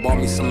 I could've bought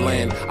me some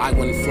land, I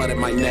wouldn't flooded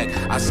my neck.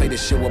 I say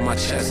this shit with my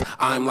chest,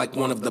 I'm like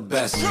one of the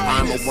best.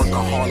 I'm a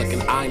workaholic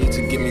and I need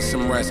to give me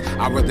some rest.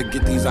 I'd rather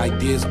get these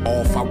ideas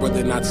off, I'd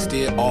rather not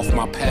steer off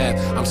my path.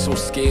 I'm so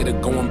scared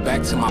of going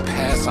back to my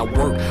past. I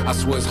work, I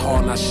swear it's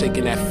hard not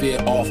shaking that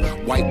fear off.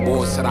 White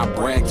boy said I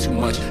brag too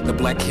much, the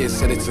black kid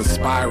said it's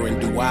inspiring.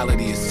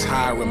 Duality is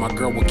tiring, my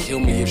girl would kill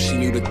me if she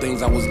knew the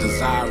things I was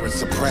desiring.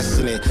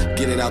 Suppressing it,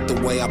 get it out the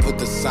way, I put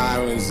the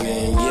sirens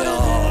in,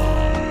 yeah.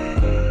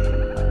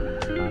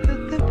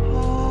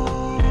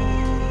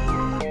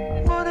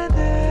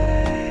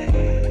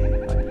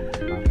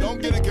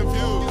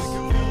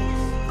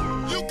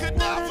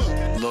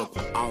 Look,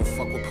 I don't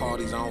fuck with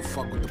parties, I don't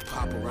fuck with the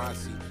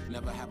paparazzi.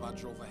 Never have I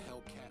drove a hell.